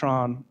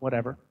electron,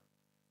 whatever.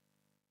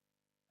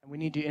 And we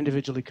need to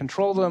individually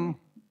control them.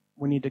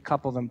 We need to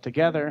couple them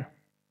together.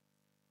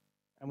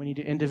 And we need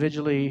to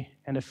individually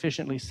and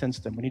efficiently sense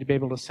them. We need to be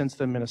able to sense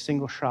them in a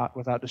single shot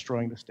without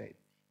destroying the state.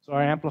 So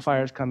our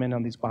amplifiers come in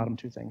on these bottom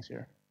 2 things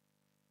here.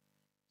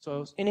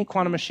 So any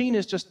quantum machine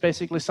is just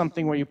basically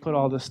something where you put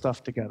all this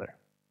stuff together.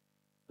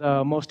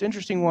 The most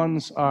interesting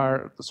ones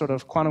are the sort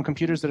of quantum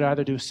computers that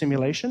either do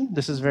simulation.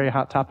 This is a very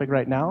hot topic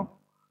right now,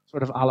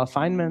 sort of a la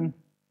Feynman.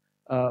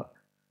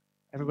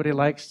 Everybody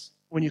likes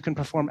when you can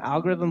perform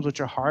algorithms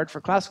which are hard for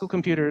classical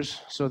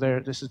computers. So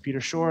this is Peter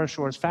Shor.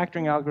 Shor's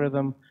factoring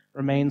algorithm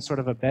remains sort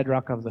of a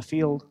bedrock of the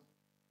field.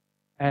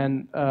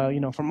 And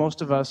for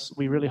most of us,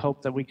 we really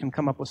hope that we can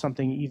come up with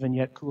something even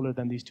yet cooler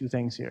than these two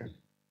things here.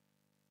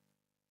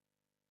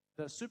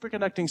 The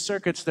superconducting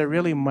circuits, they're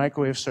really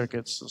microwave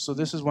circuits. So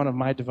this is one of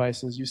my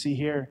devices. You see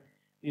here,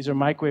 these are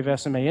microwave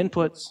SMA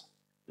inputs.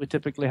 We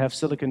typically have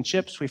silicon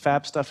chips. We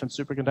fab stuff in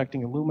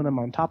superconducting aluminum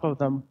on top of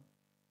them.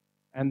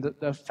 And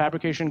the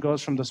fabrication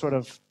goes from the sort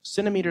of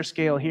centimeter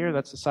scale here,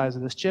 that's the size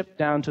of this chip,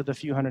 down to the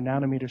few hundred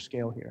nanometer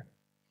scale here.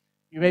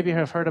 You maybe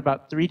have heard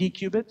about 3D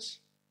qubits.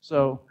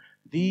 So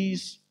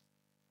these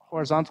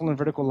horizontal and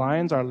vertical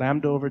lines are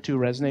lambda over 2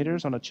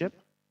 resonators on a chip.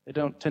 They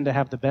don't tend to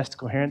have the best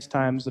coherence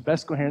times. The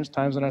best coherence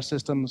times in our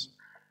systems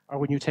are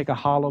when you take a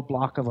hollow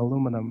block of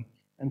aluminum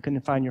and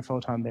confine your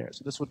photon there.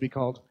 So this would be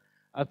called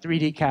a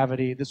 3D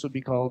cavity. This would be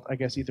called, I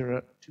guess, either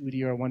a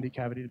 2D or a 1D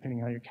cavity, depending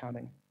on how you're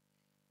counting.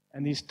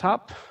 And these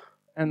top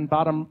and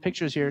bottom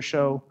pictures here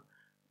show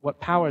what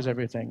powers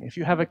everything. If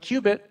you have a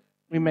qubit,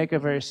 we make a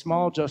very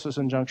small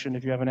Josephson junction.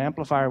 If you have an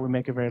amplifier, we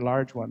make a very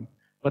large one.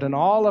 But in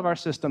all of our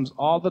systems,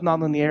 all the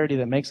nonlinearity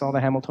that makes all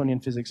the Hamiltonian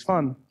physics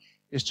fun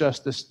is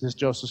just this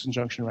Josephson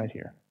junction right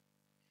here.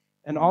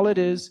 And all it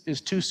is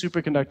 2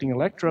 superconducting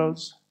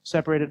electrodes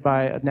separated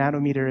by a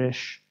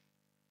nanometer-ish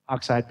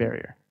oxide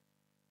barrier.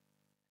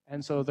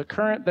 And so the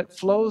current that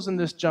flows in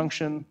this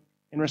junction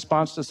in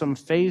response to some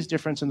phase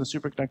difference in the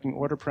superconducting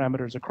order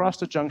parameters across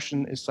the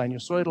junction is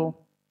sinusoidal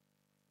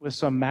with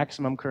some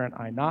maximum current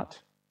I naught.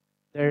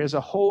 There is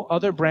a whole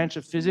other branch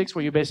of physics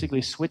where you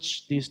basically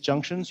switch these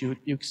junctions. You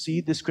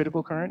exceed this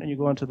critical current and you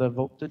go into the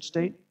voltage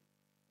state.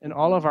 In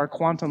all of our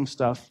quantum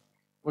stuff,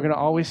 we're going to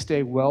always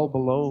stay well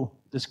below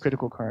this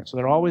critical current. So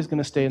they're always going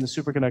to stay in the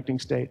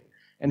superconducting state.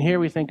 And here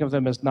we think of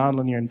them as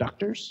nonlinear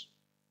inductors.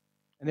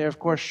 And they're, of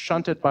course,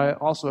 shunted by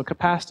also a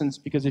capacitance,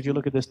 because if you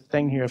look at this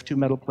thing here of 2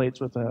 metal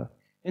plates with an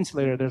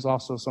insulator, there's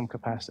also some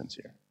capacitance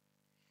here.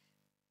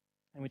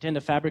 And we tend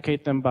to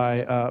fabricate them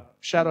by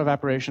shadow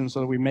evaporation, so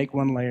that we make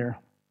one layer,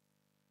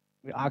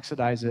 we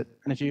oxidize it,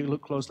 and if you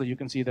look closely, you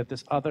can see that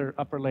this other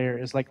upper layer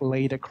is like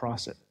laid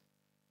across it.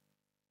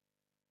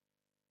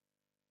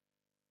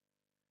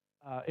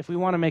 If we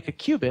want to make a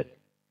qubit,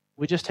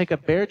 we just take a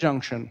bare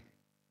junction,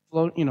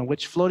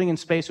 which floating in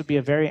space would be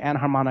a very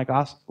anharmonic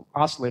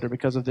oscillator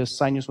because of this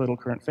sinusoidal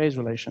current phase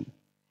relation.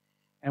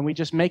 And we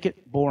just make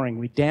it boring.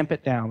 We damp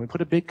it down. We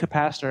put a big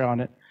capacitor on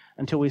it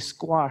until we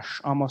squash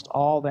almost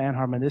all the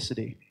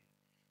anharmonicity.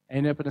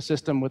 And end up in a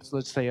system with,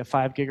 let's say, a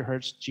 5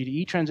 gigahertz G to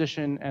E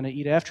transition and an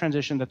E to F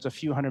transition that's a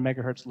few hundred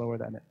megahertz lower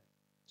than it.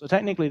 So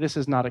technically, this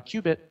is not a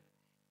qubit,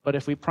 but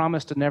if we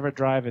promise to never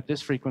drive at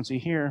this frequency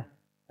here,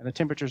 and the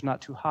temperature's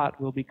not too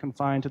hot, we'll be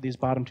confined to these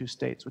bottom 2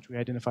 states, which we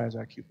identify as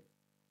our qubit.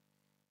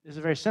 This is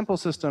a very simple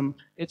system.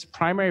 Its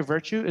primary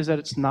virtue is that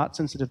it's not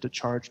sensitive to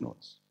charge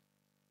noise.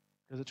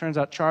 Because it turns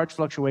out charge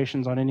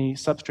fluctuations on any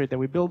substrate that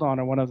we build on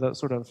are one of the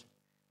sort of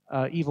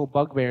evil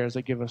bugbears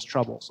that give us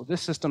trouble. So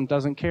this system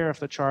doesn't care if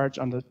the charge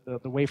on the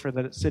wafer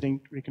that it's sitting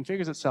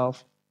reconfigures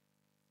itself,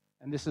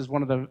 and this is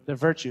one of the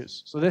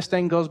virtues. So this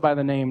thing goes by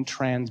the name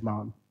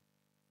transmon.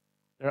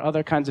 There are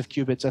other kinds of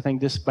qubits. I think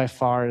this by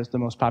far is the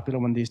most popular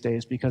one these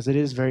days because it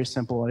is very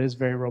simple, it is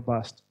very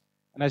robust.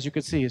 And as you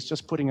can see, it's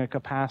just putting a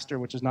capacitor,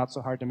 which is not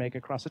so hard to make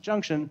across a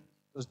junction.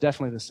 It was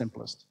definitely the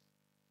simplest.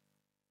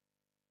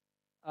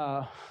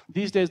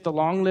 These days, the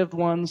long-lived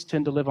ones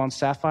tend to live on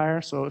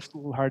sapphire, so it's a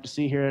little hard to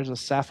see here. There's a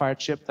sapphire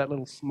chip. That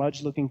little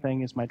smudge-looking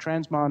thing is my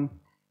transmon.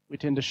 We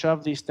tend to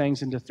shove these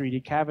things into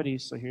 3D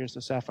cavities. So here's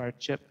the sapphire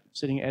chip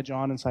sitting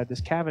edge-on inside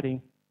this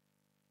cavity.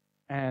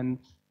 And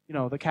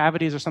the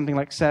cavities are something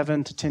like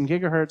 7 to 10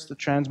 gigahertz. The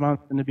transmon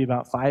tend to be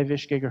about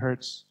 5-ish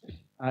gigahertz.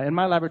 In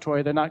my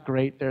laboratory, they're not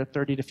great. They're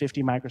 30 to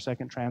 50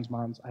 microsecond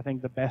transmons. I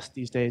think the best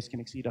these days can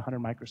exceed 100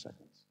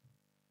 microseconds.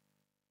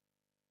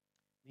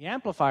 The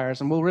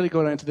amplifiers, and we'll really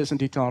go into this in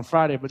detail on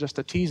Friday, but just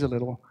to tease a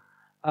little,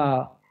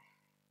 that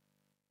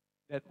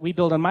we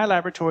build in my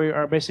laboratory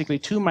are basically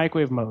 2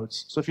 microwave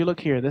modes. So if you look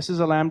here, this is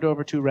a lambda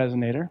over 2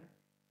 resonator.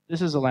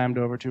 This is a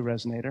lambda over 2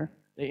 resonator.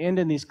 They end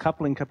in these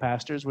coupling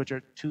capacitors, which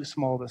are too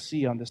small to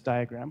see on this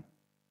diagram.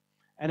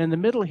 And in the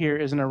middle here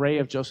is an array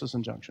of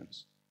Josephson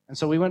junctions. And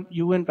so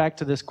you went back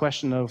to this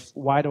question of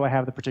why do I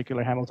have the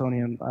particular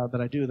Hamiltonian that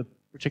I do, the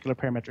particular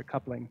parametric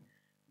coupling.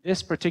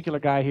 This particular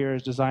guy here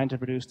is designed to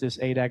produce this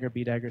A dagger,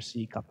 B dagger,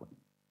 C coupling.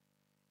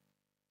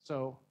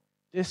 So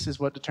this is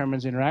what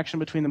determines the interaction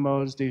between the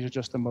modes. These are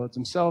just the modes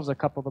themselves. I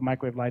couple the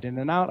microwave light in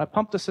and out. I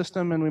pump the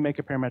system, and we make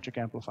a parametric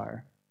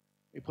amplifier.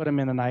 We put them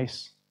in a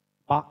nice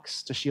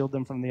box to shield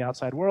them from the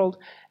outside world.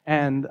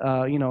 And,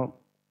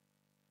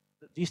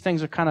 these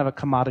things are kind of a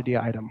commodity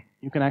item.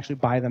 You can actually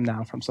buy them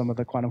now from some of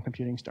the quantum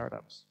computing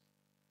startups.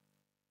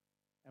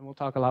 And we'll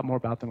talk a lot more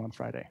about them on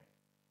Friday.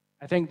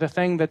 I think the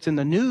thing that's in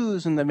the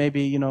news and that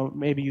maybe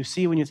you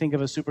see when you think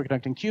of a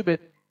superconducting qubit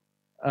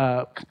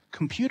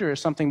computer is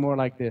something more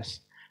like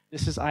this.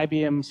 This is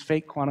IBM's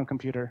fake quantum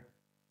computer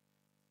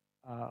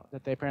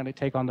that they apparently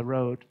take on the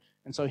road.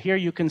 And so here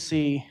you can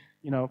see,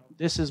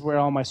 this is where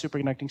all my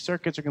superconducting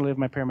circuits are going to live,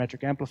 my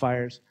parametric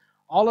amplifiers.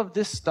 All of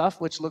this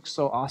stuff, which looks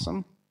so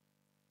awesome,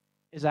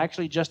 is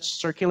actually just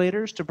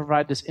circulators to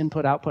provide this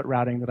input-output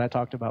routing that I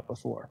talked about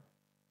before.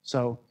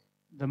 So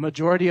the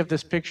majority of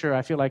this picture,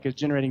 I feel like, is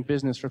generating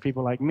business for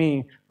people like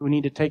me who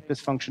need to take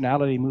this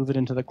functionality, move it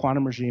into the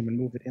quantum regime, and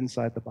move it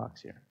inside the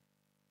box here.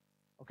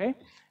 Okay?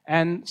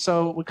 And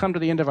so we come to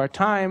the end of our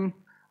time.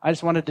 I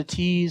just wanted to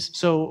tease.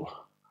 So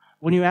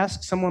when you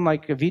ask someone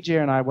like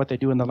Vijay and I what they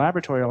do in the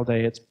laboratory all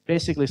day, it's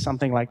basically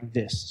something like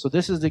this. So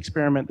this is the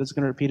experiment that's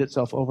going to repeat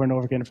itself over and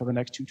over again for the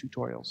next 2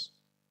 tutorials.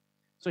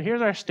 So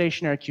here's our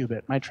stationary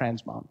qubit, my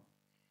transmon.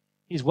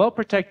 He's well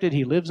protected.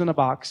 He lives in a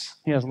box.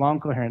 He has long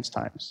coherence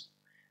times.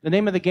 The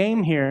name of the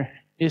game here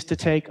is to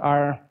take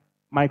our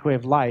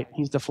microwave light.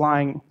 He's the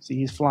flying, see,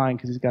 he's flying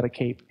because he's got a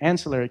cape,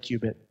 ancillary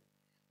qubit.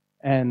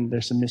 And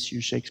there's some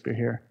misused Shakespeare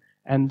here.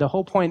 And the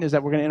whole point is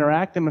that we're going to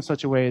interact them in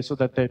such a way so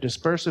that they're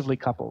dispersively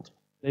coupled.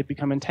 They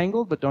become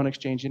entangled but don't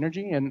exchange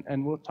energy,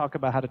 and we'll talk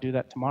about how to do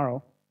that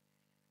tomorrow.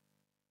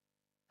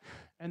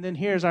 And then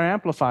here's our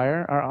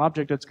amplifier, our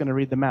object that's going to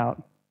read them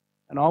out.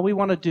 And all we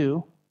want to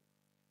do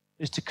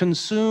is to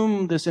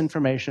consume this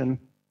information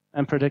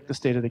and predict the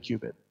state of the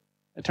qubit.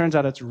 It turns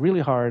out it's really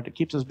hard. It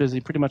keeps us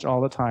busy pretty much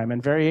all the time.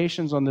 And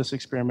variations on this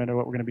experiment are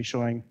what we're going to be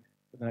showing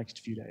for the next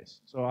few days.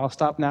 So I'll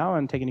stop now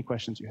and take any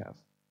questions you have.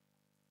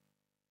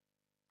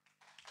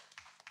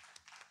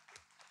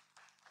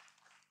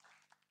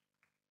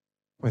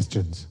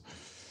 Questions?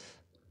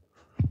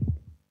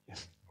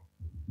 Yes.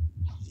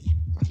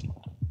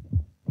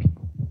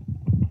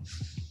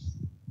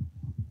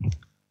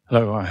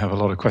 Hello, I have a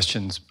lot of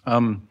questions.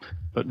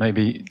 But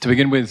maybe to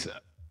begin with,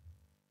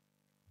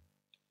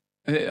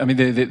 I mean,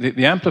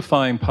 the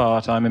amplifying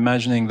part, I'm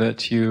imagining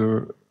that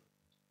you're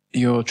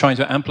trying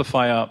to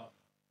amplify up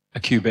a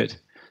qubit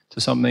to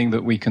something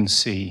that we can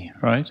see,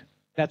 right?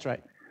 That's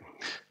right.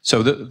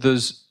 So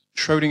there's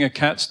Schrödinger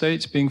cat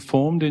states being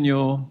formed in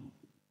your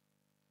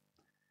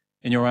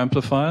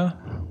amplifier?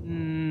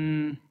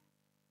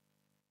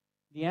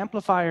 The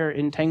amplifier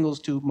entangles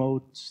 2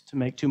 modes to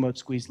make 2-mode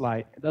squeezed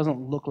light. It doesn't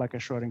look like a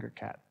Schrödinger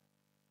cat.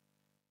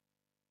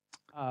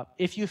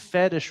 If you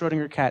fed a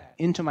Schrödinger cat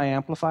into my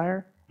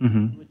amplifier,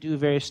 it would do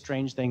very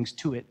strange things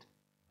to it.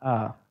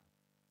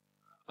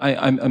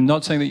 I'm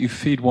not saying that you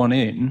feed one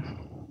in.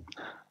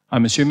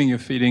 I'm assuming you're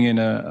feeding in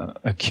a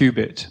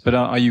qubit, but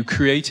are you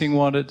creating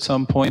one at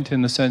some point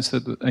in the sense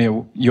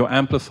that you're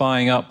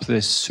amplifying up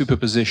this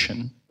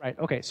superposition? Right.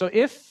 Okay. So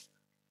if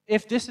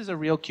this is a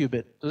real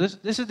qubit, so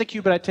this is the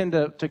qubit I tend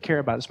to care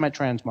about. It's my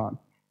transmon.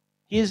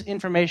 His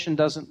information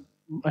doesn't.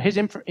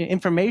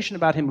 Information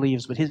about him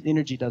leaves, but his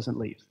energy doesn't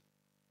leave.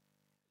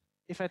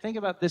 If I think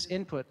about this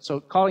input, so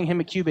calling him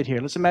a qubit here,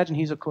 let's imagine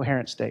he's a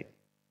coherent state.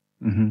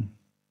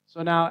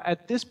 So now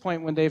at this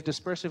point, when they've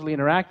dispersively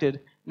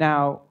interacted,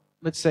 now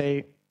let's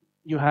say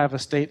you have a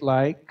state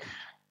like,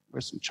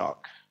 where's some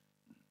chalk?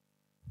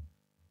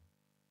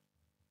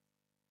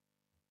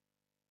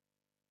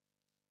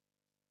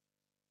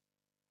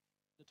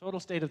 The total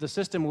state of the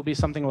system will be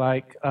something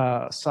like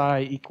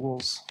psi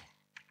equals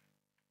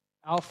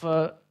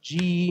alpha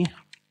G,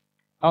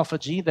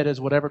 that is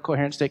whatever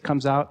coherent state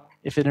comes out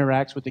if it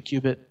interacts with the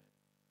qubit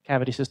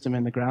cavity system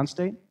in the ground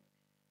state,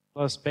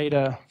 plus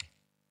beta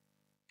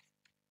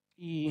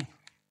E,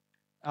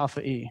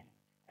 alpha E.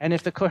 And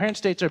if the coherent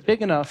states are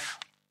big enough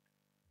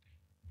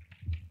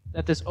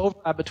that this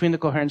overlap between the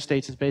coherent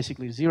states is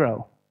basically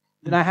 0,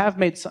 then I have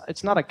made,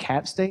 it's not a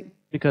cat state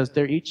because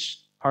they're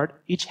each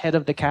head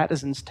of the cat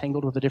is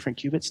entangled with a different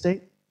qubit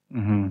state.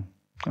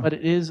 But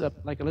it is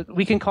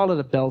we can call it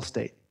a Bell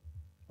state.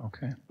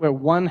 Okay. Where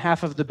one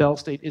half of the Bell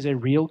state is a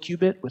real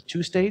qubit with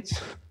 2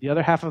 states. The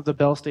other half of the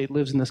Bell state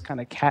lives in this kind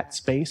of cat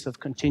space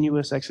of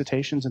continuous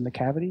excitations in the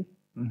cavity.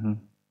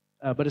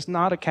 But it's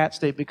not a cat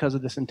state because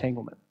of this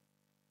entanglement.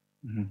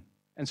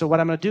 And so what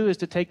I'm going to do is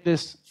to take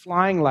this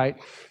flying light,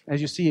 as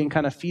you see, and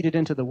kind of feed it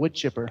into the wood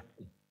chipper.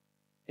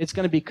 It's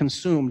going to be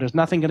consumed. There's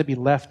nothing going to be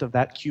left of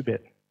that qubit.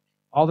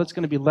 All that's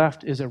going to be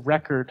left is a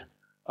record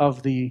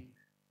of the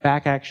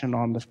back action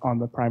on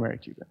the primary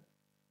qubit.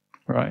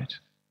 Right.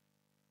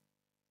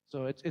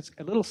 So it's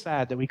a little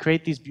sad that we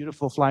create these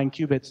beautiful flying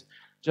qubits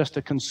just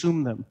to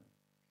consume them.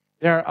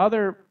 There are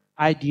other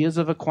ideas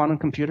of a quantum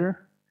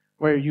computer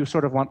where you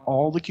sort of want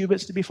all the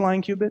qubits to be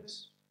flying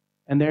qubits,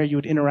 and there you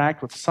would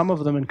interact with some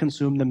of them and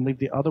consume them, leave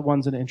the other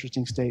ones in an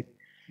interesting state.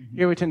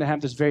 Here we tend to have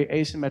this very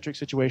asymmetric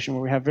situation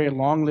where we have very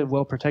long-lived,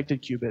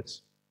 well-protected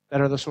qubits that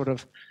are the sort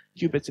of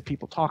qubits that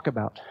people talk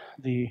about.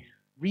 The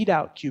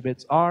readout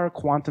qubits are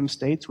quantum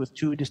states with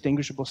 2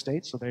 distinguishable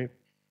states, so they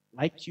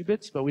like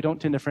qubits, but we don't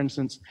tend to, for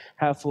instance,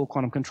 have full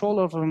quantum control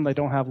over them. They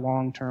don't have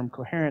long-term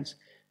coherence.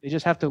 They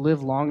just have to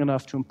live long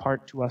enough to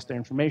impart to us their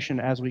information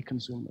as we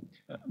consume them.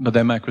 But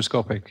they're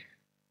macroscopic.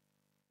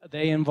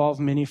 They involve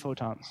many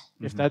photons.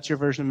 If that's your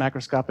version of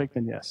macroscopic,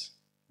 then yes.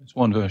 It's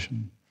one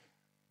version.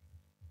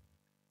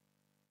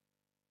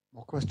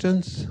 More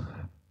questions?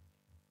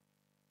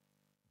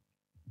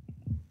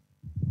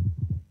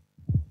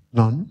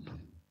 None?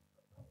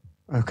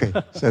 Okay,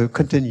 so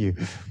continue.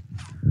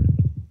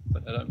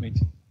 But I don't mean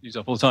to use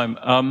up all the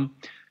time.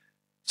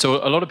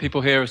 So a lot of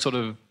people here are sort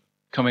of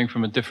coming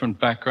from a different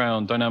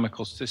background,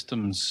 dynamical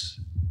systems.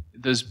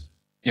 There's,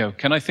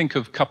 can I think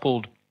of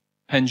coupled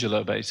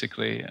pendula,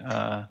 basically,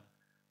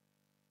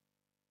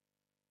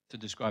 to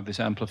describe this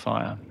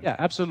amplifier? Yeah,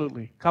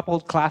 absolutely.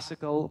 Coupled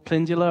classical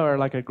pendula are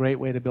like a great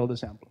way to build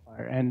this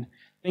amplifier. And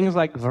things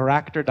like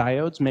varactor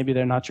diodes, maybe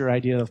they're not your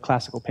idea of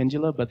classical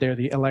pendula, but they're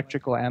the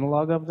electrical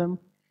analog of them,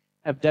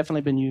 have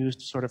definitely been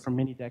used sort of for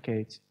many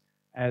decades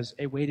as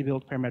a way to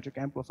build parametric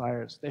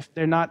amplifiers.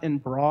 They're not in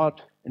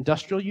broad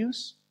industrial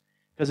use,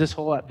 because this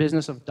whole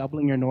business of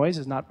doubling your noise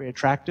is not very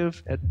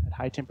attractive at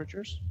high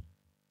temperatures.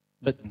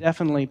 But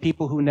definitely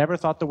people who never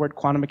thought the word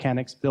quantum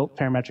mechanics built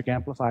parametric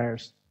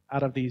amplifiers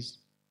out of these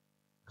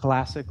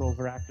classical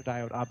varactor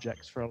diode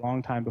objects for a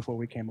long time before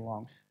we came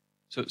along.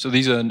 So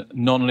these are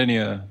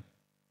nonlinear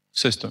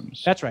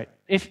systems? That's right.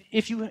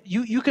 If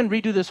you can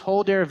redo this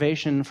whole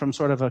derivation from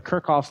sort of a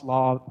Kirchhoff's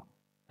law,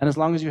 and as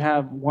long as you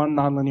have one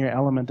nonlinear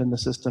element in the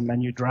system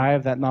and you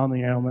drive that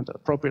nonlinear element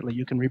appropriately,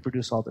 you can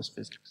reproduce all this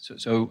physics.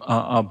 So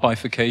are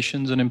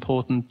bifurcations an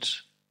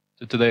important,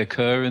 do they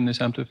occur in this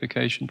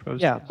amplification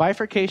process? Yeah,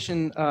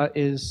 bifurcation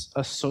is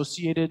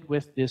associated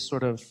with this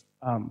sort of,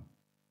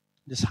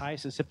 this high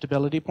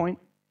susceptibility point.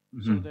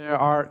 So there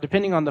are,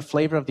 depending on the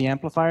flavor of the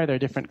amplifier, there are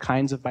different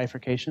kinds of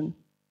bifurcation.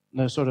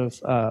 There's sort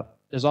of,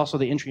 there's also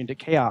the entry into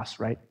chaos,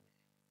 right?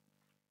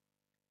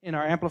 In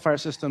our amplifier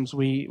systems,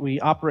 we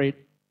operate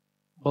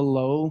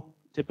below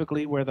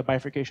typically where the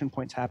bifurcation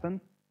points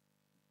happen,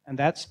 and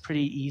that's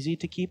pretty easy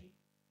to keep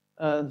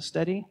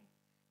steady.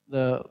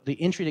 The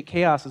entry to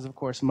chaos is, of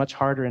course, much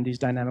harder in these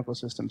dynamical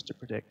systems to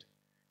predict.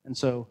 And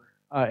so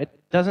it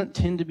doesn't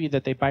tend to be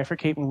that they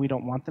bifurcate when we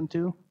don't want them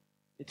to.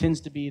 It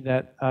tends to be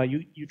that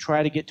you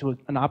try to get to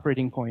an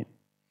operating point,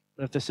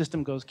 but if the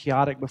system goes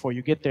chaotic before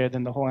you get there,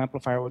 then the whole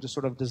amplifier will just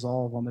sort of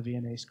dissolve on the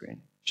VNA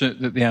screen. So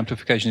the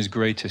amplification is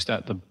greatest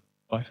at the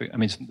bifurcation. I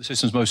mean, the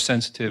system's most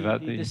sensitive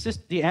at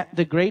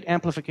the great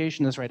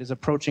amplification is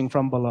approaching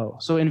from below.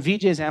 So in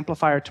VJ's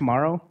amplifier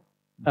tomorrow,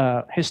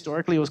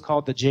 historically it was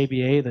called the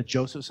JBA, the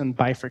Josephson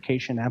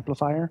bifurcation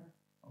amplifier,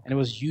 and it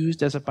was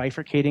used as a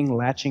bifurcating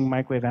latching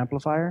microwave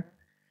amplifier.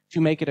 To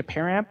make it a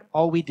paramp,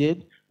 all we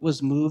did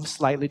was move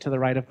slightly to the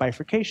right of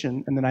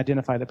bifurcation and then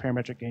identify the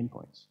parametric gain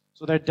points.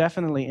 So they're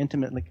definitely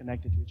intimately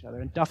connected to each other.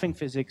 And Duffing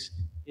physics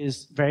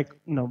is very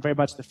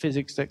much the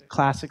physics that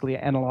classically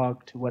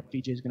analog to what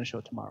VJ is going to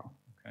show tomorrow.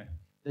 Okay.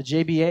 The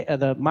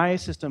JBA, my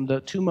system,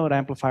 the two-mode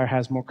amplifier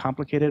has more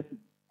complicated,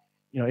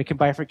 it can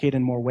bifurcate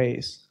in more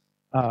ways.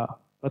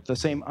 But the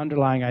same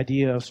underlying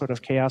idea of sort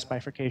of chaos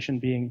bifurcation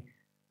being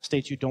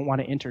states you don't want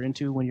to enter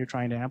into when you're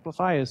trying to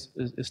amplify is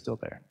still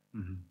there.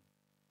 Mm-hmm.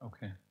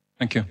 Okay,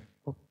 thank you.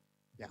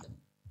 Yeah.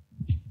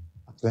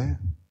 Up there.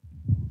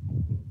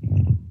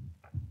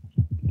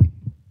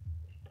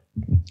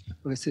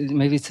 Okay, so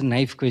maybe it's a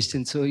naive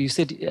question. So you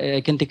said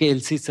I can take a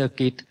LC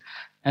circuit,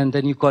 and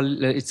then you call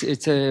maybe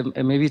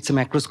it's a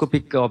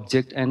macroscopic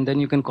object, and then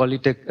you can call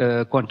it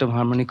a quantum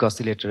harmonic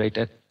oscillator, right?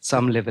 At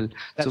some level.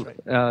 That's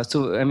right.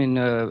 So I mean,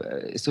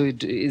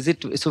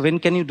 so when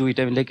can you do it?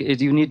 I mean, like,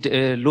 do you need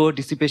low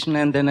dissipation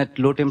and then at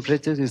low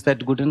temperatures? Is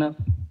that good enough?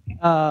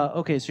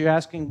 Okay, so you're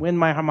asking when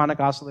my harmonic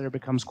oscillator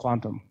becomes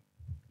quantum.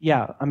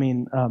 Yeah, I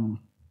mean,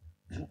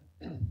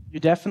 you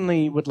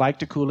definitely would like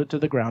to cool it to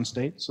the ground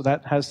state, so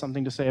that has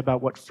something to say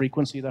about what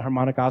frequency the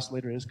harmonic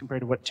oscillator is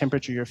compared to what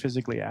temperature you're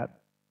physically at.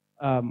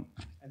 And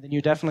then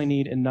you definitely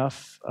need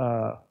enough,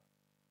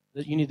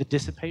 you need the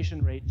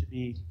dissipation rate to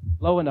be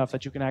low enough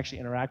that you can actually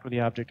interact with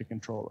the object to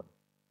control it.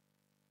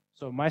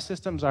 So my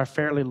systems are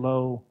fairly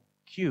low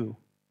Q,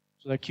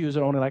 so their Qs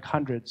are only like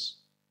hundreds.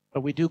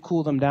 But we do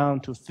cool them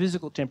down to a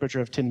physical temperature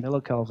of 10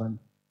 millikelvin,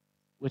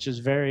 which is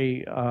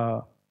very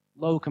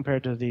low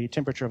compared to the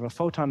temperature of a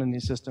photon in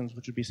these systems,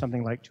 which would be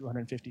something like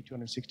 250,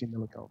 260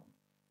 millikelvin.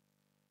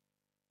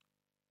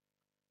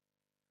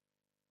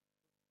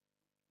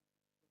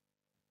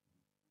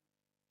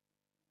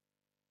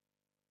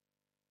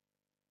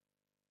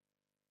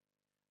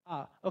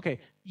 Okay,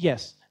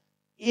 yes.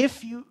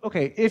 If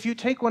you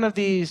take one of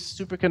these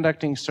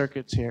superconducting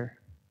circuits here,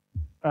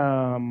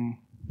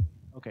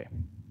 okay.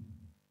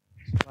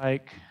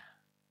 Like,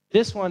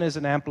 this one is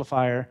an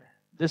amplifier,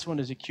 this one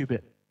is a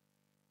qubit.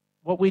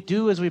 What we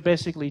do is we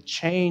basically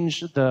change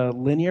the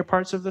linear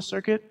parts of the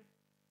circuit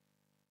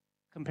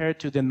compared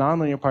to the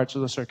nonlinear parts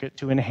of the circuit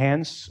to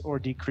enhance or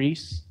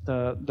decrease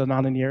the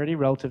nonlinearity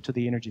relative to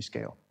the energy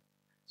scale.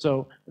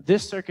 So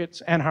this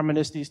circuit's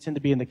anharmonicities tend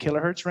to be in the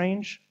kilohertz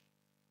range,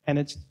 and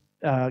its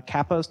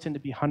kappas tend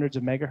to be hundreds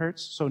of megahertz.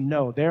 So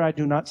no, there I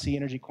do not see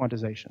energy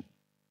quantization.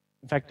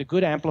 In fact, the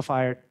good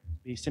amplifier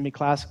would be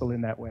semi-classical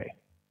in that way.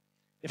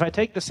 If I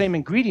take the same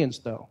ingredients,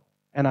 though,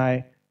 and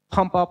I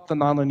pump up the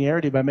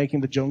nonlinearity by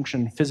making the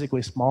junction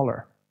physically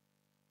smaller,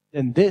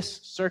 then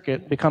this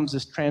circuit becomes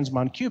this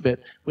transmon qubit,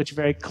 which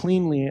very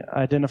cleanly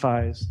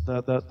identifies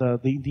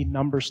the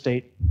number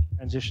state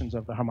transitions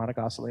of the harmonic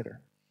oscillator.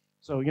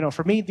 So,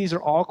 for me, these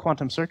are all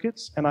quantum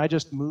circuits, and I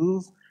just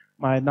move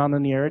my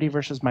nonlinearity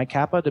versus my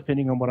kappa,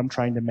 depending on what I'm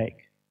trying to make.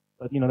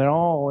 But they're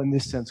all, in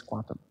this sense,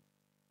 quantum.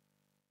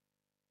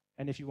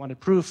 And if you wanted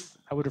proof,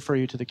 I would refer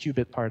you to the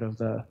qubit part of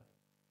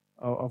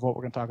what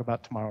we're going to talk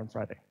about tomorrow and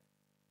Friday.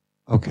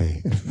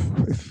 Okay,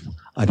 if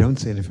I don't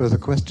see any further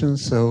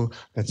questions, so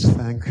let's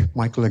thank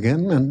Michael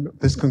again, and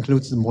this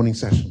concludes the morning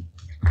session.